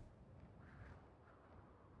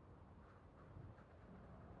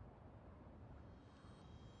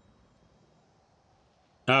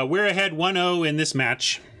 We're ahead 1-0 in this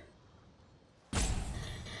match.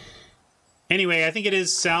 Anyway, I think it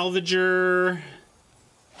is salvager.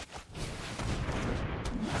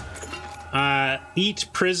 Eat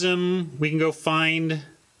prism. We can go find.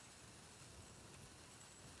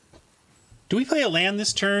 Do we play a land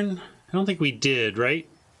this turn? I don't think we did, right?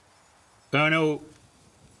 Oh no.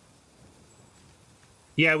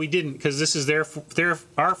 Yeah, we didn't, because this is their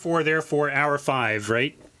R4, therefore our 5,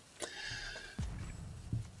 right?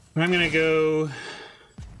 I'm gonna go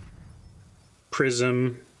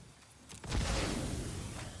prism.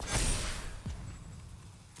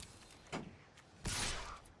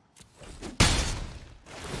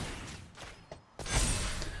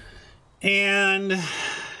 And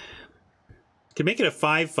can make it a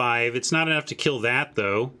 5-5. It's not enough to kill that,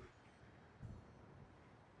 though.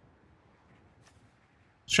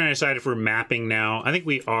 Just trying to decide if we're mapping now. I think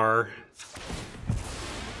we are.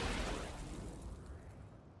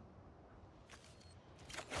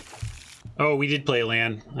 Oh, we did play a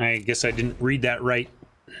land. I guess I didn't read that right.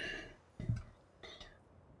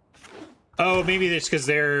 Oh, maybe it's because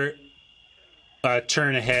they're a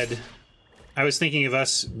turn ahead. I was thinking of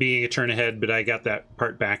us being a turn ahead, but I got that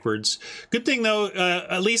part backwards. Good thing, though,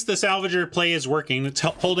 at least the salvager play is working. It's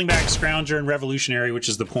holding back Scrounger and Revolutionary, which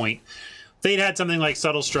is the point. If they'd had something like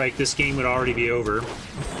Subtle Strike, this game would already be over.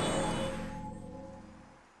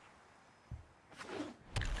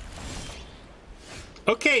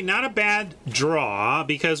 Okay, not a bad draw,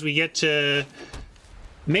 because we get to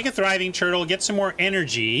make a Thriving Turtle, get some more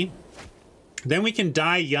energy. Then we can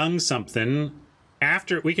die young something.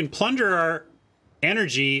 After we can plunder our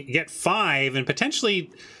energy, get 5, and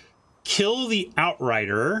potentially kill the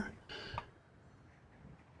Outrider,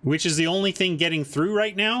 which is the only thing getting through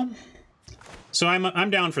right now. So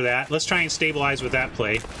I'm down for that. Let's try and stabilize with that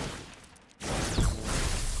play.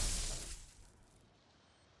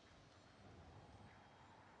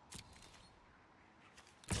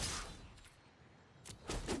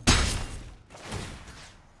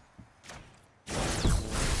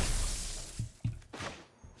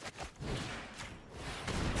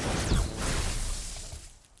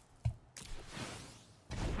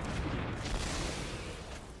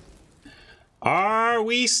 Are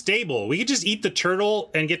we stable? We could just eat the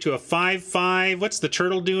turtle and get to a 5-5. What's the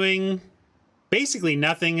turtle doing? Basically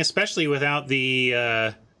nothing, especially without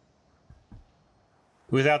the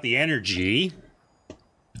energy.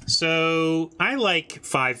 So I like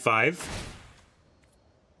 5-5.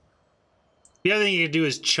 The other thing you could do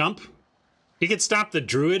is chump. You could stop the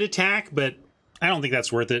druid attack, but I don't think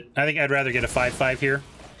that's worth it. I think I'd rather get a 5-5 here.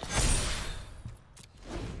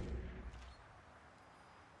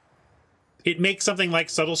 It makes something like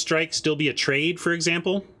Subtle Strike still be a trade, for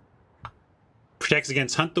example. Protects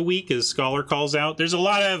against Hunt the Weak, as Scholar calls out. There's a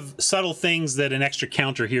lot of subtle things that an extra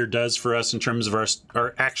counter here does for us in terms of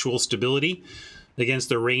our actual stability against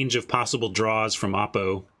the range of possible draws from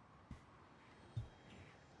Oppo.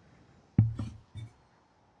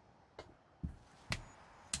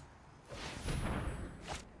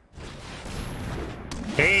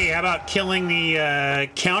 Hey, how about killing the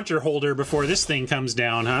counter holder before this thing comes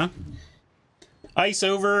down, huh? Ice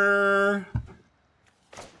over.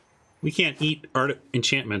 We can't eat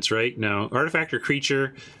enchantments, right? No. Artifact or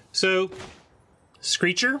creature. So,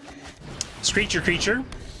 Screecher. Screecher creature.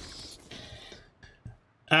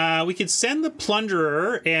 We could send the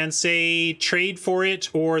Plunderer and say trade for it,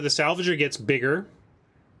 or the Salvager gets bigger.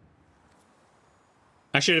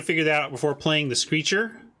 I should have figured that out before playing the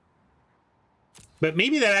Screecher. But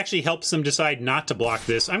maybe that actually helps them decide not to block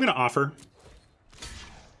this. I'm going to offer.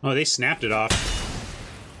 Oh, they snapped it off.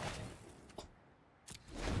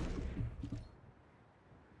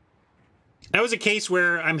 That was a case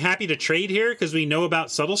where I'm happy to trade here because we know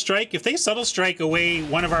about Subtle Strike. If they Subtle Strike away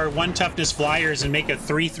one of our 1 toughness flyers and make a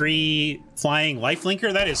 3/3 flying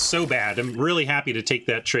lifelinker, that is so bad. I'm really happy to take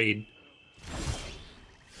that trade.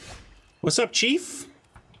 What's up, Chief?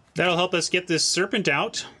 That'll help us get this Serpent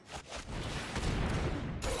out.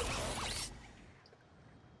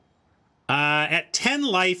 At 10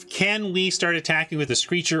 life, can we start attacking with a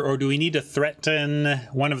Screecher, or do we need to threaten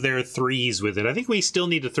one of their 3s with it? I think we still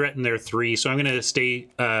need to threaten their 3, so I'm going to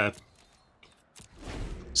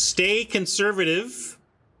stay conservative.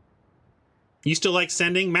 You still like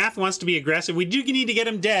sending? Math wants to be aggressive. We do need to get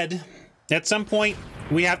him dead. At some point,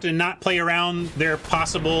 we have to not play around their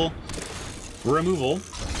possible removal.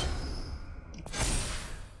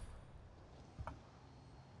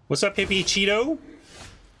 What's up, Hippie Cheeto?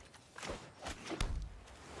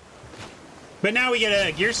 But now we get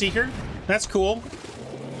a Gear Seeker. That's cool.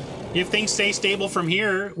 If things stay stable from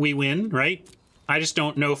here, we win, right? I just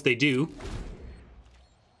don't know if they do.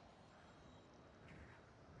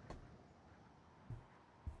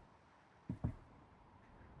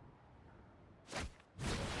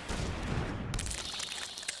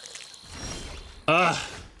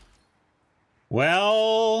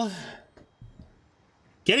 Well...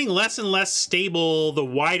 Getting less and less stable the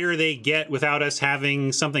wider they get without us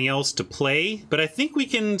having something else to play. But I think we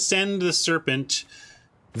can send the Serpent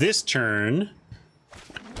this turn,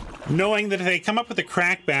 knowing that if they come up with a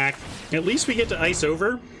crackback, at least we get to ice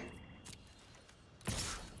over.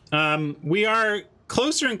 We are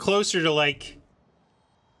closer and closer to, like...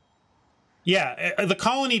 Yeah, the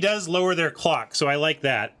colony does lower their clock, so I like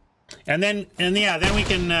that. And then we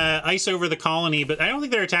can ice over the colony, but I don't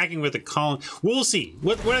think they're attacking with the colony. We'll see.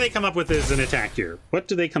 What do they come up with as an attack here? What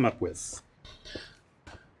do they come up with?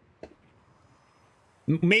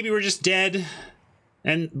 Maybe we're just dead,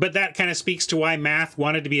 but that kind of speaks to why Math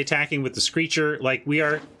wanted to be attacking with the Screecher. Like, we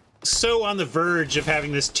are so on the verge of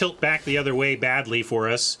having this tilt back the other way badly for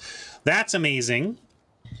us. That's amazing.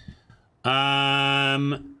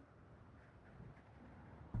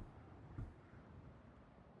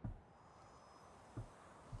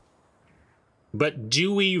 But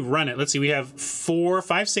do we run it? Let's see, we have 4,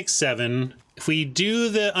 5, 6, 7. If we do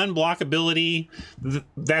the unblockability,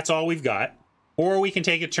 that's all we've got. Or we can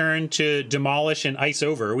take a turn to demolish and ice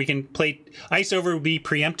over. We can play... Ice over would be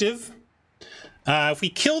preemptive. If we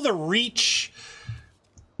kill the reach,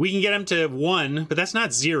 we can get him to 1, but that's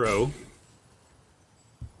not 0.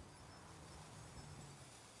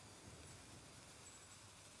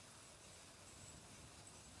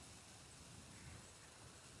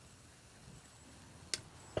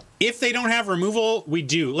 If they don't have removal, we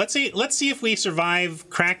do. Let's see if we survive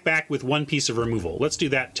crackback with 1 piece of removal. Let's do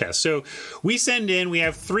that test. So we send in, we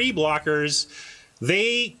have 3 blockers.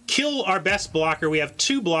 They kill our best blocker. We have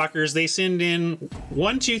 2 blockers. They send in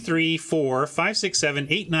 1, 2, 3, 4, 5, 6, 7,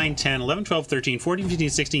 8, 9, 10, 11, 12, 13, 14, 15,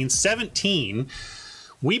 16, 17.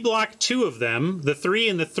 We block 2 of them, the 3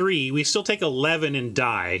 and the 3. We still take 11 and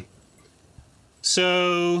die.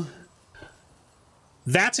 So...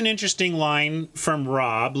 That's an interesting line from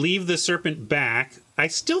Rob. Leave the Serpent back. I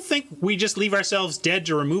still think we just leave ourselves dead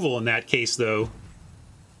to removal in that case, though.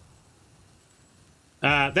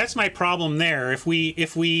 That's my problem there. If we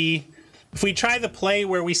try the play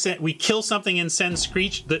where we kill something and send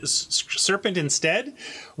the Serpent instead,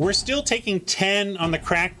 we're still taking 10 on the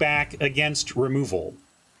crackback against removal.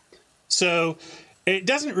 So it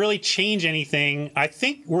doesn't really change anything. I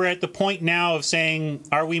think we're at the point now of saying,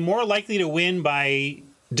 are we more likely to win by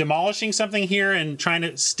demolishing something here and trying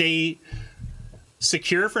to stay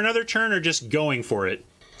secure for another turn, or just going for it?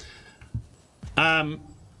 I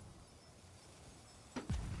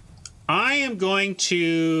am going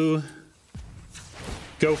to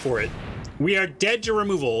go for it. We are dead to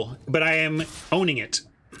removal, but I am owning it.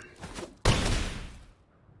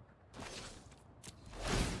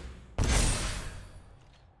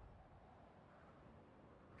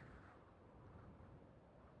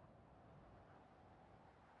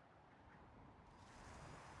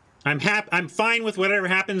 I'm fine with whatever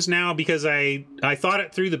happens now because I thought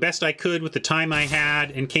it through the best I could with the time I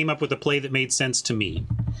had and came up with a play that made sense to me.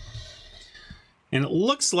 And it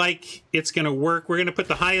looks like it's going to work. We're going to put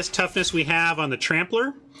the highest toughness we have on the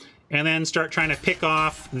Trampler and then start trying to pick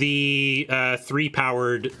off the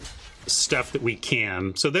 3-powered stuff that we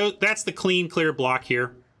can. So that's the clean, clear block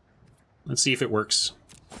here. Let's see if it works.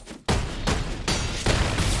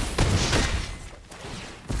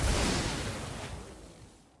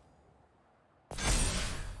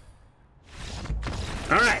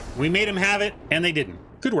 All right, we made them have it, and they didn't.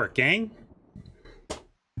 Good work, gang.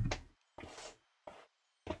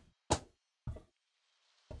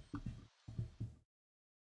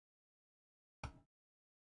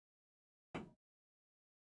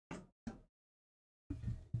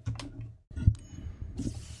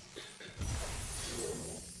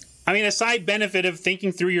 I mean, a side benefit of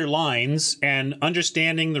thinking through your lines and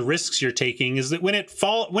understanding the risks you're taking is that when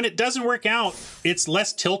it doesn't work out, it's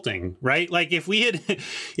less tilting, right? Like if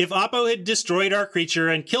Oppo had destroyed our creature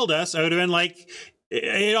and killed us, I would have been like,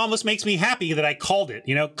 it almost makes me happy that I called it,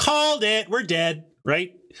 called it, we're dead,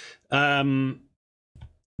 right? And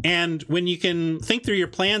when you can think through your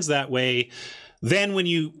plans that way, then when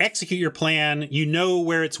you execute your plan, you know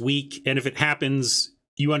where it's weak, and if it happens,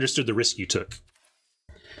 you understood the risk you took.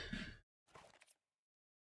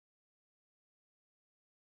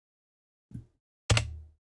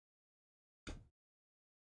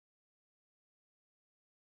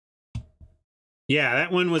 Yeah,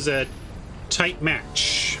 that one was a tight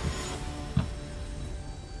match.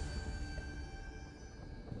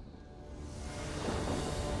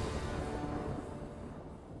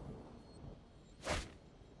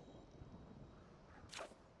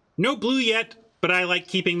 No blue yet, but I like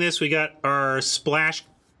keeping this. We got our splash,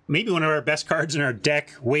 maybe one of our best cards in our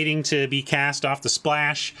deck, waiting to be cast off the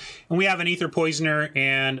splash. And we have an Ether Poisoner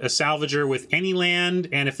and a Salvager with any land,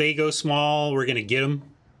 and if they go small, we're going to get them.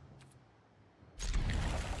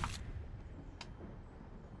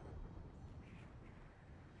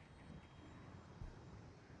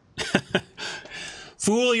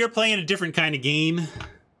 Fool, you're playing a different kind of game.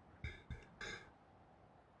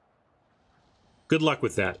 Good luck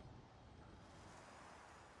with that.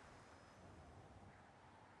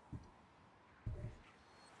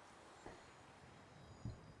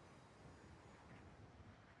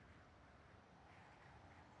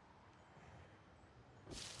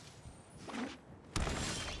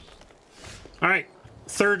 All right,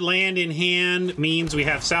 third land in hand means we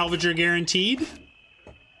have Salvager guaranteed.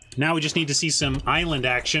 Now we just need to see some island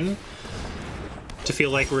action to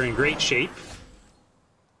feel like we're in great shape.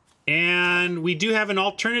 And we do have an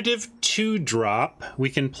alternative 2-drop. We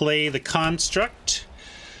can play the Construct,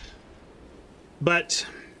 but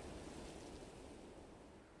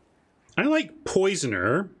I like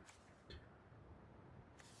Poisoner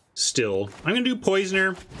still. I'm going to do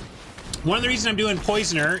Poisoner. One of the reasons I'm doing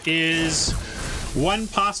Poisoner is one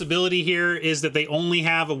possibility here is that they only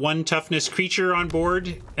have a 1 toughness creature on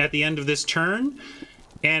board at the end of this turn.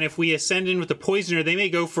 And if we ascend in with the Poisoner, they may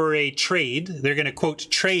go for a trade. They're going to, quote,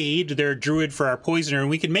 trade their Druid for our Poisoner, and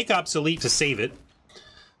we can make Obsolete to save it.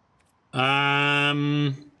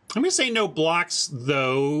 I'm going to say no blocks,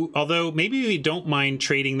 though, although maybe we don't mind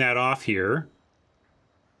trading that off here.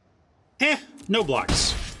 No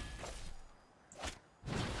blocks.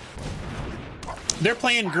 They're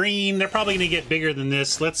playing green. They're probably going to get bigger than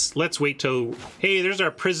this. Let's wait till... Hey, there's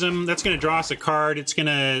our Prism. That's going to draw us a card. It's going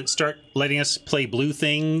to start letting us play blue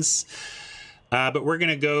things. But we're going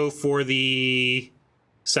to go for the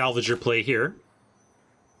Salvager play here.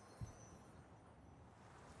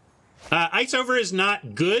 Ice Over is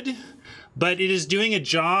not good, but it is doing a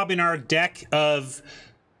job in our deck of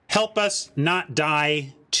help us not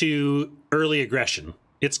die to early aggression.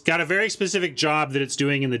 It's got a very specific job that it's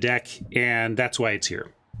doing in the deck, and that's why it's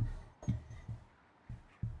here.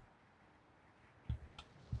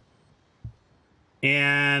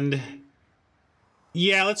 And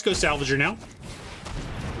yeah, let's go Salvager now.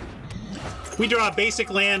 We draw a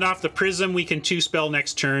basic land off the Prism. We can 2-spell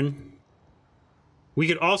next turn. We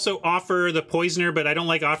could also offer the Poisoner, but I don't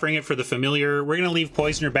like offering it for the Familiar. We're going to leave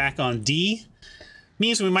Poisoner back on D.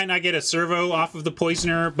 Means we might not get a servo off of the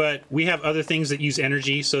Poisoner, but we have other things that use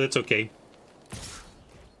energy, so that's okay.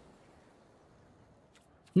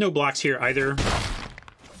 No blocks here either.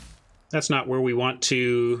 That's not where we want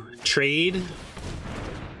to trade.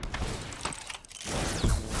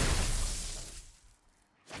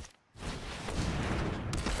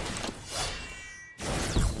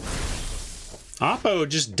 Oppo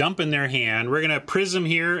just dumping their hand. We're going to Prism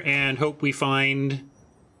here and hope we find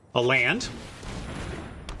a land.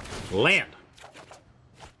 Land.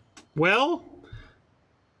 Well,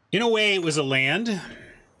 in a way it was a land.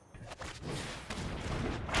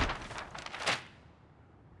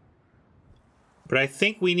 But I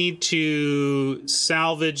think we need to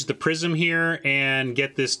salvage the Prism here and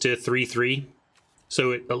get this to 3/3.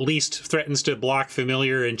 So it at least threatens to block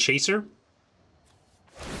Familiar and Chaser.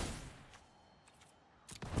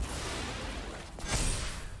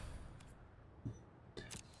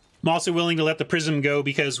 I'm also willing to let the Prism go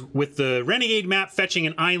because with the Renegade map fetching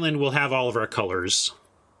an island, we'll have all of our colors.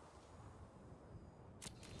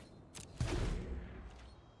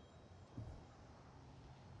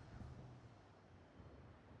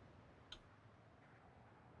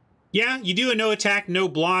 Yeah, you do a no attack, no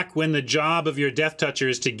block when the job of your Death Toucher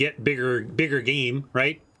is to get bigger game,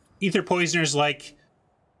 right? Ether Poisoner's like,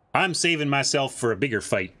 I'm saving myself for a bigger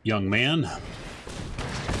fight, young man.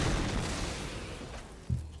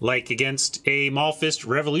 like against a Maulfist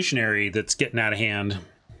Revolutionary that's getting out of hand.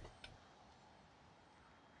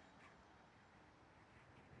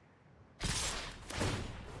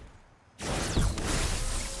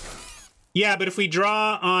 Yeah, but if we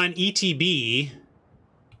draw on ETB...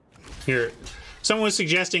 Here, someone was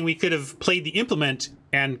suggesting we could have played the Implement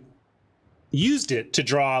and used it to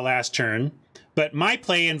draw last turn, but my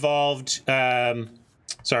play involved... it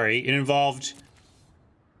involved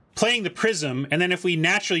playing the Prism, and then if we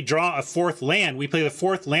naturally draw a 4th land, we play the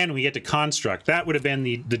 4th land and we get to Construct. That would have been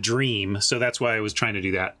the dream, so that's why I was trying to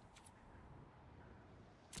do that.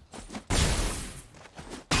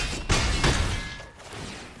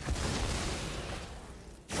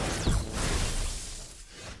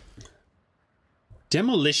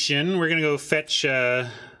 Demolition, we're going to go fetch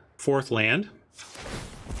 4th land.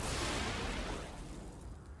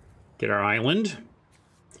 Get our island.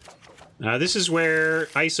 This is where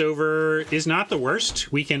Ice Over is not the worst.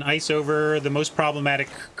 We can Ice Over the most problematic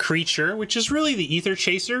creature, which is really the Ether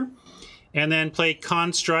Chaser, and then play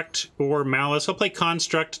Construct or Malice. I'll play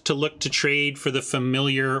Construct to look to trade for the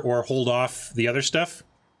Familiar or hold off the other stuff.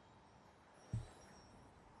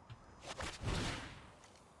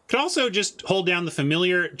 Could also just hold down the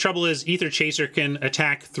Familiar. Trouble is, Ether Chaser can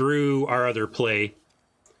attack through our other play.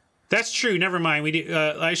 That's true. Never mind. We do,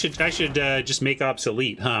 I should just make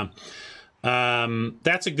obsolete, huh?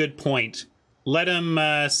 That's a good point. Let him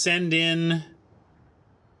send in. In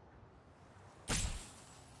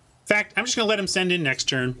fact, I'm just going to let him send in next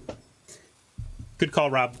turn. Good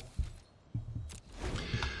call, Rob.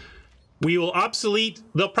 We will obsolete.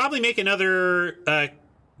 They'll probably make another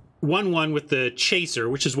 1/1 with the Chaser,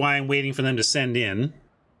 which is why I'm waiting for them to send in.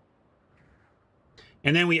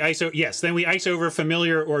 And then we ice over, yes, then we ice over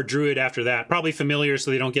Familiar or Druid after that. Probably Familiar so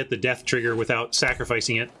they don't get the death trigger without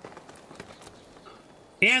sacrificing it.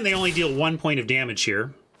 And they only deal 1 point of damage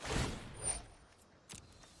here.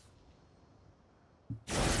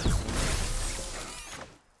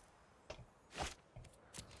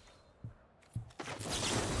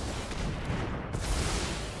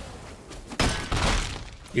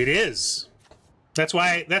 It is. That's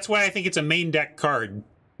why I think it's a main deck card.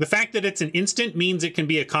 The fact that it's an instant means it can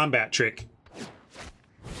be a combat trick.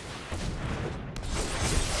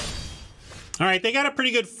 All right, they got a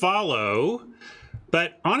pretty good follow,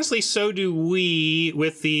 but honestly, so do we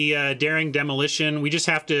with the Daring Demolition. We just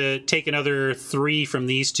have to take another 3 from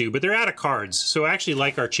these two, but they're out of cards, so I actually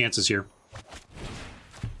like our chances here.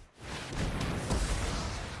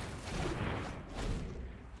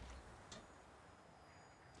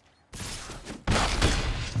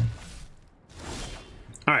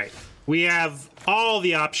 All right, we have all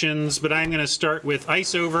the options, but I'm going to start with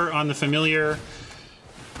Ice Over on the Familiar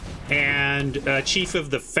and Chief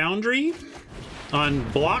of the Foundry on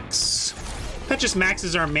blocks. That just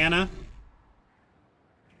maxes our mana.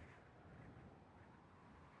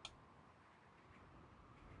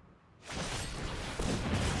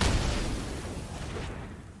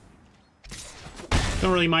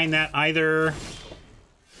 Don't really mind that either.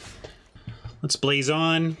 Let's blaze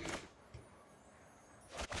on.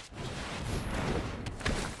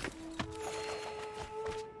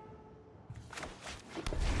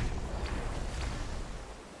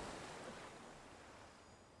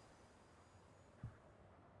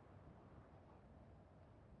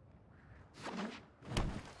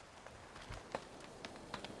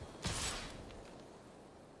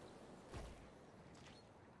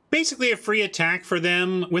 Basically a free attack for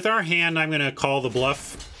them. With our hand, I'm going to call the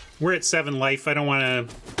bluff. We're at 7 life. I don't want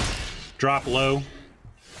to drop low.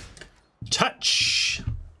 Touch.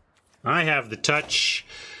 I have the touch.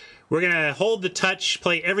 We're going to hold the touch,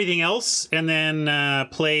 play everything else, and then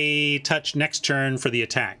play touch next turn for the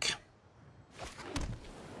attack.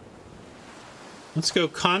 Let's go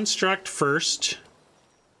Construct first.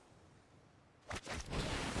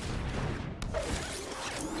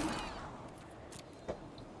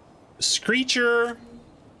 Screecher.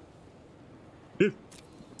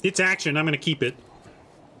 It's action. I'm going to keep it.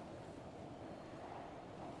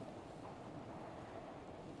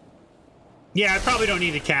 Yeah, I probably don't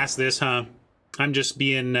need to cast this, huh? I'm just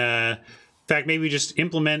being... in fact, maybe we just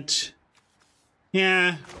implement...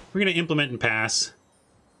 Yeah, we're going to implement and pass.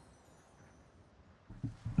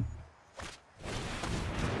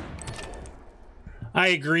 I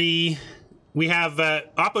agree. We have,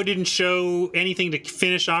 Oppo didn't show anything to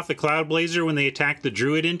finish off the Cloud Blazer when they attacked the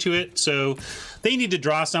Druid into it, so they need to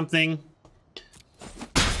draw something.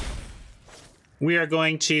 We are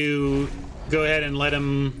going to go ahead and let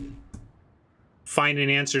him find an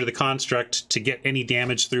answer to the Construct to get any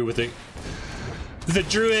damage through with it. the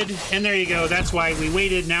druid, and there you go. That's why we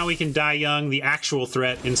waited. Now we can die young, the actual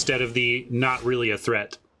threat, instead of the not really a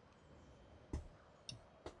threat.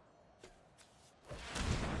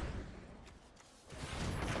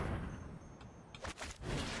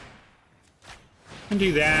 And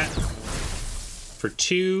do that for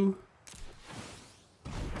 2.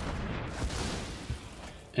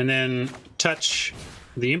 And then touch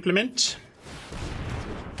the implement.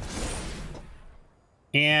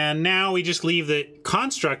 And now we just leave the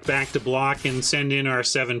construct back to block and send in our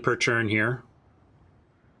 7 per turn here.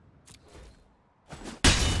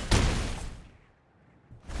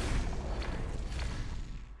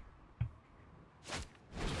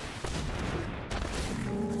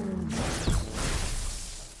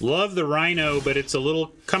 Love the Rhino, but it's a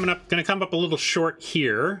little gonna come up a little short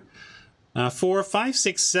here. 4, 5,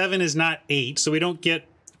 6, 7 is not 8, so we don't get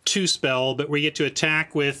 2 spell, but we get to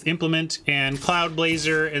attack with Implement and Cloud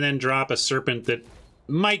Blazer, and then drop a Serpent that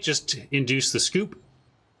might just induce the scoop.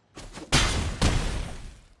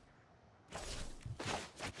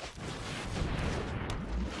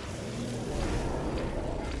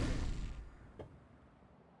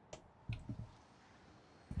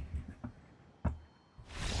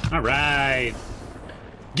 All right.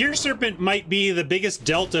 Gear Serpent might be the biggest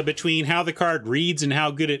delta between how the card reads and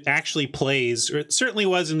how good it actually plays. Or it certainly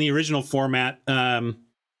was in the original format. And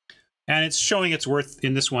it's showing its worth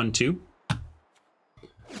in this one, too.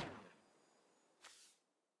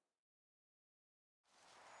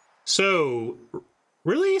 So,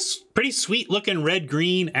 really pretty sweet-looking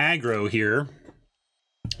red-green aggro here.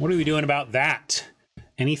 What are we doing about that?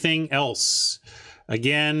 Anything else?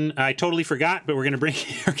 Again, I totally forgot, but we're gonna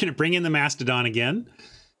bring in the Mastodon again,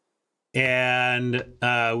 and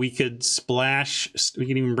we could splash. We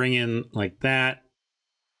can even bring in like that,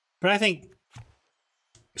 but I think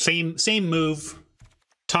same move.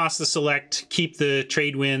 Toss the select, keep the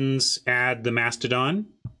trade winds, add the Mastodon,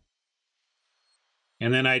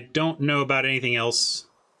 and then I don't know about anything else.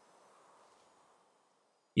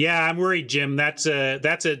 Yeah, I'm worried, Jim. That's a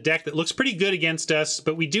deck that looks pretty good against us,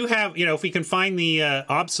 but we do have, you know, if we can find the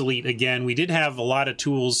obsolete again, we did have a lot of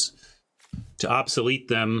tools to obsolete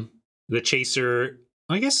them. The Chaser,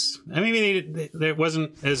 I guess, maybe there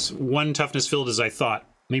wasn't as one toughness filled as I thought.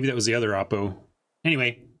 Maybe that was the other Oppo.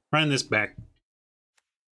 Anyway, running this back.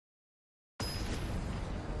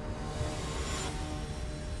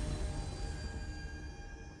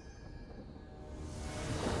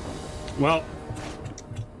 Well,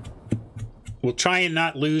 we'll try and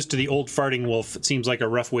not lose to the old farting wolf. It seems like a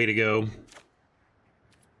rough way to go.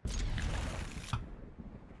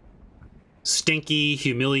 Stinky,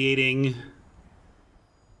 humiliating.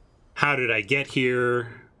 How did I get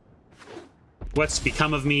here? What's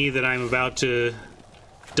become of me that I'm about to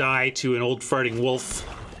die to an old farting wolf?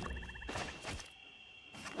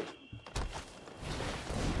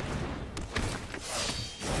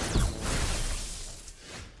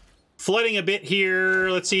 Flooding a bit here.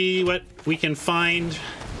 Let's see what we can find.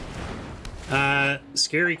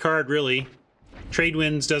 Scary card, really. Trade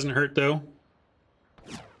winds doesn't hurt, though.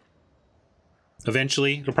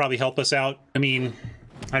 Eventually, it'll probably help us out. I mean,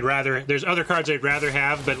 there's other cards I'd rather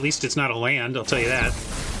have, but at least it's not a land, I'll tell you that.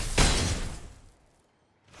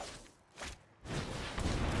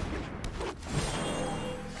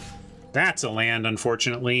 That's a land,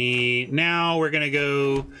 unfortunately. Now we're gonna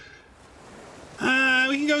go...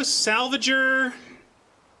 we can go Salvager,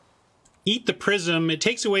 eat the Prism. It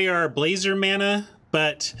takes away our Blazer mana,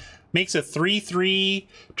 but makes a 3/3.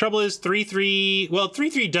 Trouble is 3/3. Well,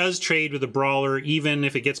 3/3 does trade with a Brawler, even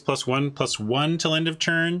if it gets +1/+1 till end of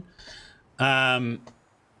turn.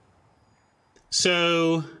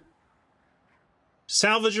 So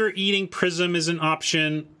Salvager eating Prism is an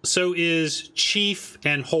option. So is Chief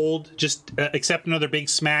and Hold. Just accept another big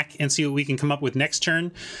smack and see what we can come up with next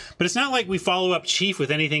turn. But it's not like we follow up Chief with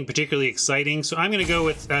anything particularly exciting. So I'm going to go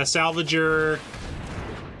with Salvager,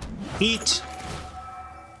 eat,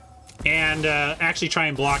 and actually try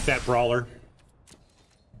and block that Brawler.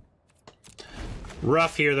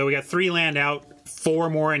 Rough here, though. We got 3 land out, 4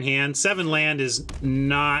 more in hand. 7 land is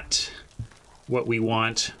not what we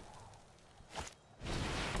want.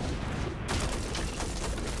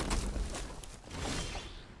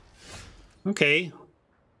 Okay.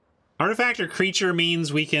 Artifact or creature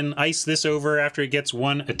means we can ice this over after it gets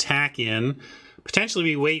 1 attack in. Potentially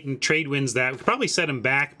we wait and trade wins that. We could probably set him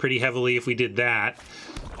back pretty heavily if we did that.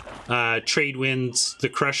 Trade wins the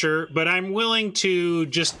Crusher. But I'm willing to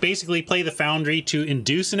just basically play the Foundry to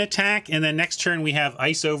induce an attack, and then next turn we have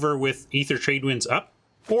ice over with Ether trade wins up.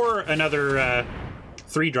 Or another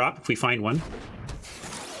 3-drop if we find one.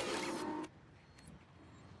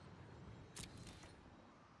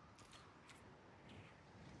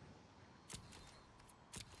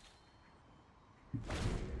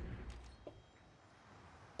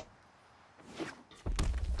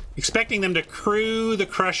 Expecting them to crew the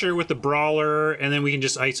Crusher with the Brawler, and then we can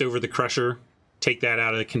just ice over the Crusher. Take that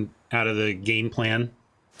out of the game plan.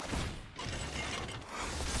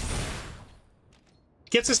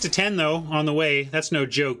 Gets us to 10, though, on the way. That's no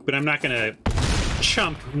joke, but I'm not going to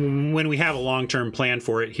chump when we have a long-term plan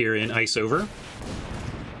for it here in Ice Over.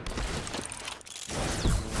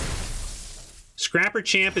 Scrapper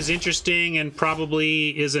Champ is interesting and probably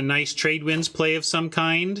is a nice trade wins play of some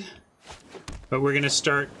kind. But we're going to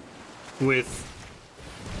start with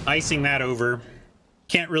icing that over.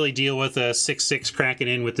 Can't really deal with a 6-6 cracking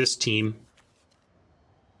in with this team.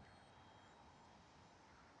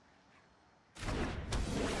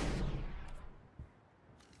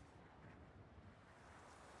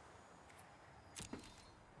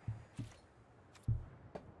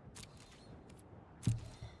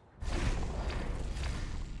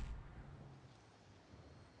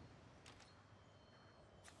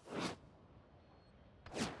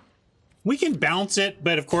 We can bounce it,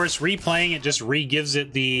 but of course, replaying it just re-gives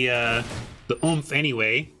it the oomph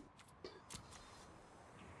anyway.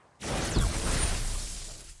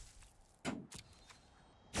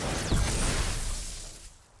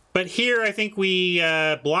 But here, I think we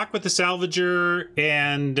block with the Salvager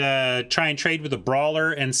and try and trade with the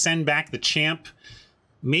Brawler and send back the Champ.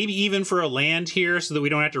 Maybe even for a land here so that we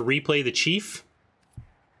don't have to replay the Chief.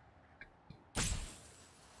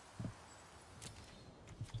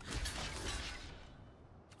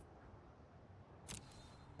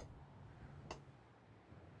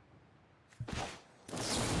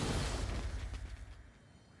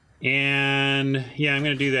 And yeah, I'm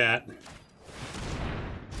going to do that.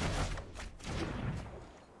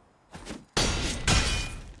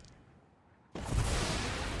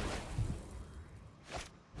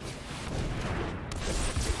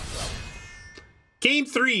 Game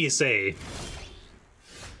 3, you say?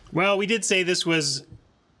 Well, we did say this was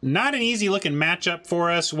not an easy looking matchup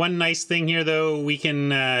for us. One nice thing here, though, we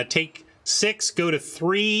can take 6, go to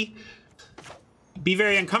 3. Be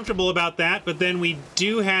very uncomfortable about that, but then we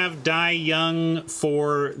do have Die Young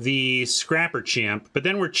for the Scrapper Champ. But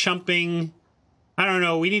then we're chumping... I don't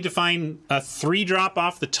know, we need to find a 3-drop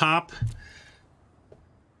off the top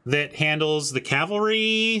that handles the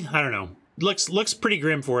Cavalry. I don't know. Looks pretty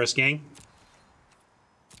grim for us, gang.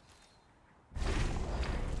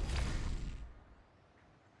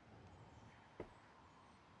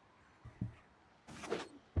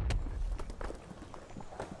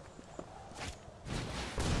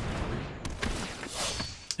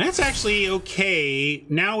 That's actually okay.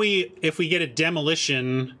 Now if we get a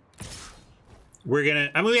demolition, we're gonna,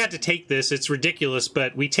 I mean, we have to take this. It's ridiculous,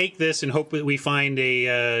 but we take this and hope that we find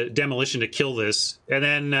a demolition to kill this.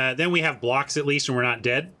 And then we have blocks at least and we're not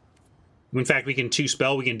dead. In fact, we can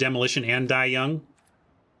 2-spell, we can demolition and Die Young.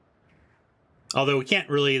 Although we can't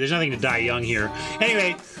really, there's nothing to Die Young here.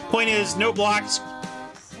 Anyway, point is, no blocks.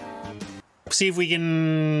 See if we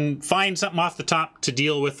can find something off the top to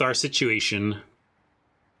deal with our situation.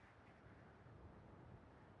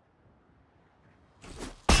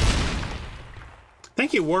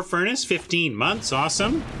 Thank you, War Furnace. 15 months.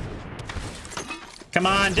 Awesome. Come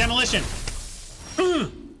on, demolition.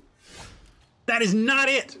 That is not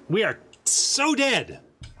it. We are so dead.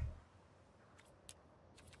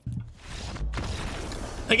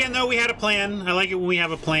 Again, though, we had a plan. I like it when we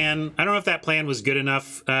have a plan. I don't know if that plan was good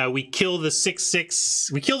enough. We kill the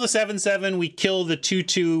 6-6. We kill the 7-7. We kill the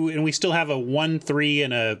 2-2. And we still have a 1-3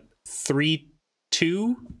 and a 3-2?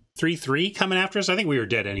 3-3 coming after us. I think we were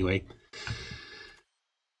dead anyway.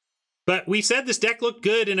 But we said this deck looked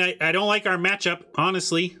good, and I don't like our matchup,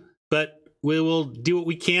 honestly. But we will do what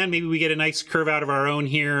we can. Maybe we get a nice curve out of our own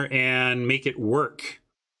here and make it work.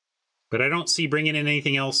 But I don't see bringing in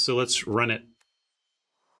anything else, so let's run it.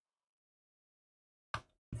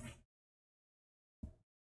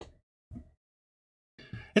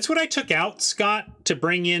 It's what I took out, Scott, to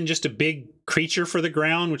bring in just a big creature for the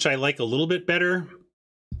ground, which I like a little bit better.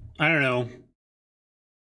 I don't know.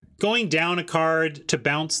 Going down a card to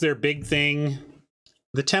bounce their big thing,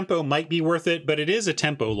 the tempo might be worth it, but it is a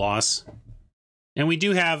tempo loss. And we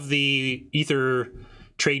do have the Ether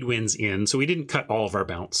trade wins in, so we didn't cut all of our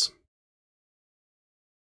bounce.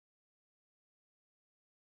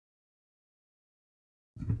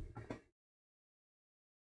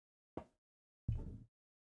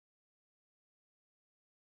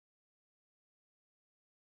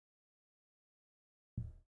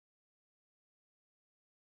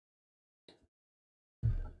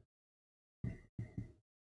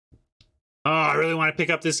 Oh, I really want to pick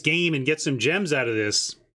up this game and get some gems out of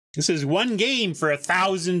this. This is one game for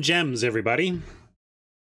 1,000 gems, everybody.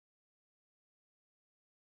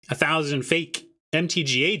 1,000 fake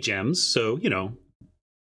MTGA gems, so, you know.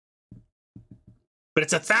 But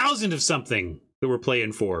it's 1,000 of something that we're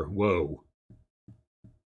playing for. Whoa.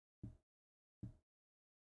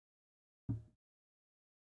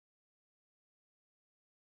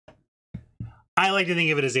 I like to think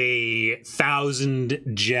of it as a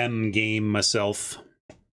 1,000 gem game myself.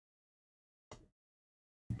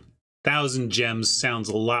 1,000 gems sounds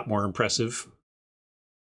a lot more impressive.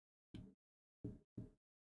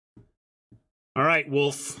 All right,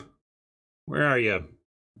 Wolf. Where are you?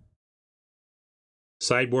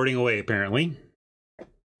 Sideboarding away, apparently.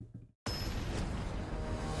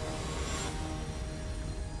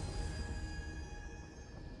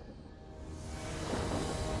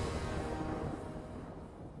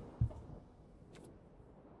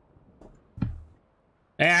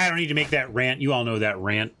 I don't need to make that rant. You all know that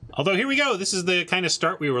rant. Although, here we go. This is the kind of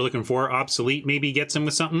start we were looking for. Obsolete maybe gets him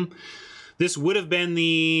with something. This would have been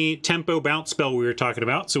the tempo bounce spell we were talking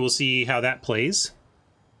about, so we'll see how that plays.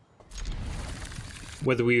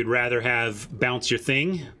 Whether we would rather have bounce your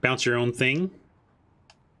thing, bounce your own thing.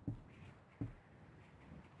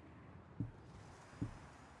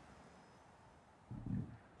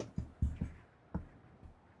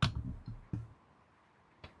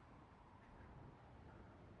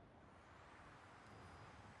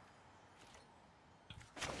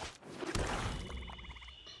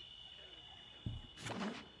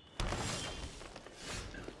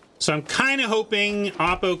 So I'm kind of hoping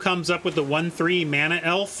Oppo comes up with the 1/3 mana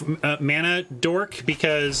elf, mana dork,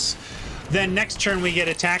 because then next turn we get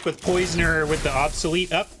attacked with Poisoner with the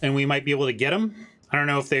obsolete up, and we might be able to get him. I don't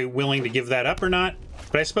know if they're willing to give that up or not,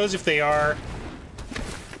 but I suppose if they are...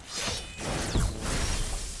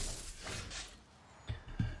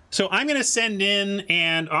 So I'm going to send in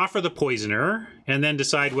and offer the Poisoner, and then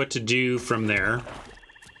decide what to do from there.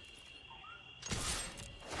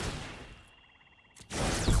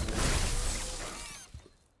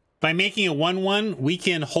 By making a 1/1, we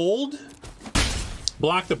can hold,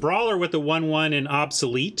 block the Brawler with the 1/1 and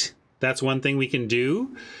obsolete. That's one thing we can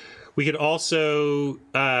do. We could also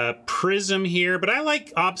Prism here, but I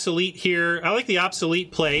like obsolete here. I like the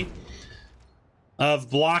obsolete play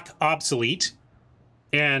of block obsolete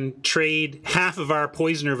and trade half of our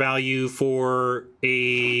Poisoner value for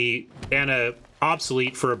a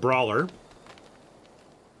obsolete for a Brawler.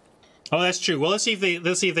 Oh, that's true. Well, let's see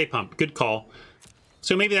if they pump. Good call.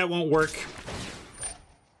 So maybe that won't work.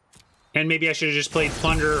 And maybe I should have just played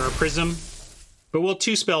Plunder or Prism. But we'll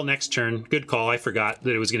 2-spell next turn. Good call. I forgot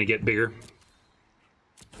that it was going to get bigger.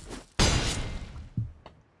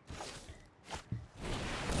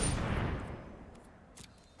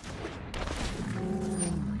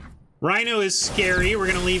 Rhino is scary. We're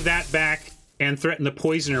going to leave that back and threaten the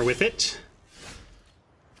Poisoner with it.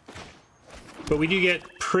 But we do get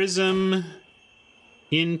Prism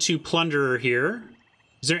into Plunderer here.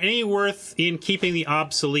 Is there any worth in keeping the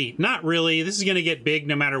obsolete? Not really. This is going to get big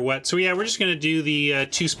no matter what. So yeah, we're just going to do the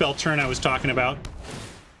 2-spell turn I was talking about.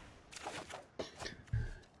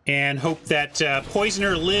 And hope that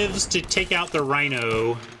Poisoner lives to take out the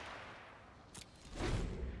Rhino.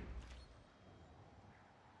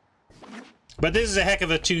 But this is a heck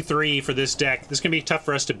of a 2-3 for this deck. This is going to be tough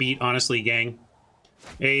for us to beat, honestly, gang.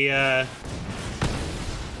 A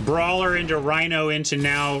Brawler into Rhino into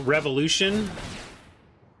now Revolution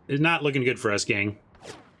is not looking good for us, gang.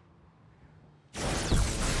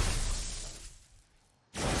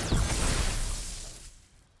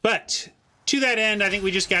 But to that end, I think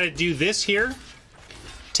we just got to do this here.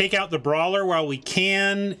 Take out the Brawler while we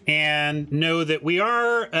can, and know that we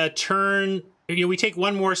are a turn... You know, we take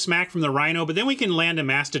one more smack from the Rhino, but then we can land a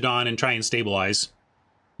Mastodon and try and stabilize.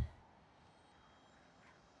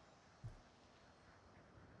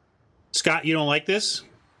 Scott, you don't like this?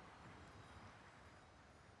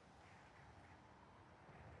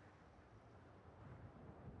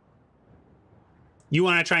 You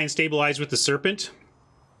want to try and stabilize with the Serpent?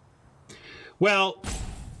 Well,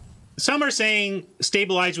 some are saying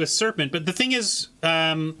stabilize with Serpent, but the thing is,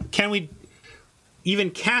 can we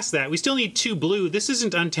even cast that? We still need 2 blue. This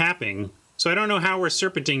isn't untapping, so I don't know how we're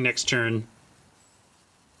Serpenting next turn.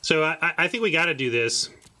 So I think we got to do this.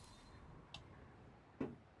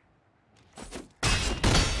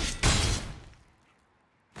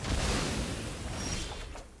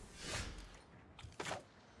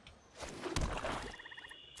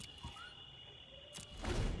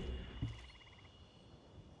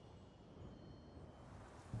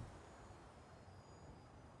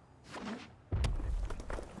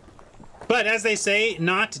 But as they say,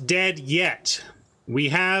 not dead yet. We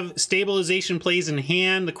have stabilization plays in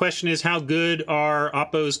hand. The question is, how good are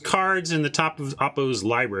Oppo's cards in the top of Oppo's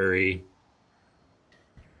library?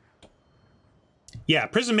 Yeah,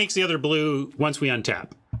 Prism makes the other blue once we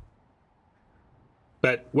untap.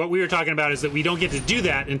 But what we were talking about is that we don't get to do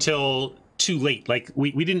that until too late. Like,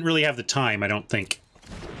 we didn't really have the time, I don't think.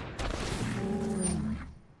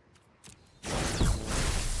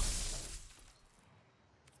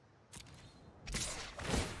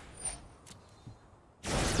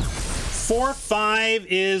 Four, 5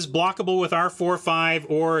 is blockable with our 4-5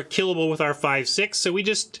 or killable with our 5-6, so we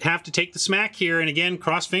just have to take the smack here, and again,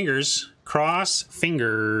 cross fingers. Cross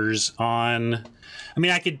fingers on... I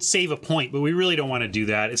mean, I could save a point, but we really don't want to do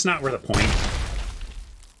that. It's not worth a point.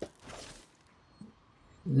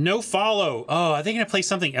 No follow. Oh, are they going to play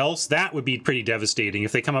something else? That would be pretty devastating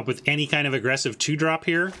if they come up with any kind of aggressive 2-drop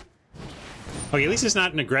here. Okay, at least it's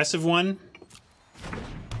not an aggressive one.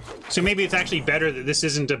 So maybe it's actually better that this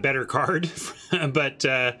isn't a better card, but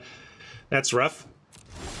that's rough.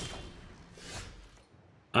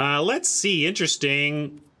 Let's see.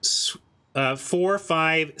 Interesting. 4,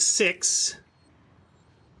 5, 6.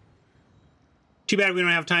 Too bad we don't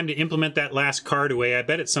have time to implement that last card away. I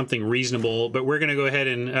bet it's something reasonable, but we're going to go ahead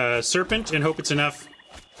and Serpent and hope it's enough.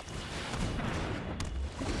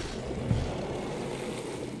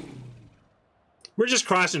 We're just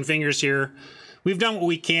crossing fingers here. We've done what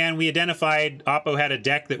we can. We identified Oppo had a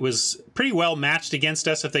deck that was pretty well matched against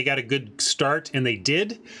us if they got a good start, and they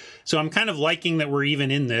did. So I'm kind of liking that we're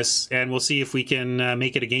even in this, and we'll see if we can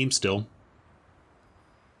make it a game still.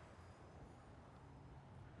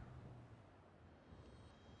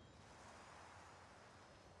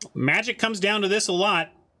 Magic comes down to this a lot.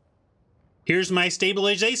 Here's my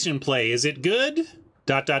stabilization play. Is it good? ...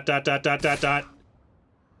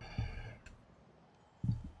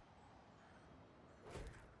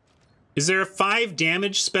 Is there a 5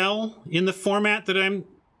 damage spell in the format that I'm...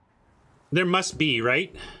 There must be,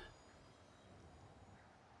 right?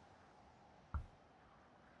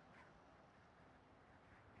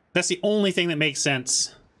 That's the only thing that makes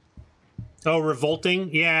sense. Oh,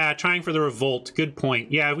 revolting? Yeah, trying for the revolt. Good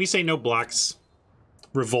point. Yeah, we say no blocks.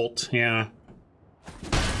 Revolt, yeah.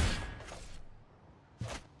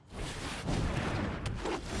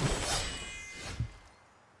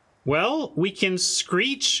 Well, we can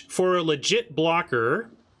Screech for a legit blocker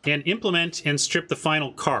and implement and strip the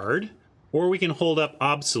final card, or we can hold up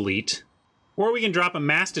Obsolete, or we can drop a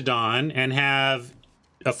Mastodon and have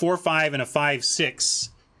a 4-5 and a 5-6.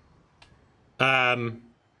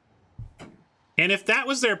 And if that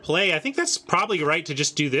was their play, I think that's probably right to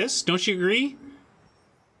just do this. Don't you agree?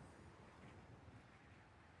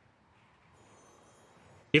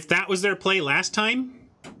 If that was their play last time,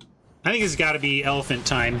 I think it's got to be elephant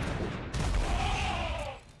time.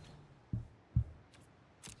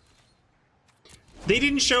 They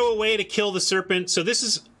didn't show a way to kill the Serpent, so this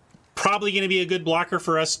is probably going to be a good blocker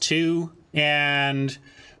for us too, and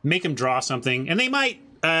make them draw something. And they might,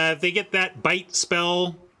 if they get that bite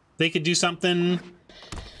spell, they could do something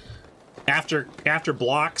after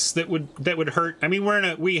blocks that would hurt. I mean, we're in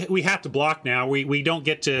a we have to block now. We don't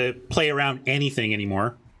get to play around anything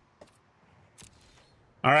anymore.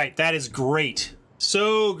 All right, that is great.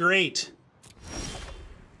 So great.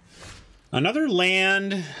 Another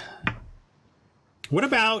land. What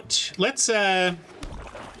about, let's play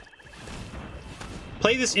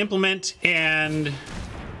this implement and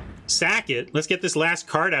sack it. Let's get this last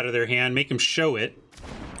card out of their hand, make them show it.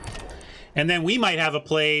 And then we might have a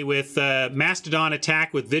play with Mastodon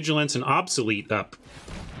attack with Vigilance and Obsolete up.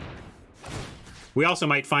 We also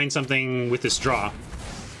might find something with this draw.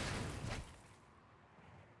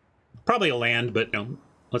 Probably a land, but no.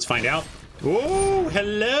 Let's find out. Oh,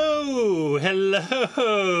 hello!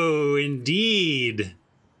 Hello, indeed.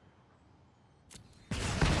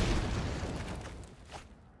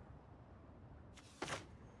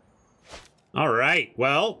 All right,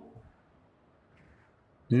 well,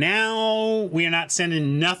 now we are not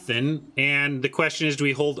sending nothing, and the question is, do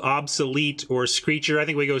we hold Obsolete or Screecher? I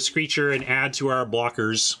think we go Screecher and add to our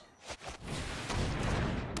blockers.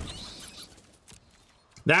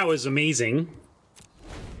 That was amazing.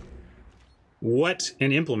 What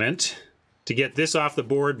an implement to get this off the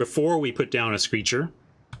board before we put down a Screecher.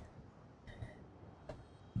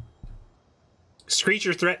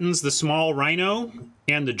 Screecher threatens the small Rhino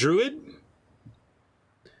and the Druid.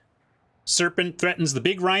 Serpent threatens the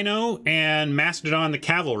big Rhino and Mastodon the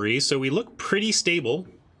Cavalry, so we look pretty stable.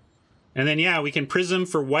 And then, yeah, we can Prism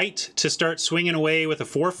for white to start swinging away with a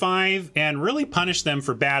 4-5 and really punish them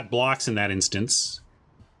for bad blocks in that instance.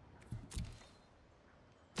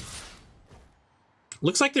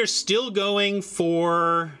 Looks like they're still going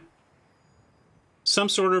for some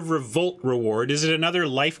sort of revolt reward. Is it another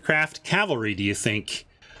Lifecraft Cavalry, do you think?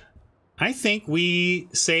 I think we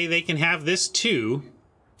say they can have this too.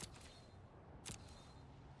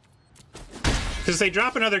 Because if they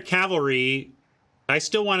drop another cavalry, I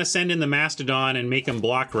still want to send in the Mastodon and make them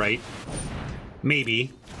block right.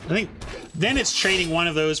 Maybe. I think then it's trading one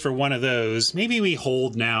of those for one of those. Maybe we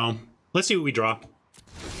hold now. Let's see what we draw.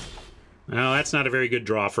 Well, that's not a very good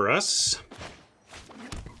draw for us.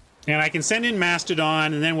 And I can send in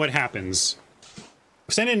Mastodon, and then what happens?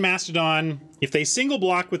 Send in Mastodon. If they single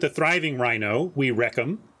block with the Thriving Rhino, we wreck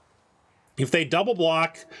them. If they double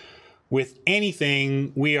block with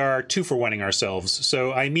anything, we are 2-for-1ing ourselves.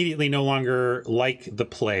 So I immediately no longer like the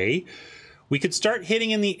play. We could start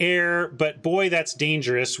hitting in the air, but boy, that's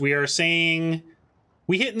dangerous. We are saying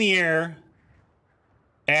we hit in the air,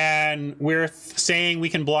 and we're saying we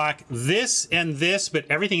can block this and this, but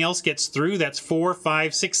everything else gets through. That's 4,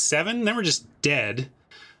 5, 6, 7. Then we're just dead.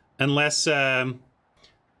 Unless then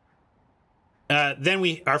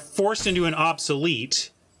we are forced into an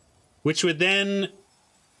obsolete, which would then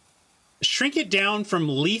shrink it down from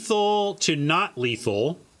lethal to not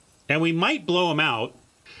lethal, and we might blow them out.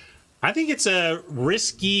 I think it's a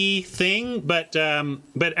risky thing, but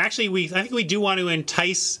actually I think we do want to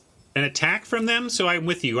entice an attack from them, so I'm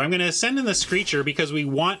with you. I'm going to send in the Screecher because we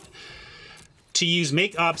want to use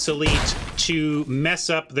Make Obsolete to mess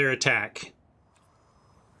up their attack.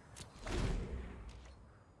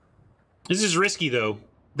 This is risky, though.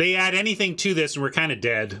 They add anything to this and we're kind of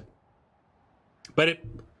dead. But it,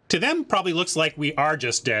 to them, probably looks like we are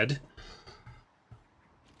just dead.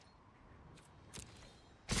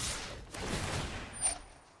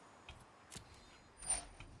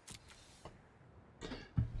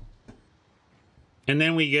 And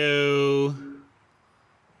then we go...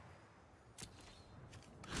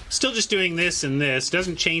 Still just doing this and this.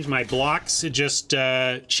 Doesn't change my blocks. It just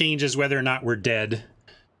changes whether or not we're dead.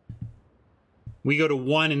 We go to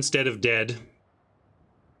 1 instead of dead.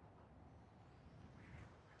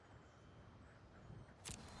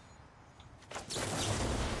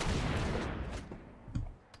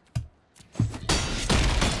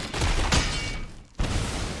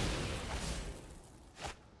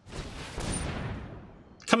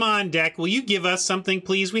 Come on, deck. Will you give us something,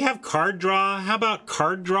 please? We have card draw. How about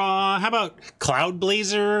card draw? How about Cloud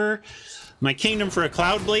Blazer? My kingdom for a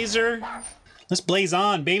Cloud Blazer? Let's blaze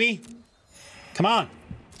on, baby. Come on.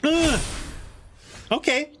 Ugh.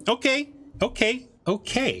 Okay.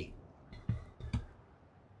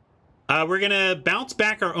 We're going to bounce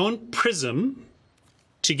back our own Prism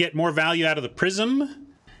to get more value out of the Prism.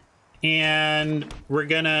 And we're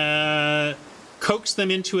going to coax them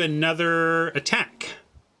into another attack.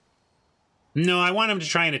 No, I want him to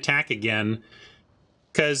try and attack again,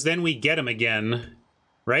 because then we get him again,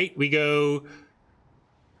 right? We go...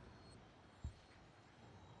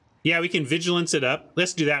 Yeah, we can Vigilance it up.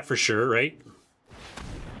 Let's do that for sure, right?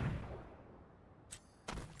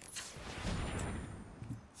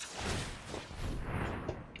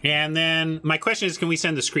 And then my question is, can we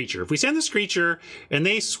send the Screecher? If we send the Screecher and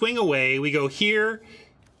they swing away, we go here,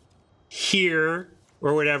 here,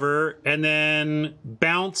 or whatever, and then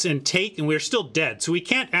bounce and take, and we're still dead. So we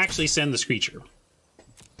can't actually send the Screecher.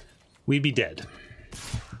 We'd be dead.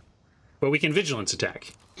 But we can Vigilance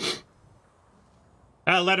attack.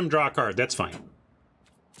 Let them draw a card. That's fine.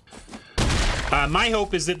 My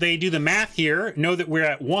hope is that they do the math here, know that we're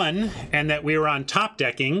at 1, and that we're on top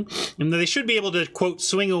decking, and that they should be able to, quote,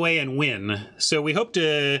 swing away and win. So we hope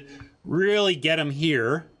to really get them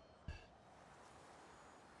here.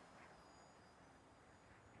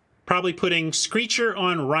 Probably putting Screecher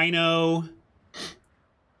on Rhino,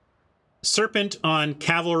 Serpent on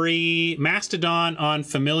Cavalry, Mastodon on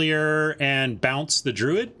Familiar, and Bounce the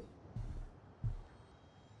Druid.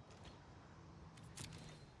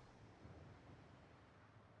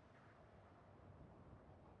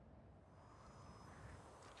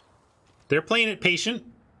 They're playing it patient.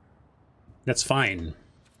 That's fine.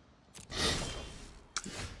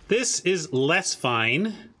 This is less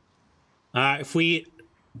fine. If we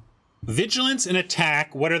Vigilance and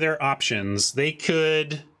attack, what are their options? They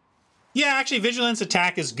could... Yeah, actually, Vigilance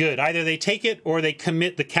attack is good. Either they take it or they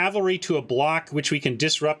commit the cavalry to a block, which we can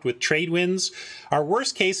disrupt with trade winds. Our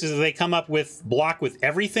worst case is if they come up with block with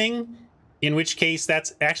everything, in which case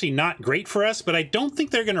that's actually not great for us, but I don't think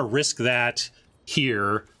they're going to risk that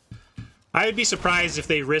here. I would be surprised if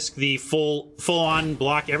they risk the full-on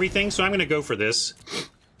block everything, so I'm going to go for this.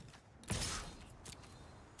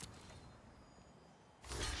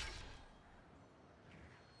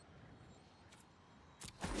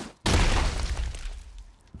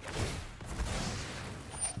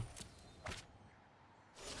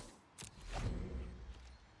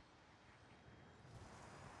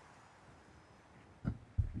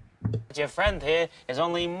 Your friend here is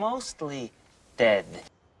only mostly dead.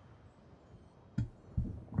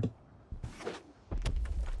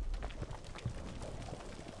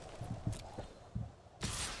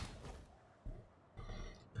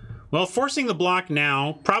 Well, forcing the block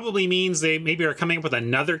now probably means they maybe are coming up with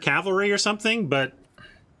another cavalry or something, but...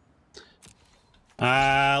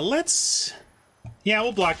 let's... Yeah,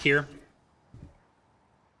 we'll block here.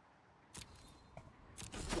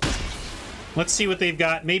 Let's see what they've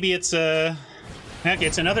got. Maybe it's a... Okay,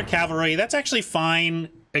 it's another cavalry. That's actually fine.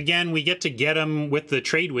 Again, we get to get them with the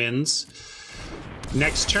trade winds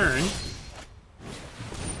next turn.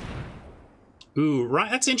 Ooh, right,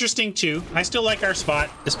 that's interesting too. I still like our spot,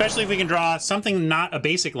 especially if we can draw something not a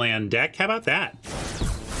basic land deck. How about that?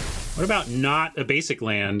 What about not a basic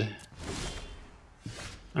land?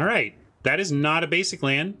 All right, that is not a basic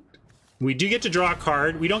land. We do get to draw a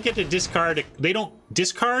card. We don't get to discard. They don't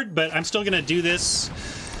discard, but I'm still gonna do this.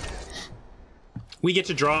 We get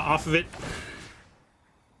to draw off of it.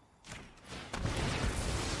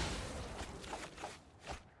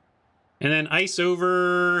 And then Ice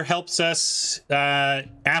Over helps us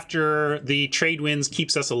after the trade winds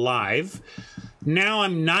keeps us alive. Now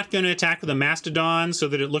I'm not going to attack with a Mastodon so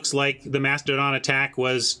that it looks like the Mastodon attack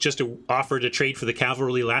was just an offer to trade for the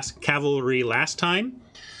cavalry last time.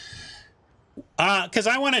 Because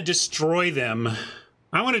I want to destroy them.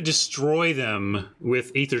 I want to destroy them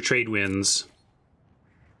with Aether Trade Winds.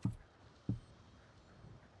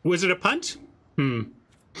 Was it a punt?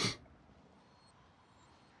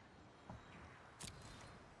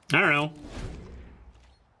 I don't know.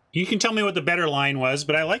 You can tell me what the better line was,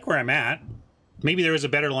 but I like where I'm at. Maybe there was a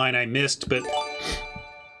better line I missed, but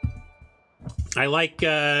I like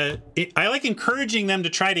encouraging them to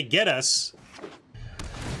try to get us,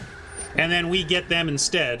 and then we get them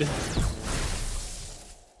instead.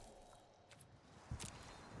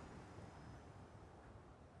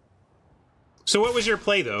 So what was your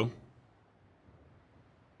play, though?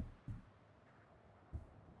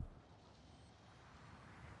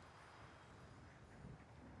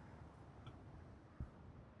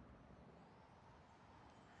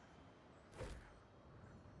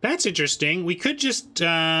 That's interesting. We could just,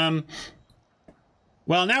 well,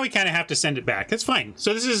 now we kind of have to send it back. That's fine.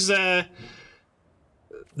 So this is the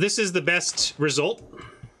best result.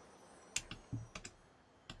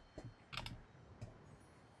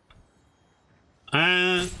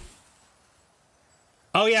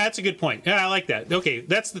 Oh yeah, that's a good point. Yeah, I like that. Okay,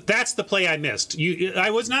 that's the play I missed.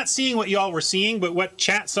 I was not seeing what y'all were seeing, but what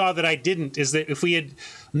chat saw that I didn't is that if we had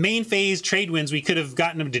main phase trade winds, we could have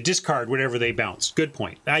gotten them to discard whatever they bounced. Good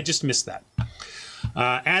point. I just missed that.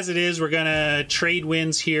 As it is, we're gonna trade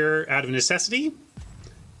winds here out of necessity,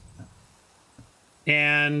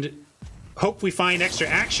 and hope we find extra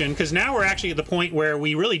action, because now we're actually at the point where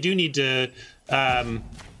we really do need to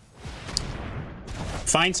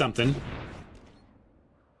find something.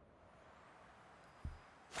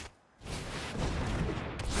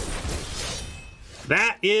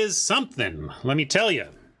 That is something, let me tell you.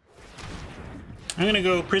 I'm gonna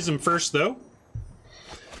go Prism first, though.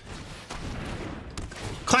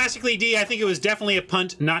 Classically, D, I think it was definitely a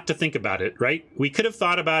punt not to think about it, right? We could have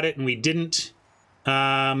thought about it and we didn't.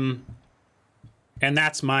 And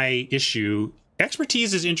that's my issue.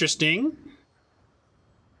 Expertise is interesting.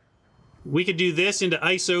 We could do this into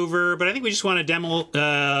Ice Over, but I think we just want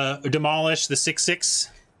to demolish the 6/6.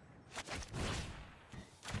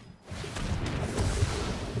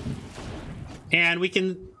 And we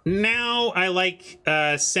can now. I like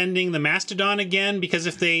sending the Mastodon again, because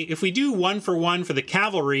if we do 1-for-1 for the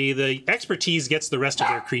cavalry, the expertise gets the rest of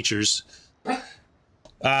their creatures.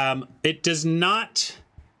 It does not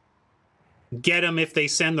get them if they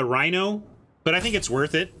send the Rhino, but I think it's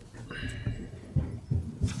worth it.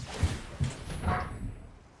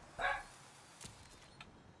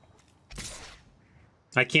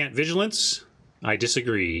 I can't Vigilance. I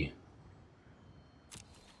disagree.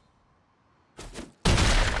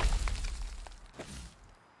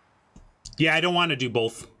 Yeah, I don't want to do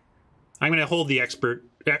both. I'm going to hold the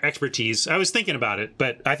expertise. I was thinking about it,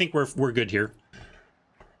 but I think we're good here.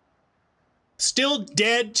 Still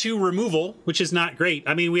dead to removal, which is not great.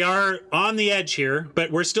 I mean, we are on the edge here, but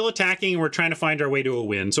we're still attacking and we're trying to find our way to a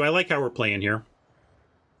win. So I like how we're playing here.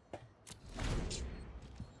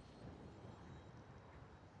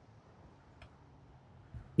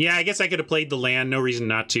 Yeah, I guess I could have played the land. No reason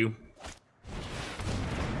not to.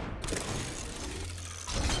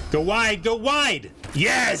 Go wide, go wide!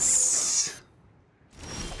 Yes!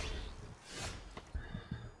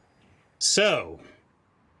 So,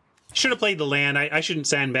 should have played the land. I shouldn't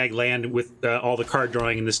sandbag land with all the card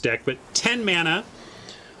drawing in this deck, but 10 mana.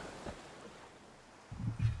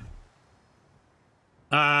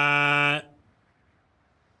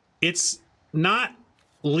 It's not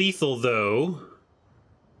lethal, though.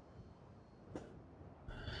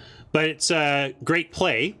 But it's a great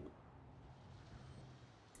play.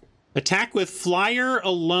 Attack with Flyer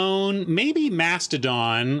alone, maybe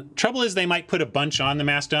Mastodon. Trouble is they might put a bunch on the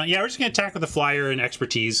Mastodon. Yeah, we're just going to attack with the Flyer and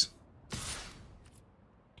Expertise.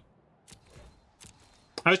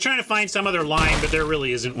 I was trying to find some other line, but there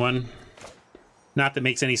really isn't one. Not that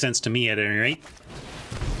makes any sense to me at any rate.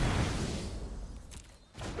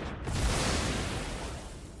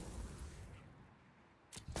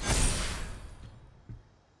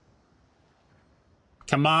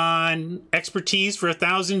 Come on, Expertise for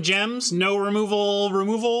 1,000 gems. No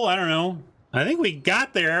removal. I don't know. I think we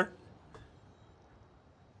got there.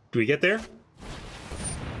 Do we get there?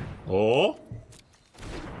 Oh.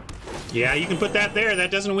 Yeah, you can put that there.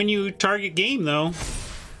 That doesn't win you target game, though.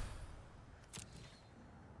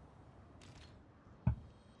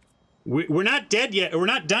 We're not dead yet. We're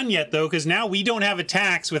not done yet, though, because now we don't have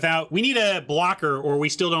attacks without... We need a blocker, or we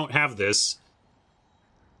still don't have this.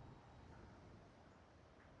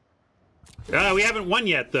 We haven't won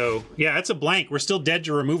yet, though. Yeah, that's a blank. We're still dead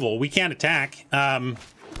to removal. We can't attack.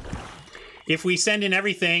 If we send in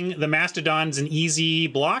everything, the Mastodon's an easy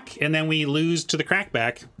block, and then we lose to the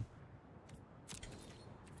Crackback.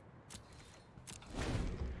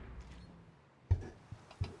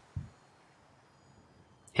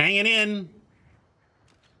 Hanging in.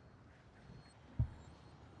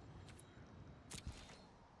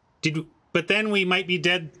 But then we might be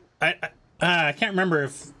dead. I can't remember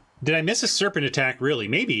if... Did I miss a Serpent attack, really?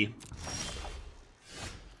 Maybe.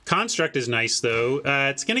 Construct is nice, though.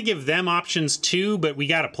 It's going to give them options, too, but we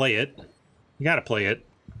got to play it. We got to play it.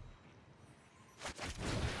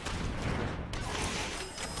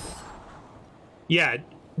 Yeah,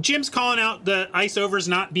 Jim's calling out the Ice Overs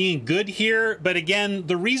not being good here, but again,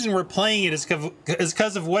 the reason we're playing it is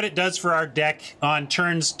because of what it does for our deck on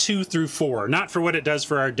turns 2 through 4, not for what it does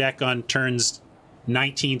for our deck on turns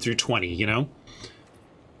 19 through 20, you know?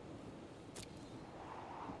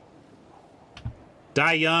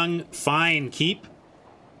 Die young, fine, keep.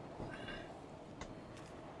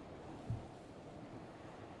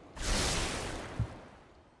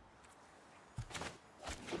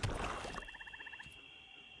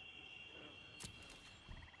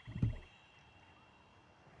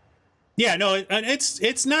 Yeah, no,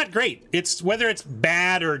 it's not great. It's whether it's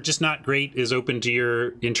bad or just not great is open to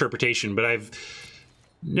your interpretation, but I've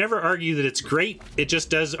never argued that it's great. It just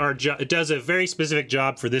does our job. It does a very specific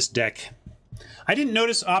job for this deck. I didn't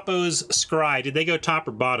notice Oppo's Scry. Did they go top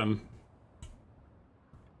or bottom?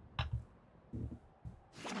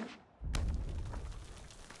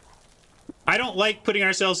 I don't like putting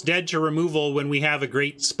ourselves dead to removal when we have a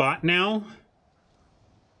great spot now.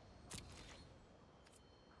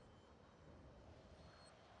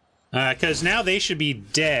 Because now they should be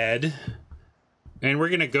dead. And we're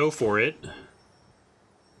going to go for it.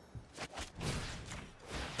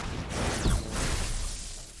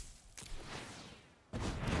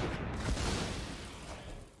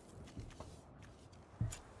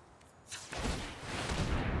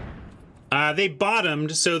 They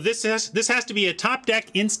bottomed, so this has to be a top deck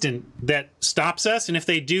instant that stops us, and if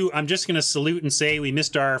they do, I'm just going to salute and say we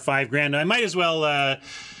missed our $5 grand. I might as well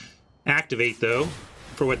activate, though,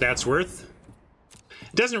 for what that's worth.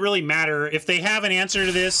 It doesn't really matter. If they have an answer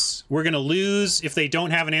to this, we're going to lose. If they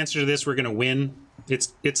don't have an answer to this, we're going to win.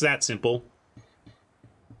 It's that simple.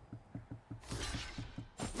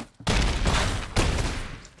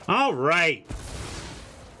 All right.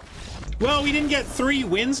 Well, we didn't get 3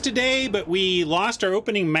 wins today, but we lost our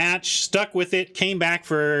opening match, stuck with it, came back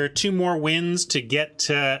for 2 more wins to get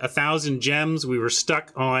 1,000 gems. We were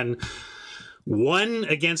stuck on 1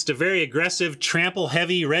 against a very aggressive,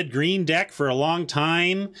 trample-heavy red-green deck for a long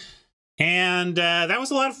time, and that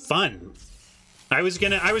was a lot of fun. I was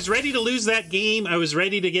ready to lose that game. I was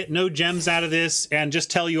ready to get no gems out of this and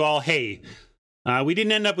just tell you all, hey, we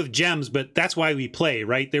didn't end up with gems, but that's why we play,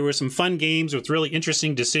 right? There were some fun games with really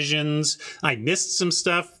interesting decisions. I missed some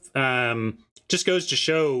stuff. Just goes to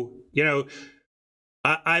show, you know,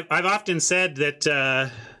 I've often said that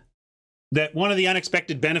that one of the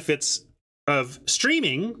unexpected benefits of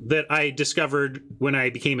streaming that I discovered when I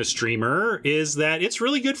became a streamer is that it's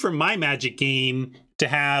really good for my Magic game to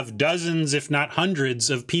have dozens, if not hundreds,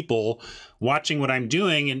 of people watching what I'm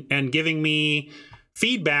doing and giving me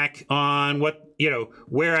feedback on what, you know,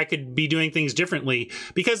 where I could be doing things differently.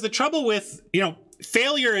 Because the trouble with, you know,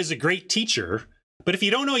 failure is a great teacher, but if you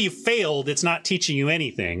don't know you failed, it's not teaching you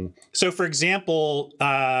anything. So, for example,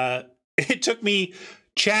 it took me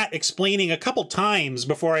chat explaining a couple times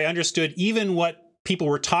before I understood even what people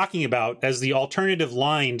were talking about as the alternative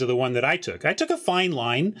line to the one that I took. I took a fine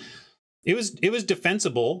line. It was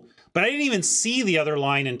defensible, but I didn't even see the other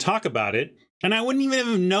line and talk about it. And I wouldn't even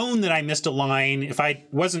have known that I missed a line if I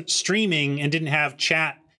wasn't streaming and didn't have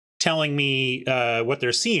chat telling me what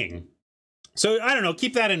they're seeing. So I don't know,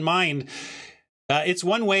 keep that in mind. It's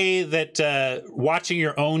one way that watching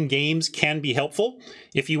your own games can be helpful.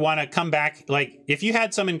 If you want to come back, like if you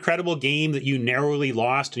had some incredible game that you narrowly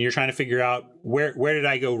lost and you're trying to figure out where did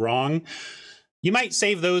I go wrong, you might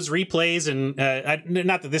save those replays. And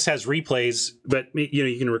not that this has replays, but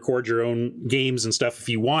you can record your own games and stuff if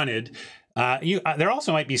you wanted. There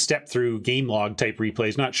also might be step through game log type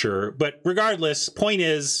replays, not sure. But regardless, point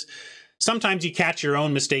is, sometimes you catch your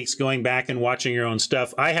own mistakes going back and watching your own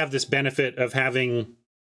stuff. I have this benefit of having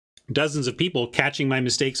dozens of people catching my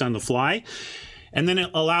mistakes on the fly. And then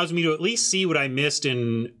it allows me to at least see what I missed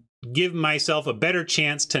and give myself a better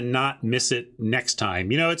chance to not miss it next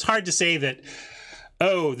time. It's hard to say that,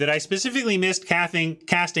 that I specifically missed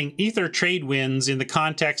casting Ether Trade Winds in the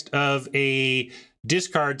context of a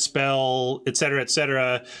discard spell, etc.,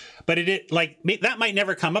 etc. But that might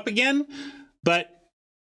never come up again, but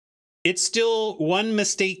it's still one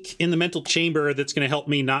mistake in the mental chamber that's going to help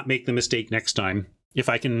me not make the mistake next time if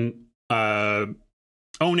I can own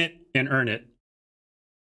it and earn it.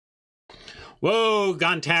 Whoa,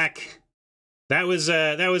 Gontak. That was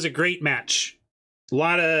a great match. A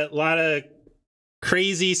lot of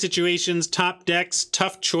crazy situations, top decks,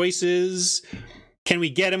 tough choices. Can we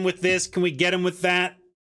get him with this? Can we get him with that?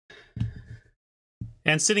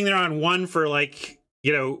 And sitting there on one for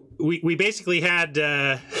we basically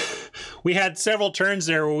had we had several turns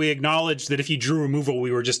there where we acknowledged that if you drew removal,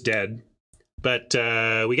 we were just dead. But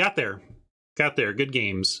we got there. Good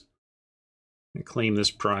games. Claim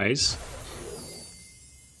this prize.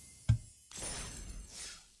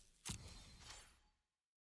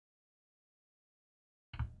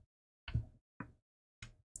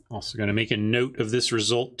 Also going to make a note of this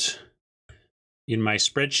result in my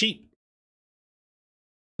spreadsheet.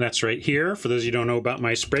 That's right here. For those of you who don't know about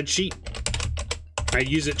my spreadsheet, I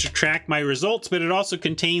use it to track my results, but it also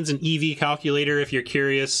contains an EV calculator if you're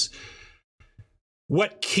curious.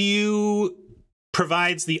 What queue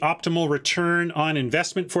provides the optimal return on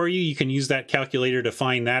investment for you? You can use that calculator to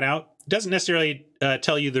find that out. It doesn't necessarily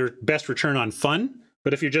tell you the best return on fun,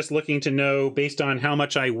 but if you're just looking to know based on how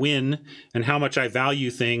much I win and how much I value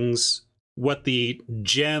things, what the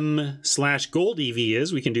gem/gold EV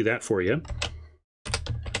is, we can do that for you.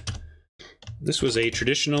 This was a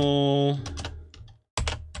traditional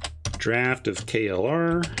draft of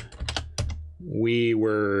KLR. We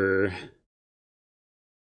were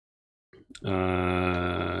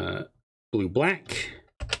blue-black,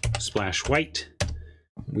 splash white.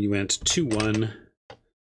 We went 2-1.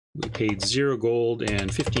 We paid 0 gold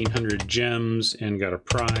and 1,500 gems and got a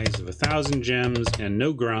prize of 1,000 gems and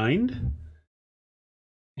no grind.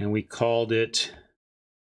 And we called it,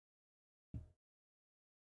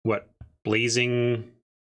 what, Blazing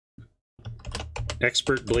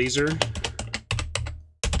Expert Blazer?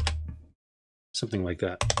 Something like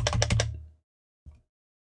that.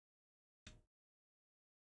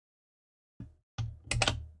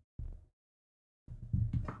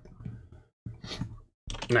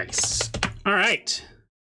 Nice. All right.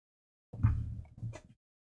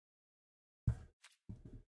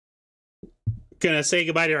 Gonna say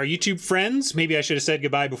goodbye to our YouTube friends. Maybe I should have said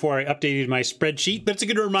goodbye before I updated my spreadsheet, but it's a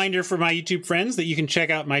good reminder for my YouTube friends that you can check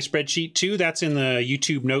out my spreadsheet too. That's in the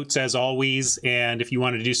YouTube notes as always. And if you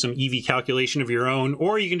want to do some EV calculation of your own,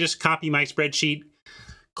 or you can just copy my spreadsheet,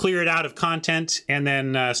 clear it out of content, and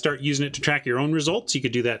then start using it to track your own results. You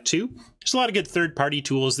could do that too. There's a lot of good third-party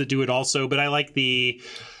tools that do it also, but I like the...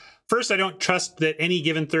 First, I don't trust that any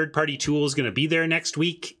given third-party tool is going to be there next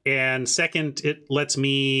week, and second, it lets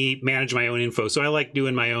me manage my own info. So I like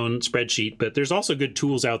doing my own spreadsheet, but there's also good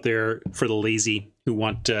tools out there for the lazy who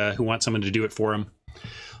want someone to do it for them.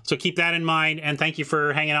 So keep that in mind, and thank you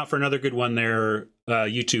for hanging out for another good one there,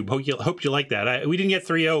 YouTube. Hope you like that. We didn't get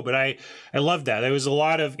 3-0, but I loved that. There was a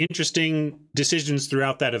lot of interesting decisions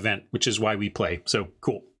throughout that event, which is why we play. So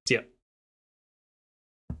cool.